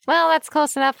 yeah. Well, that's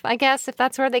close enough, I guess, if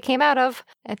that's where they came out of.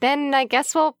 And then I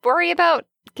guess we'll worry about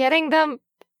getting them...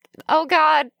 Oh,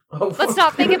 God. Let's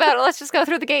not think about it. Let's just go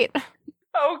through the gate.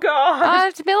 Oh,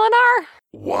 God. To Milinar?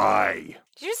 Why?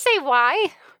 Did you say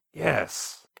why?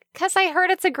 Yes. Because I heard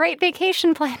it's a great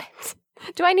vacation planet.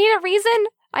 Do I need a reason?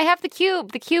 I have the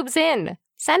cube. The cube's in.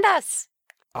 Send us.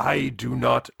 I do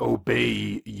not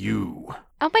obey you.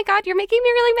 Oh my God, you're making me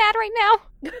really mad right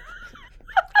now.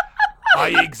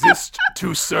 I exist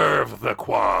to serve the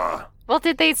Qua. Well,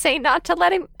 did they say not to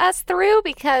let us through?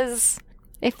 Because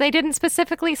if they didn't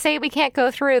specifically say we can't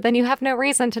go through, then you have no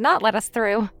reason to not let us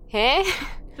through. Eh?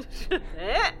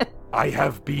 I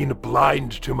have been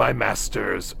blind to my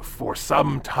masters for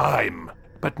some time,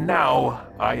 but now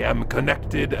I am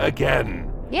connected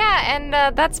again. Yeah, and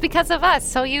that's because of us,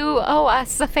 so you owe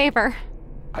us a favor.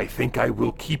 I think I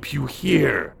will keep you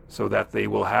here so that they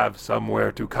will have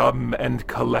somewhere to come and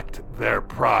collect their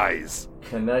prize.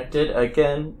 Connected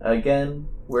again.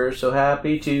 We're so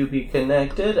happy to be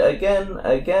connected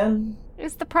again.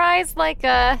 Is the prize like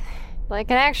an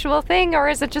actual thing, or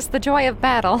is it just the joy of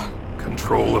battle?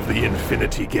 Control of the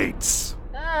Infinity Gates.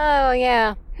 Oh,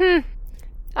 yeah.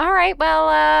 All right,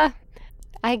 well,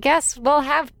 I guess we'll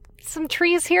have some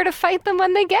trees here to fight them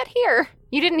when they get here.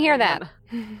 You didn't hear that.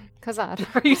 Kazad.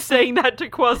 Are you saying that to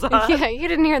Quasad? Yeah, you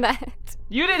didn't hear that.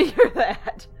 You didn't hear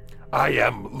that. I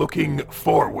am looking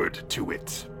forward to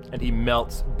it. And he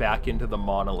melts back into the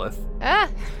monolith. Are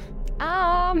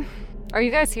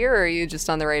you guys here, or are you just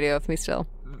on the radio with me still?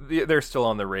 They're still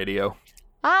on the radio.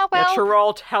 Well. Yeah,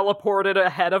 Chiral teleported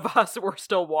ahead of us. We're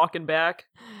still walking back.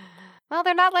 Well,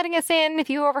 they're not letting us in if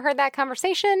you overheard that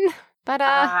conversation. But,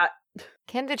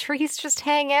 can the trees just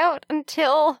hang out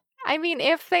until... I mean,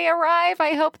 if they arrive,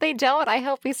 I hope they don't. I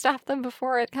hope we stop them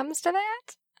before it comes to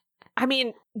that. I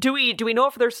mean, do we know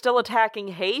if they're still attacking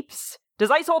Hapes? Does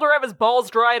Iceholder have his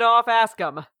balls dried off? Ask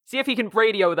him. See if he can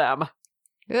radio them.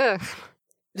 Ugh.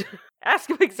 Ask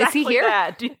him exactly Is he here?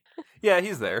 that. Yeah,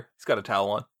 he's there. He's got a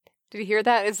towel on. Did you hear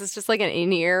that? Is this just like an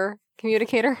in-ear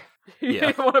communicator?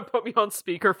 You want to put me on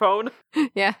speakerphone?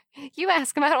 Yeah. You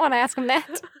ask him. I don't want to ask him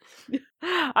that.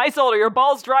 Iceholder, your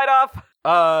balls dried off?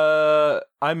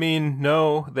 I mean,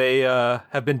 no, they,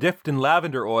 have been dipped in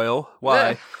lavender oil.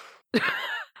 Why?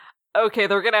 Okay,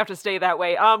 they're gonna have to stay that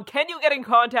way. Can you get in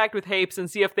contact with Hapes and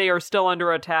see if they are still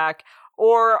under attack?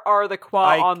 Or are the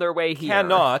Qua on their way here?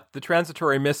 Cannot. The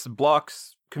transitory mist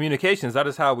blocks communications. That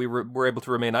is how we were able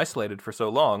to remain isolated for so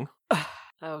long.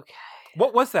 Okay.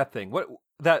 What was that thing? What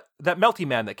that melty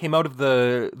man that came out of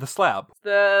the slab?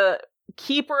 The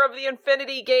Keeper of the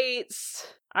Infinity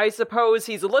Gates. I suppose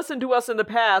he's listened to us in the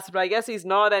past, but I guess he's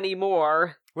not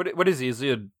anymore. What is he? Is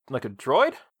he like a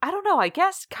droid? I don't know, I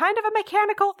guess kind of a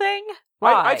mechanical thing?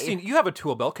 Why? I've seen, you have a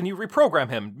tool belt. Can you reprogram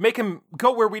him? Make him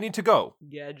go where we need to go?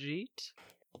 Gadget?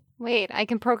 Wait, I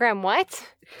can program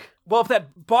what? Well, if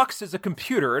that box is a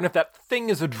computer, and if that thing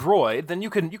is a droid, then you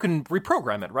can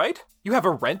reprogram it, right? You have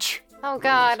a wrench. Oh,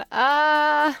 God.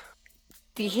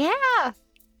 Yeah.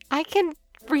 I can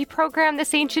reprogram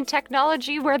this ancient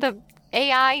technology where the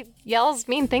AI yells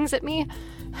mean things at me.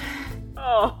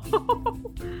 Oh.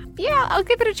 Yeah, I'll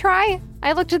give it a try.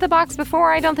 I looked at the box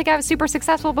before. I don't think I was super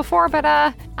successful before, but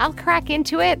I'll crack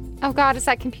into it. Oh God, is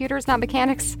that computers, not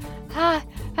mechanics?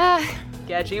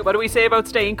 Gadget, what do we say about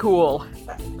staying cool?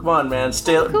 Come on, man.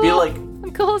 Cool. Be like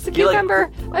I'm cool as a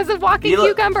cucumber. As a walking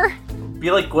cucumber. Be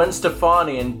like Gwen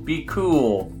Stefani and be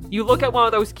cool. You look at one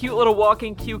of those cute little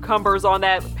walking cucumbers on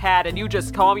that pad and you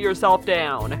just calm yourself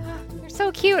down. They're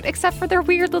so cute, except for their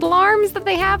weird little arms that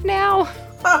they have now.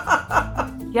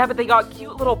 Yeah, but they got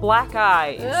cute little black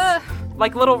eyes. Ugh.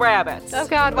 Like little rabbits. Oh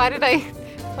God, why did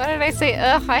I say,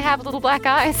 ugh, I have little black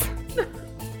eyes.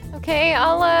 Okay,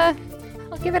 I'll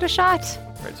give it a shot.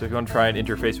 All right, so if you want to try and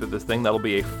interface with this thing, that'll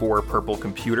be a 4 purple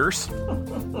computers.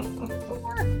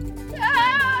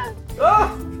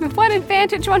 One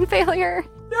advantage, one failure.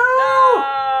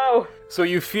 No! So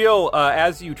you feel,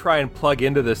 as you try and plug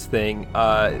into this thing,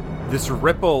 this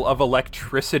ripple of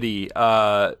electricity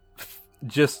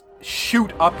just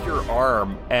shoot up your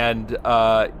arm, and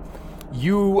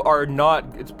you are not,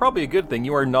 it's probably a good thing,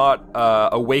 you are not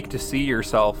awake to see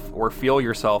yourself or feel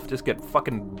yourself just get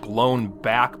fucking blown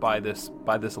back by this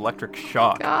electric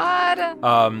shock. God.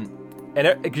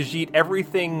 And Gajit,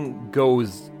 everything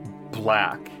goes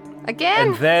black. Again?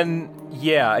 And then,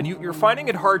 yeah, and you're finding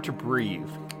it hard to breathe.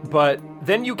 But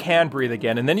then you can breathe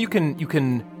again, and then you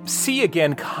can see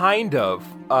again, kind of.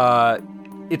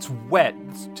 It's wet.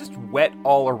 It's just wet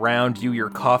all around you. You're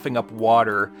coughing up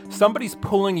water. Somebody's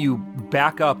pulling you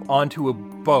back up onto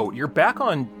boat. You're back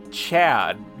on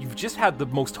Chad. You've just had the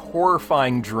most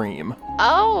horrifying dream.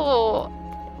 Oh,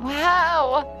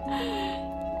 wow.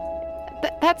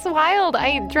 That's wild.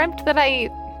 I dreamt that I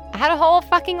had a whole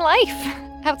fucking life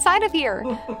outside of here.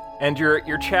 And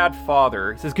your Chad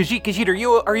father says, Khajiit,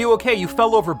 are you okay? You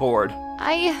fell overboard.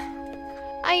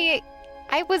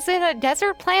 I was in a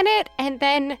desert planet, and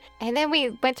then we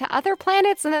went to other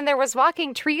planets, and then there was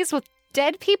walking trees with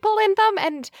dead people in them,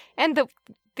 and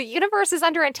the universe is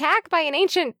under attack by an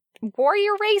ancient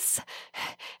warrior race.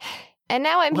 And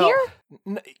now I'm here?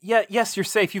 Yes, you're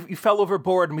safe. You fell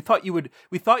overboard, and we thought you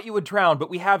would drown, but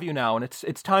we have you now, and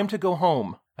it's time to go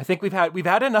home. I think we've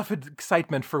had enough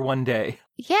excitement for one day.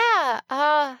 Yeah,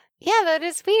 that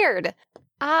is weird.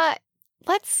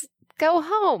 Let's go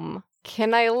home.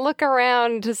 Can I look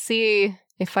around to see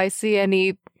if I see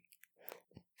any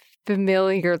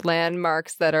familiar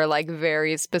landmarks that are, like,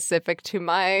 very specific to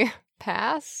my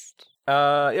past?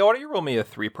 Why don't you roll me a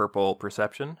 3 purple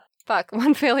perception? Fuck,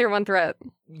 1 failure, 1 threat.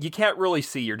 You can't really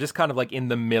see. You're just kind of, like, in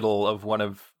the middle of one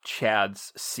of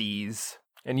Chad's seas.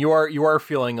 And you are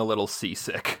feeling a little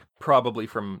seasick, probably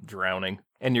from drowning.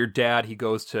 And your dad, he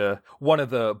goes to one of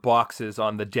the boxes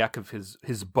on the deck of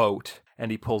his boat, and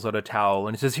he pulls out a towel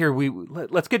and he says, "Here,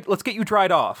 let's get you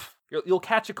dried off. You'll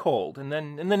catch a cold, and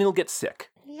then you'll get sick."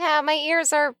 Yeah, my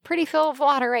ears are pretty full of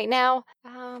water right now.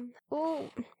 Ooh.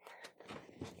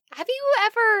 Have you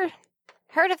ever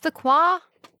heard of the Qua?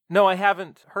 No, I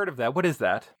haven't heard of that. What is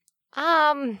that?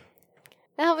 No,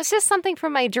 it was just something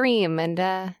from my dream, and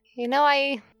I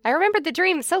remembered the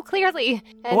dream so clearly.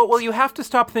 And... Well, you have to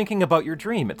stop thinking about your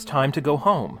dream. It's time to go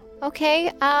home.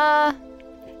 Okay, yeah,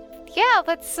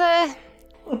 let's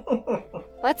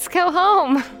go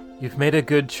home. You've made a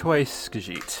good choice,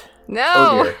 Khajiit. No!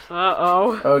 Oh dear.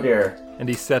 Uh-oh. Oh dear. And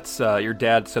he your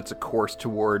dad sets a course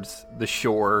towards the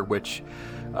shore, which,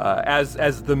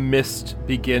 as the mist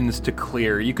begins to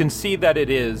clear, you can see that it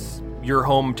is your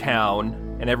hometown,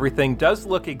 and everything does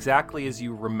look exactly as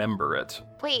you remember it.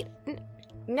 Wait,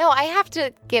 no, I have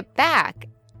to get back.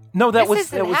 No, This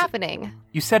isn't happening.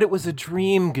 You said it was a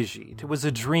dream, Khajiit. It was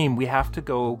a dream. We have to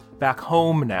go back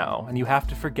home now, and you have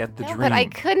to forget the dream. But I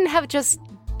couldn't have just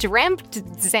dreamt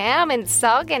Zam and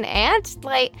Sug and Ant.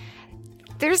 Like,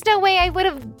 there's no way I would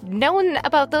have known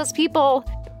about those people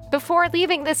before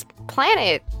leaving this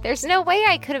planet. There's no way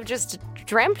I could have just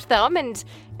dreamt them and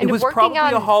it was working probably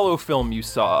on... a holo film you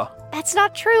saw. That's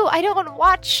not true. I don't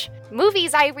watch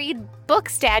movies. I read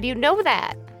books, Dad. You know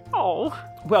that. Oh.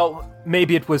 Well,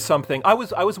 maybe it was something. I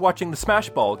was watching the Smash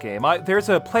Ball game. There's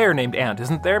a player named Ant,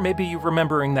 isn't there? Maybe you're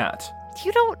remembering that.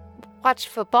 You don't watch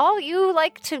football. You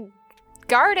like to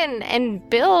garden and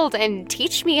build and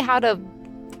teach me how to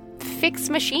fix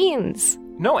machines.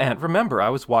 No, Ant, remember, I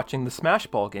was watching the Smash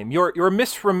Ball game. You're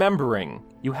misremembering.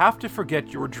 You have to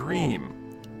forget your dream.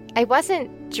 I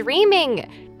wasn't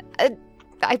dreaming.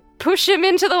 I push him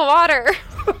into the water.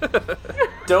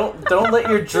 Don't let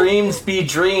your dreams be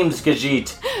dreams,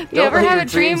 Khajiit. You ever have a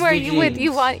dream where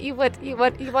you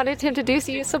wanted him to do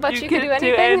so much you could do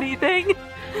anything?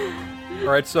 All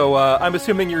right, so I'm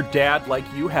assuming your dad, like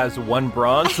you, has 1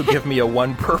 bronze, so give me a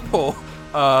 1 purple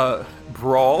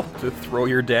brawl to throw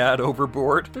your dad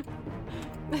overboard.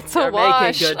 It's a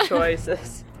wash. Making good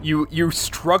choices. You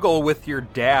struggle with your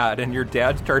dad, and your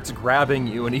dad starts grabbing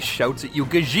you, and he shouts at you,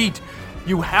 "Khajiit,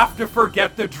 you have to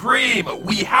forget the dream!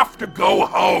 We have to go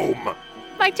home!"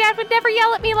 My dad would never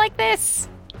yell at me like this.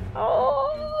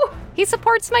 Oh. He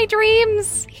supports my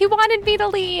dreams. He wanted me to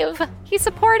leave. He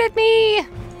supported me.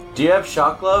 Do you have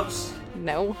shock gloves?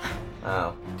 No.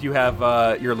 Oh. Do you have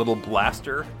your little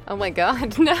blaster? Oh my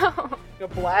god, no. You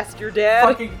blast your dad?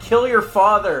 Fucking kill your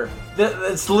father.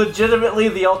 It's legitimately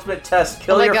the ultimate test.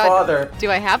 Kill your father. Do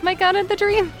I have my gun in the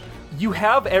dream? You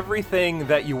have everything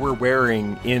that you were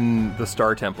wearing in the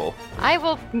Star Temple. I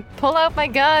will pull out my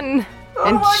gun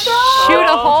and shoot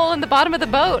a hole in the bottom of the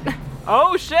boat.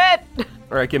 Oh shit!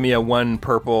 All right, give me a 1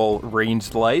 purple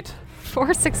ranged light.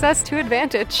 4 success, 2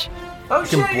 advantage. Oh,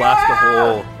 you can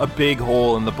blast a big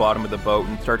hole in the bottom of the boat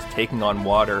and starts taking on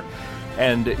water.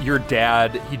 And your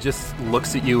dad, he just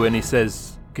looks at you and he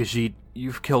says, "Khajiit,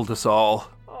 you've killed us all."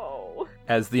 Oh.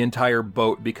 As the entire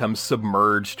boat becomes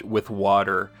submerged with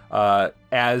water,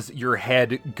 as your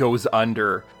head goes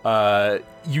under,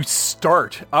 you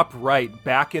start upright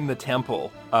back in the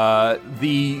temple.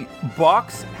 The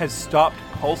box has stopped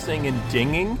pulsing and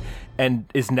dinging and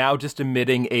is now just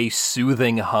emitting a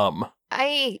soothing hum.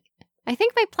 I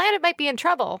think my planet might be in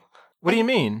trouble. What do you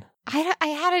mean? I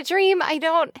had a dream. I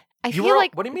feel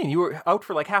like... What do you mean? You were out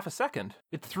for like half a second.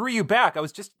 It threw you back. I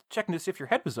was just checking to see if your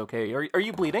head was okay. Are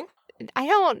you bleeding? I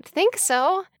don't think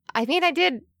so. I mean, I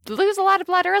did lose a lot of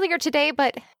blood earlier today,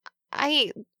 but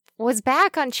I was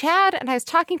back on Chad, and I was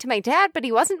talking to my dad, but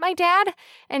he wasn't my dad.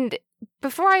 And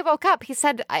before I woke up, he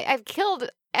said, I've killed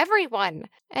everyone.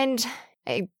 And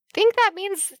I think that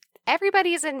means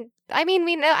everybody's in... I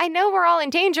mean, I know we're all in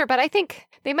danger, but I think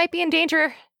they might be in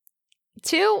danger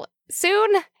too soon.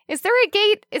 Is there a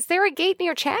gate? Is there a gate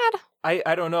near Chad?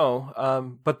 I don't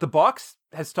know, but the box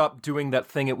has stopped doing that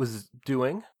thing it was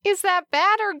doing. Is that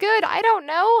bad or good? I don't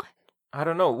know. I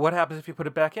don't know. What happens if you put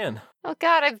it back in? Oh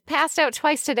God, I've passed out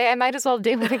twice today. I might as well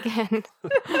do it again.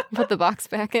 Put the box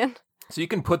back in. So you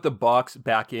can put the box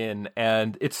back in,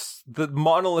 and the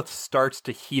monolith starts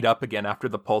to heat up again after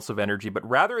the pulse of energy, but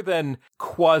rather than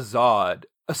Quasad,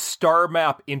 a star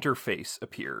map interface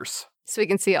appears. So we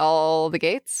can see all the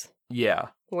gates? Yeah.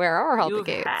 Where are all You've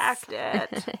the gates? hacked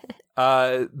it.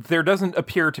 There doesn't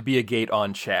appear to be a gate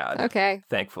on Chad. Okay.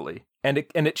 Thankfully. And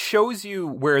it shows you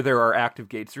where there are active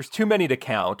gates. There's too many to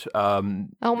count. Oh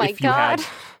my God.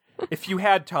 If you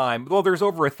had time, well, there's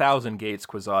over 1,000 gates,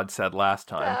 Quasad said last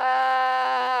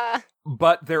time.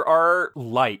 But there are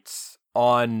lights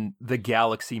on the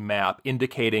galaxy map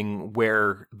indicating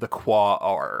where the Qua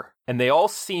are. And they all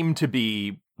seem to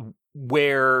be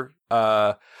where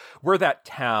that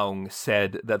town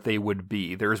said that they would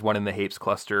be. There's one in the Hapes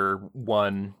cluster,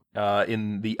 one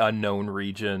in the unknown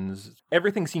regions.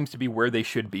 Everything seems to be where they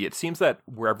should be. It seems that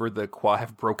wherever the Qua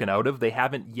have broken out of, they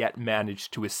haven't yet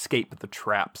managed to escape the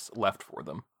traps left for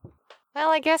them.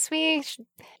 Well, I guess we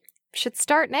should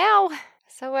start now.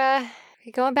 So,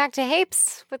 we going back to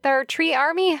Hapes with our tree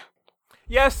army?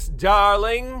 Yes,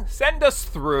 darling. Send us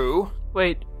through.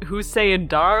 Wait, who's saying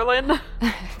darling?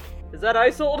 Is that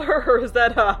Isolder, or is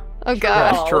that, Oh,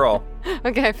 God. That's Troll.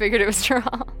 Okay, I figured it was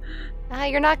Troll.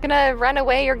 You're not gonna run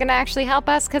away, you're gonna actually help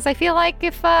us, because I feel like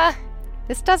if,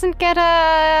 this doesn't get,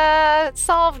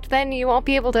 solved, then you won't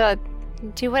be able to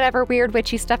do whatever weird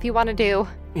witchy stuff you want to do.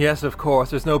 Yes, of course.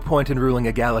 There's no point in ruling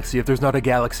a galaxy if there's not a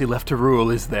galaxy left to rule,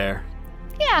 is there?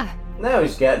 Yeah. Now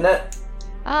he's getting it.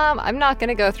 I'm not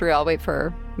gonna go through. I'll wait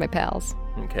for my pals.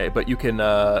 Okay, but you can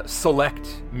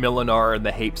select Milinar in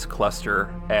the Hapes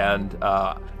cluster, and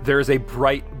there's a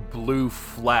bright blue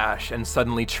flash, and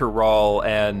suddenly Chiral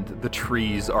and the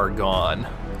trees are gone.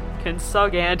 Can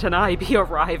Sugant and I be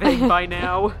arriving by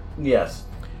now? Yes.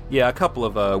 Yeah, a couple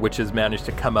of witches managed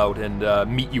to come out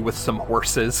and meet you with some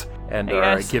horses, and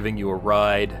are giving you a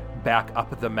ride back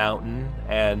up the mountain,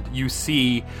 and you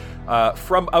see...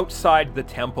 from outside the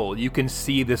temple, you can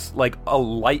see this, like, a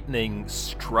lightning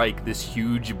strike, this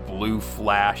huge blue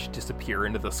flash disappear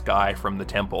into the sky from the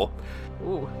temple.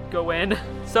 Ooh, go in.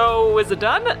 So, is it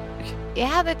done?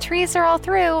 Yeah, the trees are all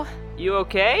through. You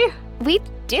okay? We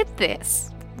did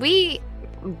this. We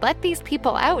let these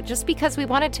people out just because we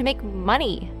wanted to make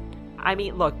money. I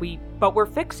mean, look, but we're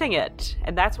fixing it,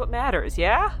 and that's what matters,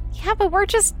 yeah? Yeah, but we're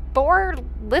just bored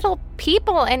little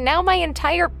people, and now my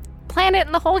entire planet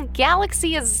and the whole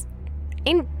galaxy is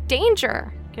in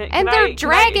danger. And they're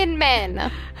dragon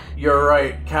men. You're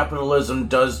right. Capitalism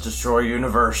does destroy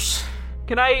universe.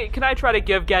 Can I try to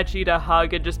give Gachita a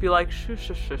hug and just be like,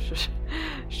 shush,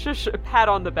 shush, pat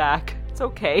on the back. It's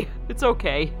okay. It's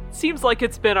okay. Seems like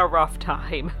it's been a rough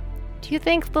time. Do you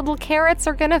think little carrots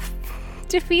are gonna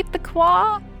defeat the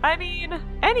Qua? I mean,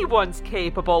 anyone's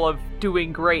capable of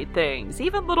doing great things,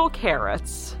 even little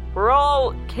carrots. We're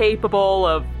all capable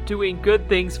of doing good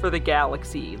things for the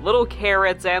galaxy. Little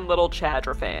carrots and little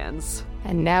Chadra fans.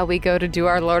 And now we go to do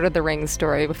our Lord of the Rings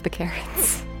story with the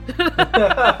carrots.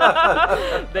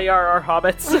 They are our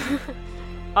hobbits.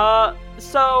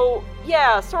 So,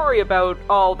 yeah, sorry about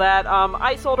all that.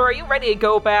 Isolder, are you ready to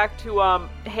go back to,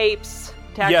 Hapes?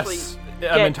 Yes,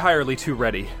 I'm entirely too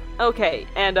ready. Okay,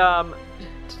 and,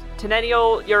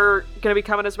 Tenennial, you're gonna be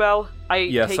coming as well?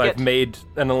 Yes, I've made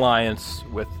an alliance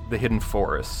with the Hidden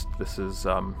Forest. This is,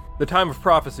 the time of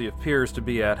prophecy appears to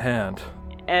be at hand.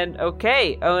 And,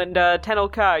 okay, and,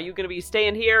 Tenelka, are you gonna be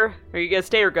staying here? Or are you gonna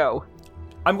stay or go?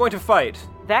 I'm going to fight.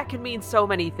 That can mean so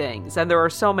many things, and there are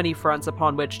so many fronts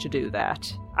upon which to do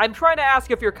that. I'm trying to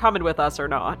ask if you're coming with us or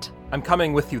not. I'm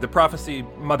coming with you. The prophecy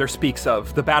Mother speaks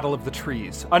of, the battle of the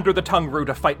trees. Under the tongue root,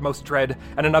 a fight most dread,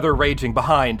 and another raging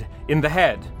behind, in the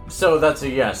head. So that's a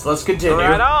yes. Let's continue.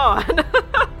 Right on.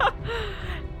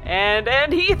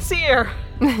 and Heath's here.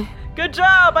 Good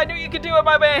job. I knew you could do it,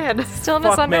 my man. Still in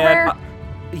his underwear?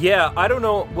 Yeah, I don't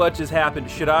know what just happened.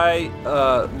 Should I,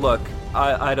 look,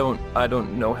 I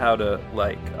don't know how to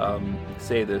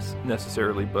say this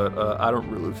necessarily, but I don't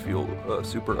really feel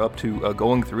super up to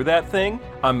going through that thing.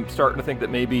 I'm starting to think that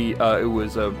maybe it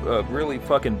was a really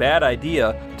fucking bad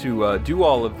idea to do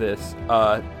all of this.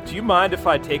 Do you mind if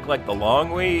I take the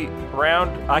long way around?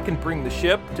 I can bring the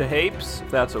ship to Hapes,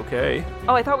 if that's okay.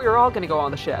 Oh, I thought we were all gonna go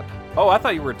on the ship. Oh, I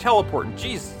thought you were teleporting.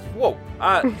 Jesus, whoa.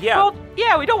 Yeah. Well,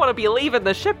 yeah, we don't want to be leaving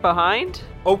the ship behind.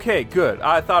 Okay, good.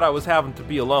 I thought I was having to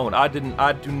be alone. I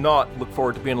do not look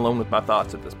forward to being alone with my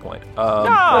thoughts at this point.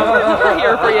 No, we're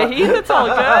here for you, Heath. It's all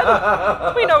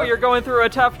good. We know you're going through a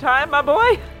tough time, my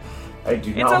boy. I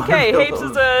do not. It's okay. Hapes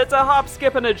it's a hop,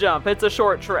 skip, and a jump. It's a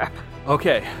short trip.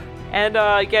 Okay. And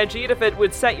Ganjit, if it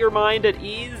would set your mind at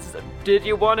ease, did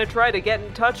you want to try to get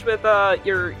in touch with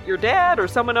your dad or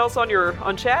someone else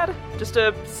on Chad, just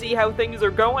to see how things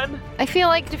are going? I feel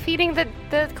like defeating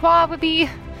the Qua would be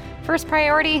first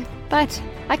priority, but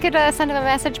I could send him a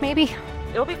message maybe.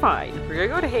 It'll be fine. We're gonna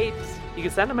go to Hapes. You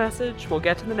can send a message. We'll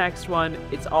get to the next one.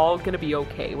 It's all gonna be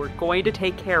okay. We're going to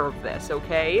take care of this,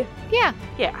 okay? Yeah.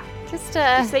 Yeah. Just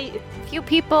a few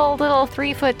people, little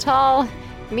 3 foot tall,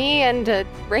 me and a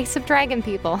race of dragon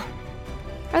people.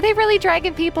 Are they really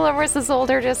dragon people, or was this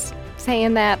older just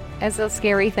saying that as a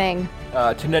scary thing?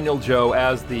 To Nenil Joe,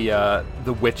 as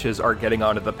the witches are getting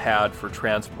onto the pad for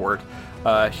transport,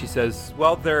 she says,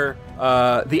 well, they're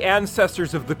the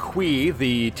ancestors of the Kui,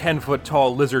 the 10-foot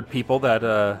tall lizard people that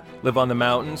live on the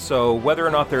mountain, so whether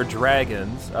or not they're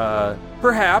dragons,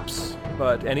 perhaps,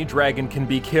 but any dragon can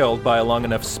be killed by a long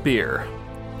enough spear.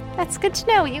 That's good to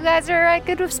know. You guys are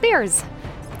good with spears.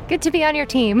 Good to be on your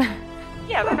team.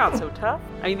 Yeah, they're not so tough.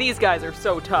 I mean, these guys are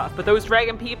so tough, but those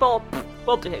dragon people,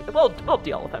 we'll deal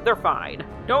with them. They're fine.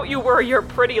 Don't you worry your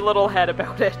pretty little head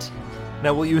about it.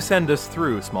 Now, will you send us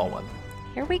through, small one?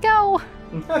 Here we go.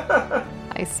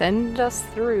 I send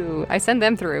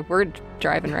them through. We're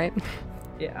driving, right?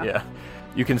 Yeah. Yeah.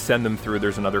 You can send them through.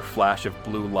 There's another flash of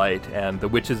blue light, and the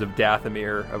witches of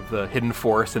Dathomir, of the Hidden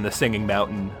Forest and the Singing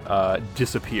Mountain,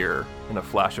 disappear in a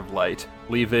flash of light,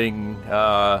 leaving,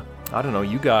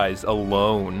 you guys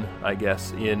alone, I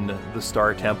guess, in the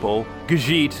Star Temple.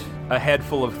 Gajit, a head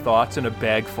full of thoughts and a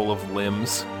bag full of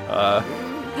limbs.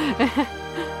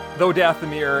 Though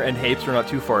Dathomir and Hapes are not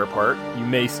too far apart, you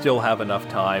may still have enough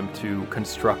time to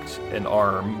construct an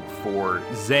arm for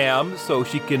Zam, so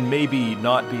she can maybe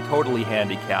not be totally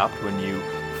handicapped when you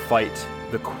fight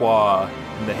the Qua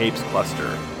in the Hapes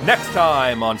cluster. Next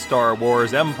time on Star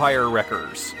Wars Empire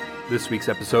Wreckers. This week's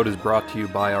episode is brought to you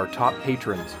by our top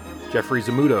patrons, Jeffrey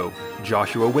Zamuto,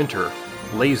 Joshua Winter,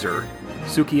 Laser,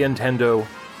 Suki Nintendo,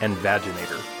 and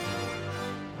Vaginator.